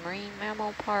fossil or the marine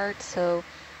mammal parts. So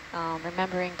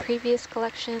remembering previous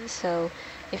collections. So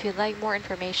if you'd like more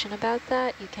information about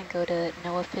that, you can go to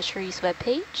NOAA Fisheries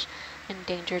webpage,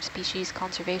 Endangered Species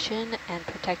Conservation and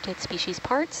Protected Species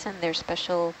Parts, and their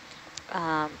special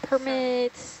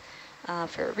permits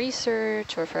for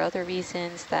research or for other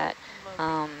reasons that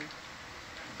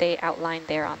they outline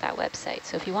there on that website.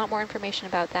 So if you want more information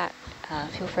about that,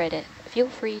 feel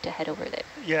free to head over there.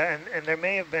 Yeah, and there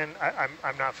may have been,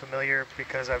 I'm not familiar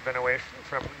because I've been away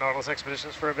from Nautilus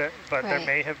expeditions for a bit, but there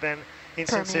may have been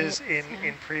instances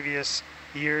in previous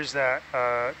years that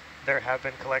there have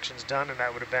been collections done, and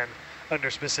that would have been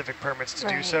under specific permits to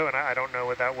do so, and I don't know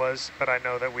what that was, but I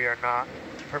know that we are not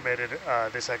permitted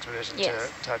this expedition to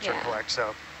touch or collect.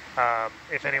 So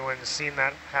if anyone's seen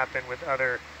that happen with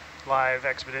other live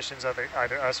expeditions,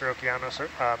 either us or Okeanos,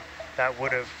 that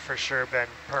would have for sure been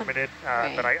permitted,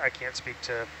 but I can't speak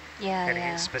to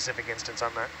any specific instance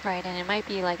on that. Right, and it might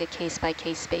be like a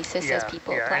case-by-case basis as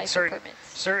people apply for permits.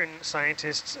 Certain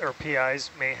scientists or PIs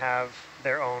may have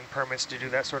their own permits to do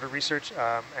that sort of research,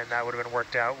 and that would have been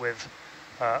worked out with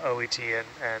OET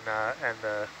and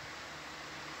the,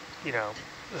 you know,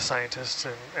 the scientists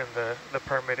and the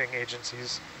permitting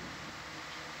agencies.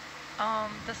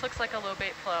 This looks like a low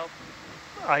bait flow.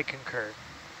 I concur.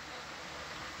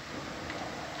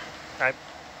 I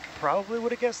probably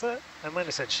would have guessed that. I might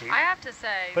have said sheep. I have to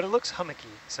say. But it looks hummocky,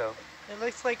 so. It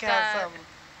looks like it has some.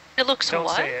 It looks Don't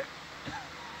what? say it.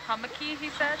 Hummocky, he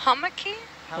said. Hummocky?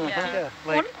 Yeah.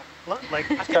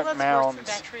 Like I feel that's mounds. worse than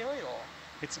bacterial.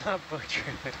 It's not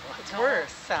botryoidal. It's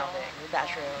worse sounding than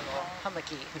bacterial.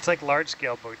 Hummocky. It's like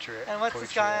large-scale botryoidal. And what's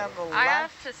this guy on the left? I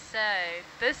have to say,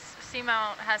 this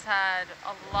seamount has had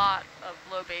a lot of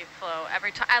low bait flow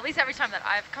every time. At least every time that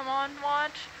I've come on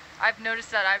watch, I've noticed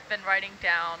that I've been writing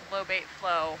down low bait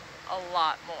flow a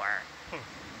lot more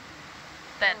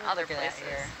than other places.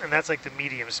 And that's like the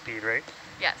medium speed, right?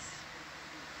 Yes.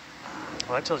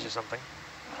 Well, that tells you something.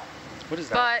 What is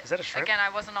that? But is that a shrimp? Again, I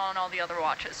wasn't on all the other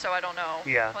watches, so I don't know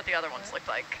what the other ones looked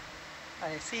like.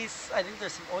 I think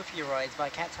there's some ophiuroids, but I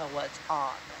can't tell what it's on.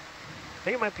 I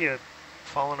think it might be a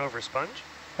fallen over sponge.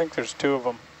 I think there's two of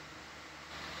them.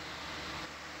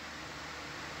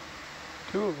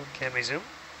 Two of them. Can we zoom?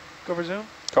 Go for zoom.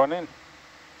 Going in.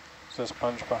 There's a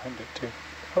sponge behind it too.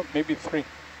 Oh, maybe three.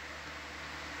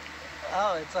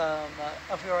 Oh, it's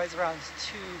ophiuroids around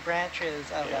two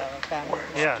branches of bamboo.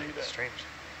 Yeah, strange.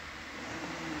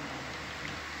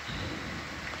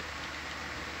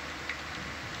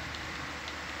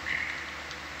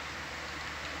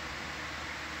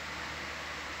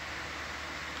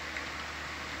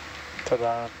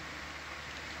 Ta-da.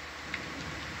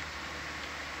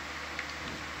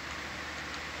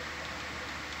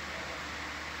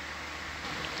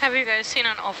 Have you guys seen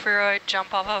an ophiuroid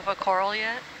jump off of a coral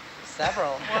yet?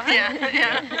 Several.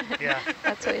 Yeah.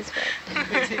 That's always fun.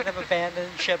 We've seen them abandon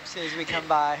ships as we come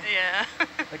by. Yeah.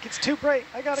 Like, it's too bright.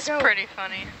 I gotta go. It's pretty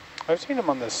funny. I've seen them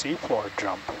on the seafloor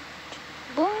jump.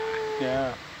 What?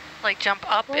 Yeah. Like jump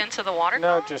up into the water?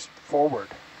 No, just forward.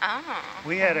 Oh.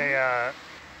 We had a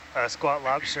squat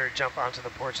lobster jump onto the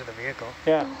porch of the vehicle.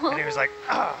 Yeah. And he was like,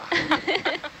 ah.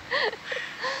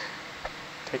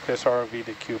 Take this ROV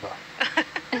to Cuba.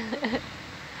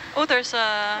 Oh, there's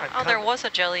there was a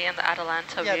jelly in the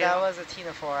Atalanta view. Yeah, that was a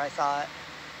ctenophore. I saw it.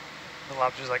 The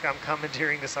lobster's like, I'm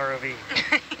commandeering this ROV.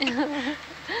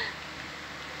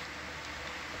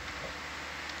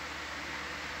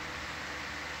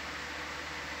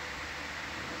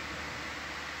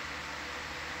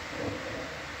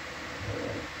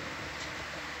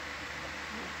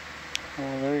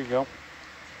 Oh, there you go.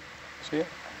 See it?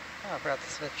 Oh, I forgot to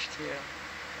switch too.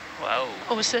 Wow.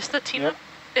 Oh, is this the Tina? Yep.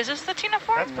 Is this the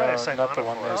Ctenophore? That's probably a No, not the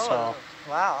one siphonophore. they saw.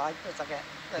 Wow, it's okay.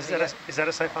 Is that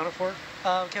a siphonophore?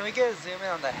 Can we get a zoom in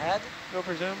on the head? Go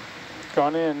for zoom.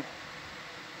 Gone in.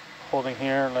 Holding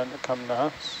here, letting it come to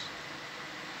us.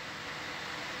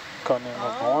 Gone in a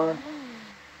little more.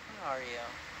 Where are you?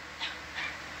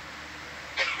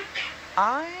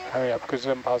 Hurry up, because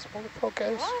it's impossible to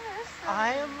focus.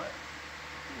 I am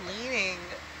leaning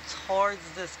towards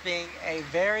this being a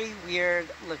very weird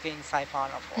looking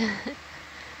siphonophore.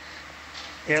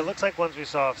 Yeah, it looks like ones we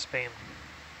saw off Spain.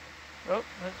 Oh,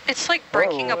 it's like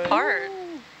breaking apart.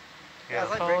 Yeah,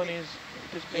 it's like colonies.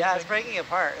 it's breaking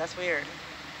apart. That's weird.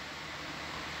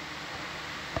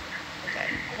 Okay.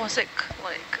 Was it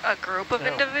like a group of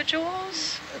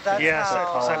individuals? That's yeah,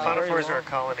 how siphonophores are a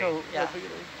colony. Yeah.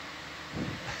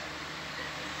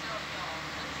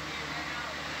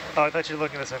 Oh, I thought you were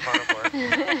looking at the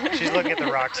siphonophore. She's looking at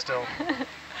the rock still.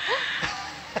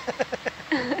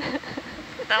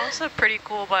 That was a pretty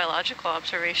cool biological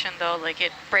observation, though, like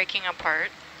it breaking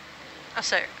apart. Oh,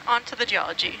 sorry, on to the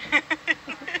geology.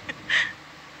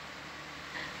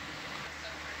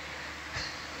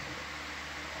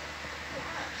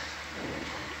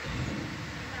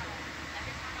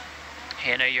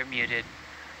 Hannah, you're muted.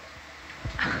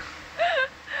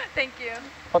 Thank you.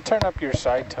 I'll turn up your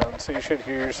side tone, so you should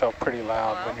hear yourself pretty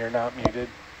loud when you're not muted.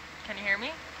 Can you hear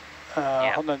me?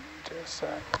 Yeah. Hold on just a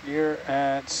sec. You're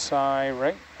at psi,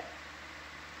 right?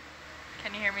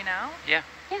 Can you hear me now? Yeah.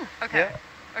 Yeah. Okay. Yeah.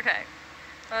 Okay.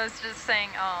 I was just saying,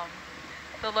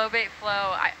 the low bait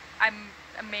flow, I'm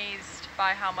amazed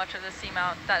by how much of the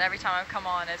seamount that every time I've come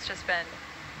on, it's just been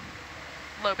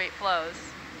low bait flows,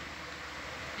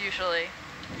 usually.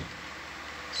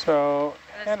 So,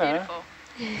 And it's Hannah, beautiful.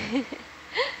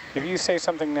 if you say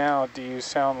something now, do you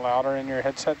sound louder in your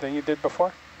headset than you did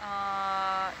before?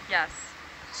 Yes.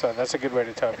 So that's a good way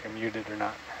to tell if you're muted or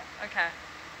not. Okay.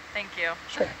 Thank you.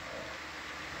 Sure.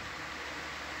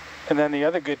 And then the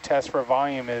other good test for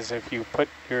volume is if you put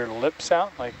your lips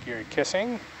out like you're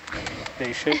kissing,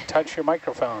 they should touch your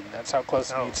microphone. That's how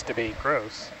close it needs to be.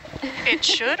 Gross. It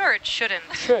should or it shouldn't?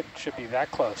 Should be that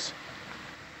close.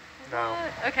 No.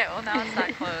 Okay, well now it's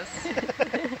that close.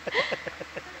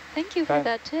 Thank you for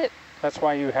that tip. That's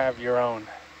why you have your own.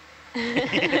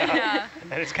 Yeah.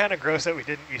 And it's kind of gross that we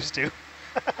didn't used to.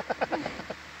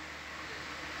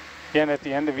 Yeah, and at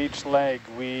the end of each leg,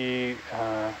 we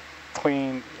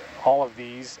clean all of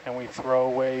these, and we throw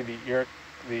away the ear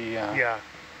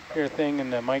thing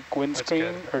and the mic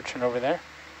windscreen urchin over there.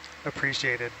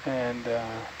 Appreciated. And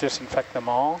disinfect them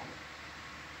all.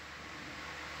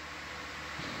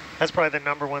 That's probably the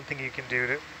 #1 thing you can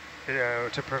do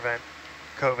to prevent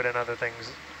COVID and other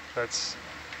things. That's,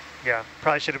 yeah,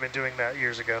 probably should have been doing that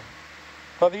years ago.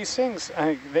 Well, these things,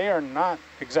 they are not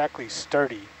exactly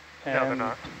sturdy. And no, they're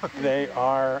not. They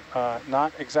are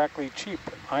not exactly cheap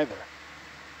either.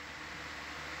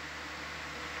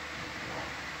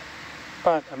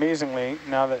 But amazingly,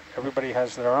 now that everybody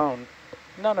has their own,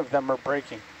 none of them are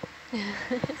breaking.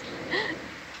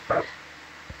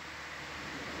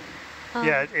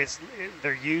 Yeah,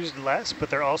 they're used less, but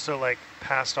they're also like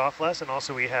passed off less, and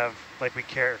also we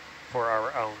care for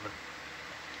our own.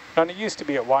 And it used to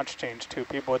be at watch change too.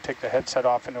 People would take the headset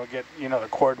off, and it would get, the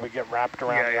cord would get wrapped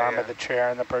around the arm of the chair,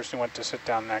 and the person who went to sit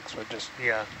down next would just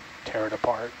tear it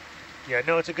apart. Yeah,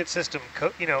 no, it's a good system.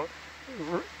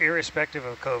 Irrespective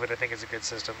of COVID, I think it's a good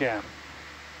system. Yeah.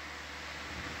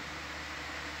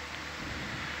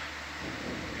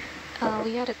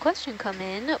 We had a question come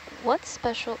in. What's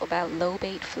special about low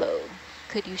bait flow?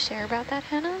 Could you share about that,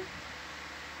 Hannah?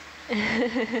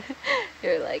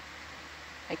 You're like,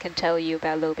 I can tell you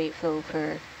about low bait flow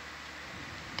for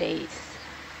days.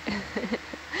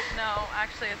 No,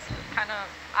 actually it's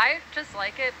I just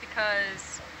like it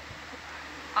because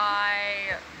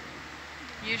I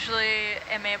usually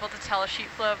am able to tell a sheet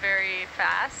flow very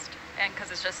fast, and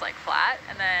because it's just like flat,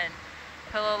 and then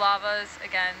pillow lavas,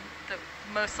 again,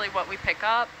 mostly what we pick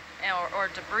up or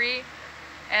debris.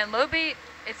 And low bait,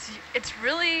 it's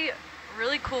really,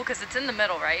 really cool because it's in the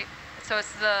middle, right? So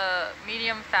it's the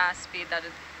medium fast speed that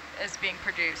is being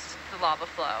produced, the lava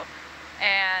flow.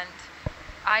 And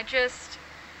I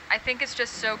think it's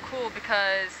just so cool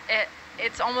because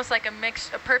it's almost like a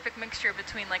perfect mixture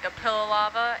between like a pillow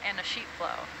lava and a sheet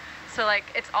flow. So like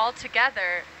it's all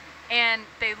together, and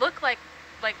they look like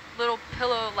little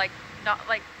pillow, not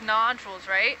like nodules,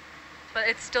 right? But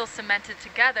it's still cemented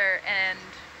together, and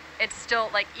it's still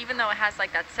like, even though it has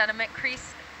like that sediment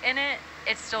crease in it,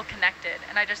 it's still connected.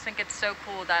 And I just think it's so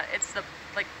cool that it's the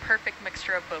perfect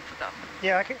mixture of both of them.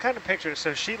 Yeah, I can kind of picture it.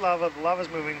 So sheet lava, the lava's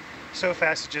moving so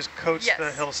fast it just coats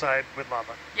the hillside with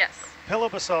lava. Yes. Pillow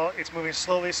basalt, it's moving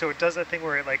slowly, so it does that thing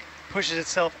where it like pushes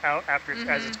itself out after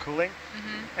as it's cooling.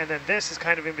 And then this is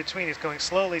kind of in between. It's going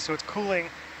slowly, so it's cooling,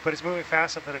 but it's moving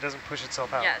fast enough that it doesn't push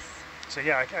itself out. Yes. So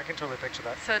yeah, I can totally picture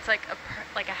that. So it's like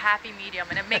a happy medium,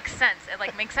 and it makes sense.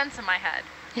 It makes sense in my head.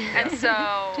 And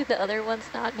so do the other ones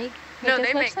not make no,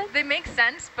 as much sense? They make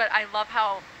sense, but I love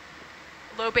how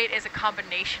low bait is a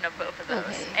combination of both of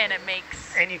those, and it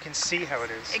makes. And you can see how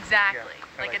it is. Exactly,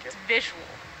 yeah, like it's visual.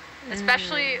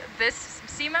 Especially this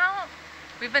seamount,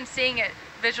 we've been seeing it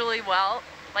visually well,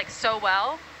 so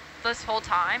well, this whole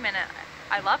time, and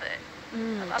I love it.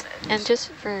 I love it. And just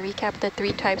for a recap, the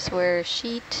 3 types were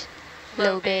sheet,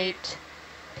 low bait,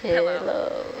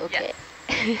 pillow. Okay.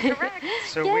 Yes. Correct.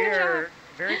 So we are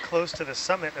very close to the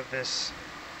summit of this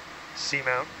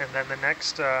seamount, and then the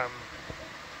next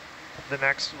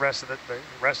rest of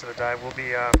the dive will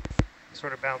be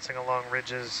sort of bouncing along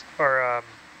ridges or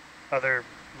other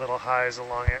little highs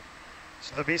along it.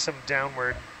 So there'll be some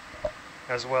downward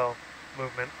as well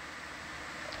movement.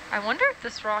 I wonder if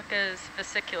this rock is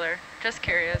vesicular. Just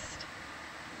curious.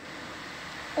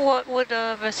 What would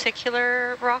a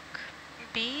vesicular rock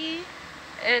be?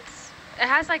 It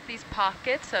has like these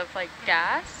pockets of like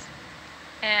gas,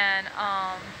 and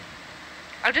I'm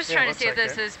just trying to see if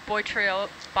this is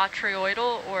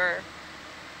botryoidal or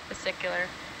vesicular.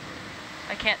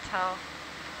 I can't tell.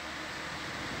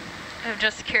 I'm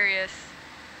just curious.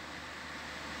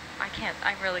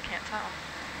 I really can't tell.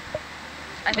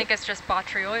 I think it's just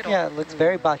botryoidal. Yeah, it looks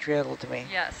very botryoidal to me.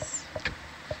 Yes.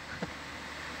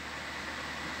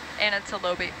 And it's a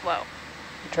low bait flow.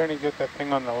 You trying to get that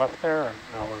thing on the left there, or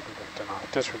no, we're good to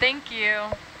not disregard. Thank you.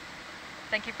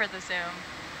 Thank you for the zoom.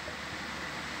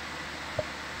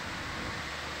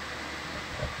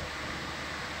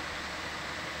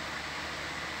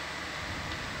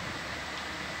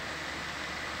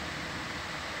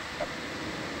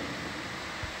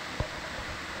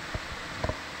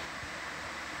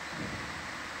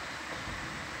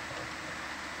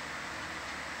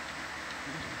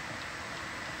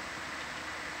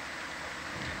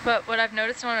 But what I've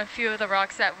noticed on a few of the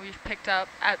rocks that we've picked up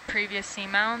at previous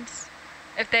seamounts,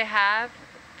 if they have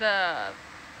the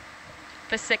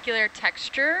vesicular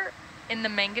texture in the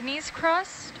manganese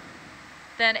crust,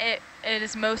 then it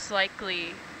is most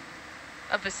likely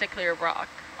a vesicular rock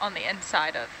on the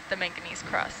inside of the manganese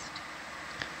crust.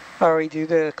 Are we due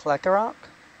to collect a rock?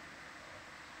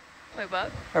 Wait,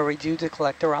 what? Are we due to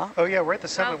collect a rock? Oh yeah, we're at the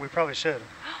summit. We probably should.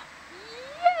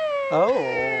 Oh,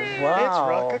 wow. It's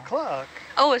rock o'clock.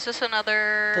 Oh, is this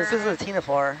another? This is a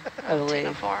ctenophore, I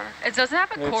believe. It doesn't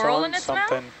have a coral in its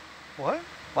mouth? What?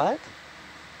 What?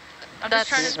 I'm just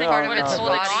trying to think what it's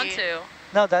holding on to.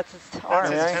 No, that's its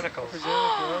arms. That's its tentacles.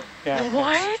 Yeah.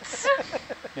 What?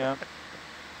 Yeah.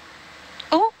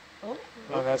 Oh. Oh,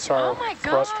 that's our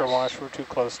thruster wash. We're too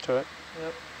close to it.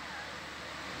 Yep.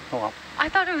 Oh well. I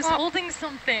thought it was holding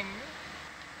something.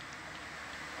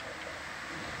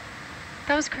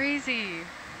 That was crazy.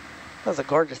 That was a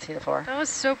gorgeous ctenophore. That was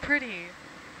so pretty.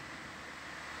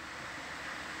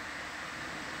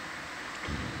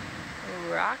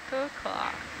 Rock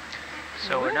o'clock.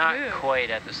 So we're not quite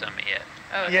at the summit yet.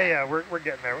 Oh, okay. Yeah, we're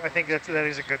getting there. I think that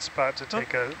is a good spot to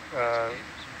take a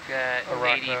got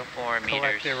rock 84 now.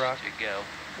 meters Collect a rock. to go.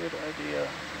 Good idea.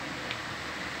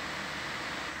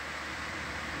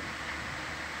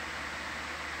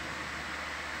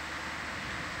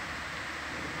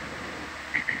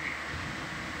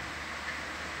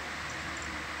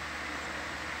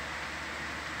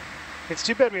 It's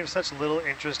too bad we have such little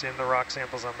interest in the rock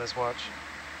samples on this watch.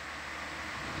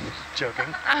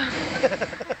 Joking.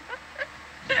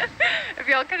 If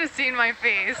y'all could have seen my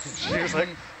face. She was like,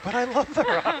 but I love the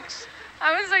rocks.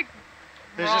 I was like,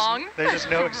 wrong. There's just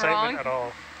no excitement Wrong. at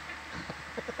all.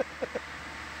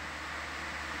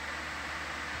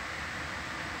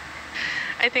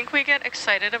 I think we get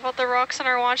excited about the rocks in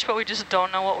our watch, but we just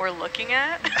don't know what we're looking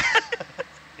at.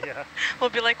 Yeah.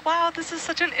 We'll be like, wow, this is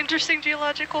such an interesting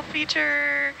geological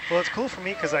feature. Well, it's cool for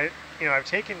me because I've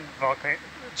taken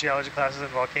geology classes and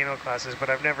volcano classes, but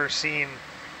I've never seen,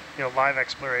 live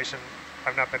exploration.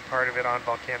 I've not been part of it on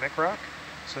volcanic rock,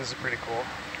 so this is pretty cool.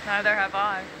 Neither have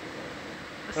I.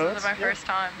 This is my first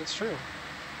time. That's true.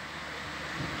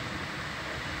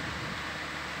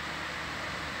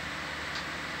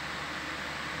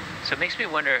 So it makes me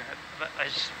wonder,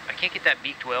 I can't get that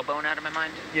beaked whalebone out of my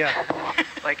mind. Yeah.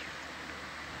 Like,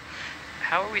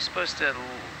 how are we supposed to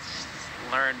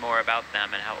learn more about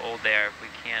them and how old they are if we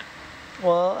can't?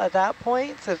 Well, at that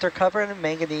point, if they're covered in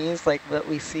manganese, like what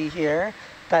we see here,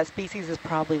 that species is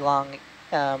probably long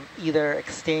either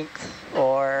extinct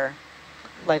or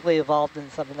likely evolved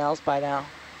in something else by now.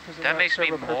 That makes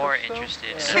me more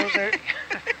interested. So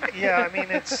yeah, I mean,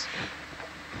 it's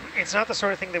not the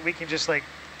sort of thing that we can just like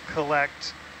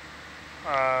collect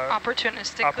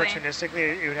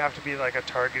opportunistically. It would have to be like a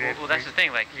targeted. Well, that's the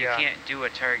thing. Like, you can't do a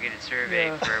targeted survey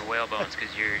for whale bones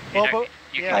because you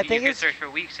could search for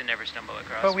weeks and never stumble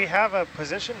across. But we have a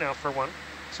position now for one.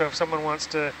 So if someone wants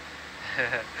to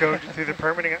go through the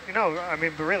permitting, I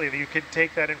mean, but really, you could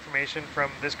take that information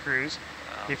from this cruise.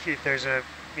 If there's a,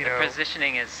 the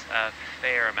positioning is a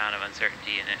fair amount of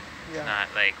uncertainty in it. It's not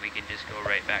like we can just go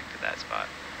right back to that spot.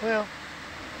 Well,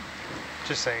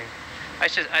 Just saying.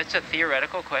 It's a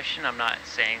theoretical question. I'm not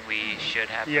saying we should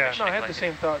have permission No, I to had the collect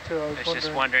same thought too. I was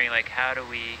just wondering, like, how do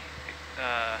we...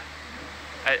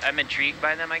 I'm intrigued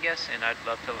by them, I guess, and I'd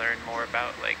love to learn more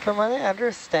about, like... From what I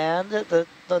understand, the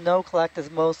no collect is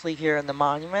mostly here in the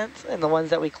monuments, and the ones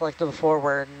that we collected before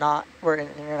were in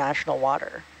international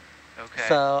water. Okay.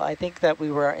 So I think that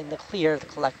we were in the clear to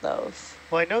collect those.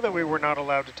 Well, I know that we were not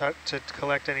allowed to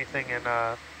collect anything in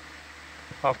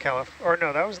off California. Or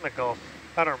no, that was in the Gulf.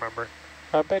 I don't remember.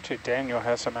 I bet you Daniel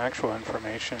has some actual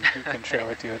information he can share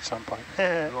with you at some point.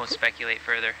 We won't speculate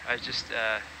further. I was just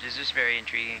very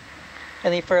intriguing.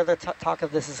 Any further talk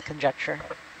of this is conjecture.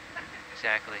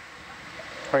 Exactly.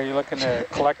 Are you looking to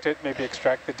collect it, maybe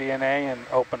extract the DNA and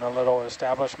open a little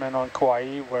establishment on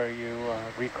Kauai where you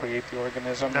recreate the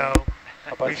organism? No.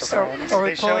 A bunch of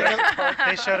they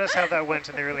showed us how that went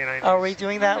in the early 90s. Are we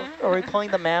doing that? Are we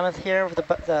pulling the mammoth here for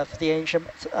the ancient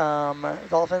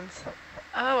dolphins?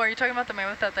 Oh, are you talking about the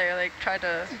mammoth that they like tried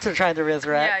to... Trying to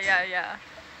resurrect? Yeah.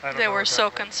 They were so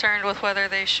concerned with whether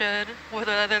they could.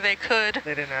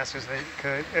 They didn't ask us if they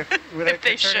could. If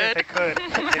they should. If they could.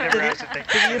 They never asked if they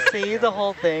could. Did you see the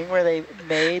whole thing where they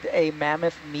made a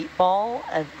mammoth meatball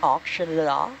and auctioned it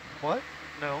off? What?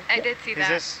 No. I did see that.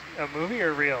 Is this a movie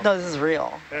or real? No, this is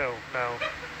real. Oh, no.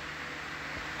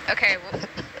 Okay, well,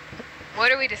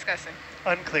 what are we discussing?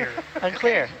 Unclear.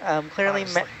 Unclear. Clearly,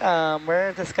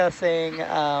 we're discussing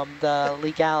the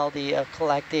legality of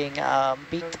collecting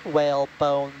beaked whale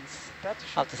bones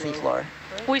off the seafloor.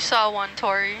 We saw one,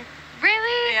 Tori.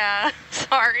 Really? Yeah.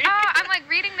 Sorry. Oh, I'm like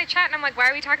reading the chat and I'm like, why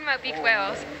are we talking about beaked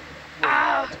whales?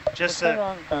 Oh. Just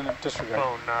a bone,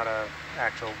 not a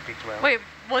actual beaked whale. Wait,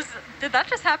 did that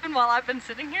just happen while I've been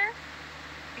sitting here?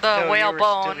 The No, whale you were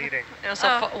bone. still eating. It was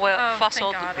a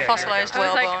fossilized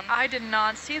whale bone. I did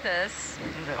not see this.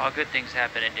 All good things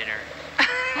happen at dinner.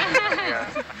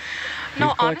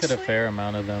 We've collected a fair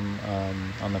amount of them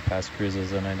on the past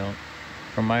cruises, and I don't,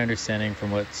 from my understanding,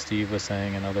 from what Steve was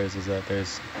saying and others, is that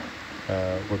there's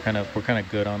we're kind of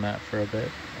good on that for a bit.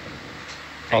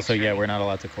 Also, yeah, we're not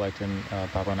allowed to collect in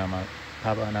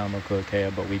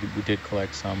Papahanaumokuakea, but we did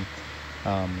collect some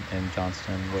in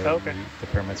Johnston where the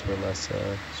permits were less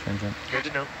stringent. Good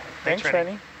to know. Thanks,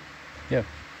 Rennie. Yeah.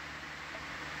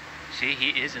 See, he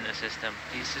is in the system.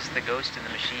 He's just the ghost in the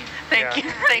machine.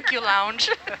 Thank you, Lounge.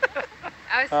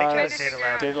 I was trying to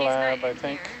Data lab, I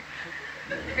think.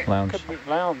 Lounge. Could be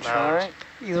Lounge, all right.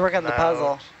 He's working on the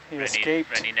puzzle. He escaped.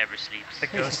 Rennie never sleeps. The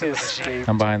ghost of the machine.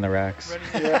 I'm behind the racks.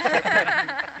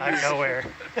 I'm nowhere.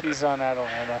 He's on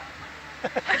Atalanta.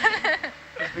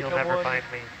 You'll never find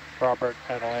me. Robert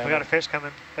Atalanta. We got a fish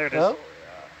coming. There it is. Oh,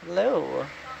 hello.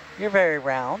 You're very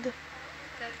round.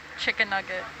 Chicken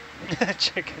nugget.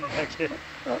 Chicken nugget.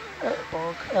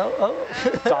 Oh.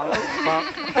 Donald.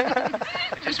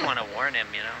 I just want to warn him,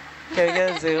 you know. Can we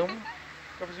get a zoom?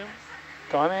 Go for zoom.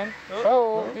 Gone in.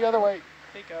 Oh, the other way.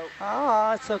 Take out.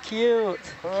 Ah, it's so cute.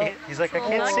 He's like, I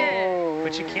can't see it.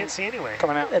 But you can't see anyway.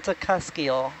 Coming out. It's a cusk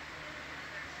eel.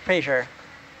 Pretty sure.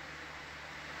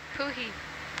 Poohee.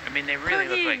 I mean, they really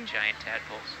look like giant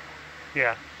tadpoles.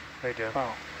 Yeah, they do.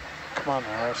 Oh, come on,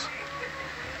 Harris.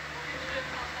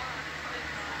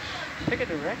 Pick a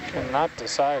direction. Cannot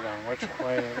decide on which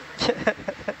way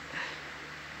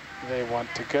they want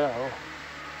to go.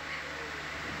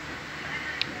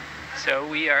 So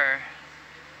we are,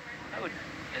 I'd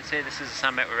say this is a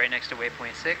summit. We're right next to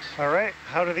waypoint 6. All right.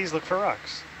 How do these look for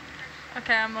rocks?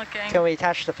 Okay, I'm looking. Can we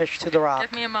attach the fish to the rock?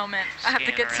 Give me a moment. I have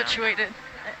to get situated.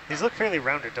 These look fairly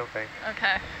rounded, don't they?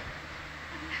 Okay.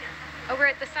 Oh, we're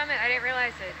at the summit. I didn't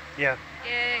realize it. Yeah.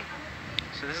 Yay.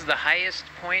 So this is the highest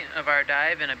point of our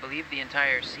dive, and I believe the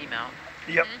entire seamount.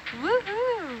 Yep.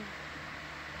 Woohoo!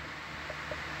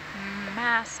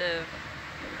 Massive.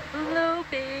 Loopy.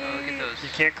 Oh, look at those. You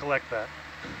can't collect that.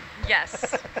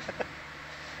 Yes.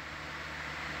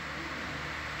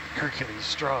 Hercules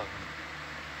strong.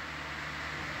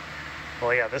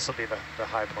 Well, yeah, this will be the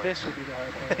high point. This would be the high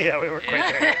point. Yeah, we were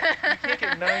quite there. You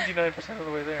can't get 99% of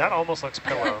the way there. That almost looks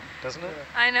pillow, doesn't it?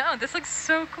 I know. This looks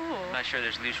so cool. I'm not sure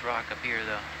there's loose rock up here,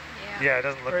 though. Yeah, it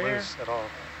doesn't look Right loose at all.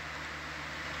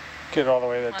 Get all the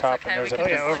way to the That's top, okay, and there's we a can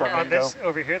big just on flamingo. this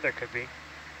over here there could be.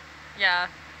 Yeah.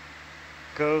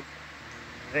 Go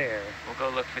there. We'll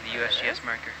go look for the USGS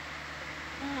marker.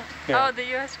 Yeah. Oh,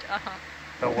 the US.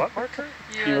 The what marker?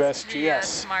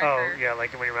 USGS. marker. Oh, yeah,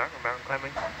 like when you're mountain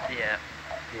climbing? Yeah.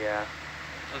 Yeah.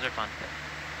 Those are fun.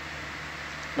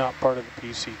 Not part of the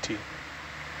PCT.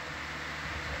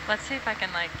 Let's see if I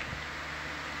can like.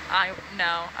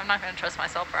 No, I'm not going to trust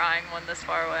myself for eyeing one this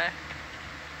far away.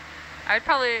 I would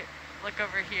probably look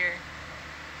over here.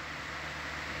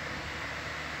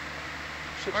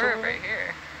 We're right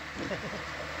here.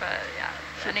 But yeah,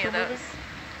 any of those.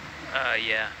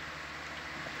 Yeah.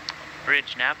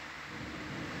 Bridge nap.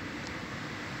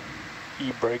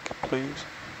 E-brake, please.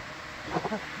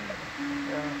 Yeah,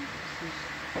 this is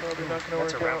probably not going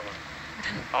to work out.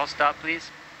 All stop,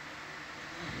 please.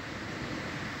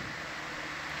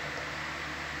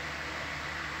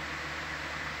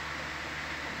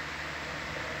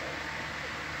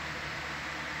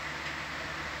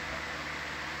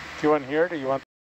 Do you want here? Do you want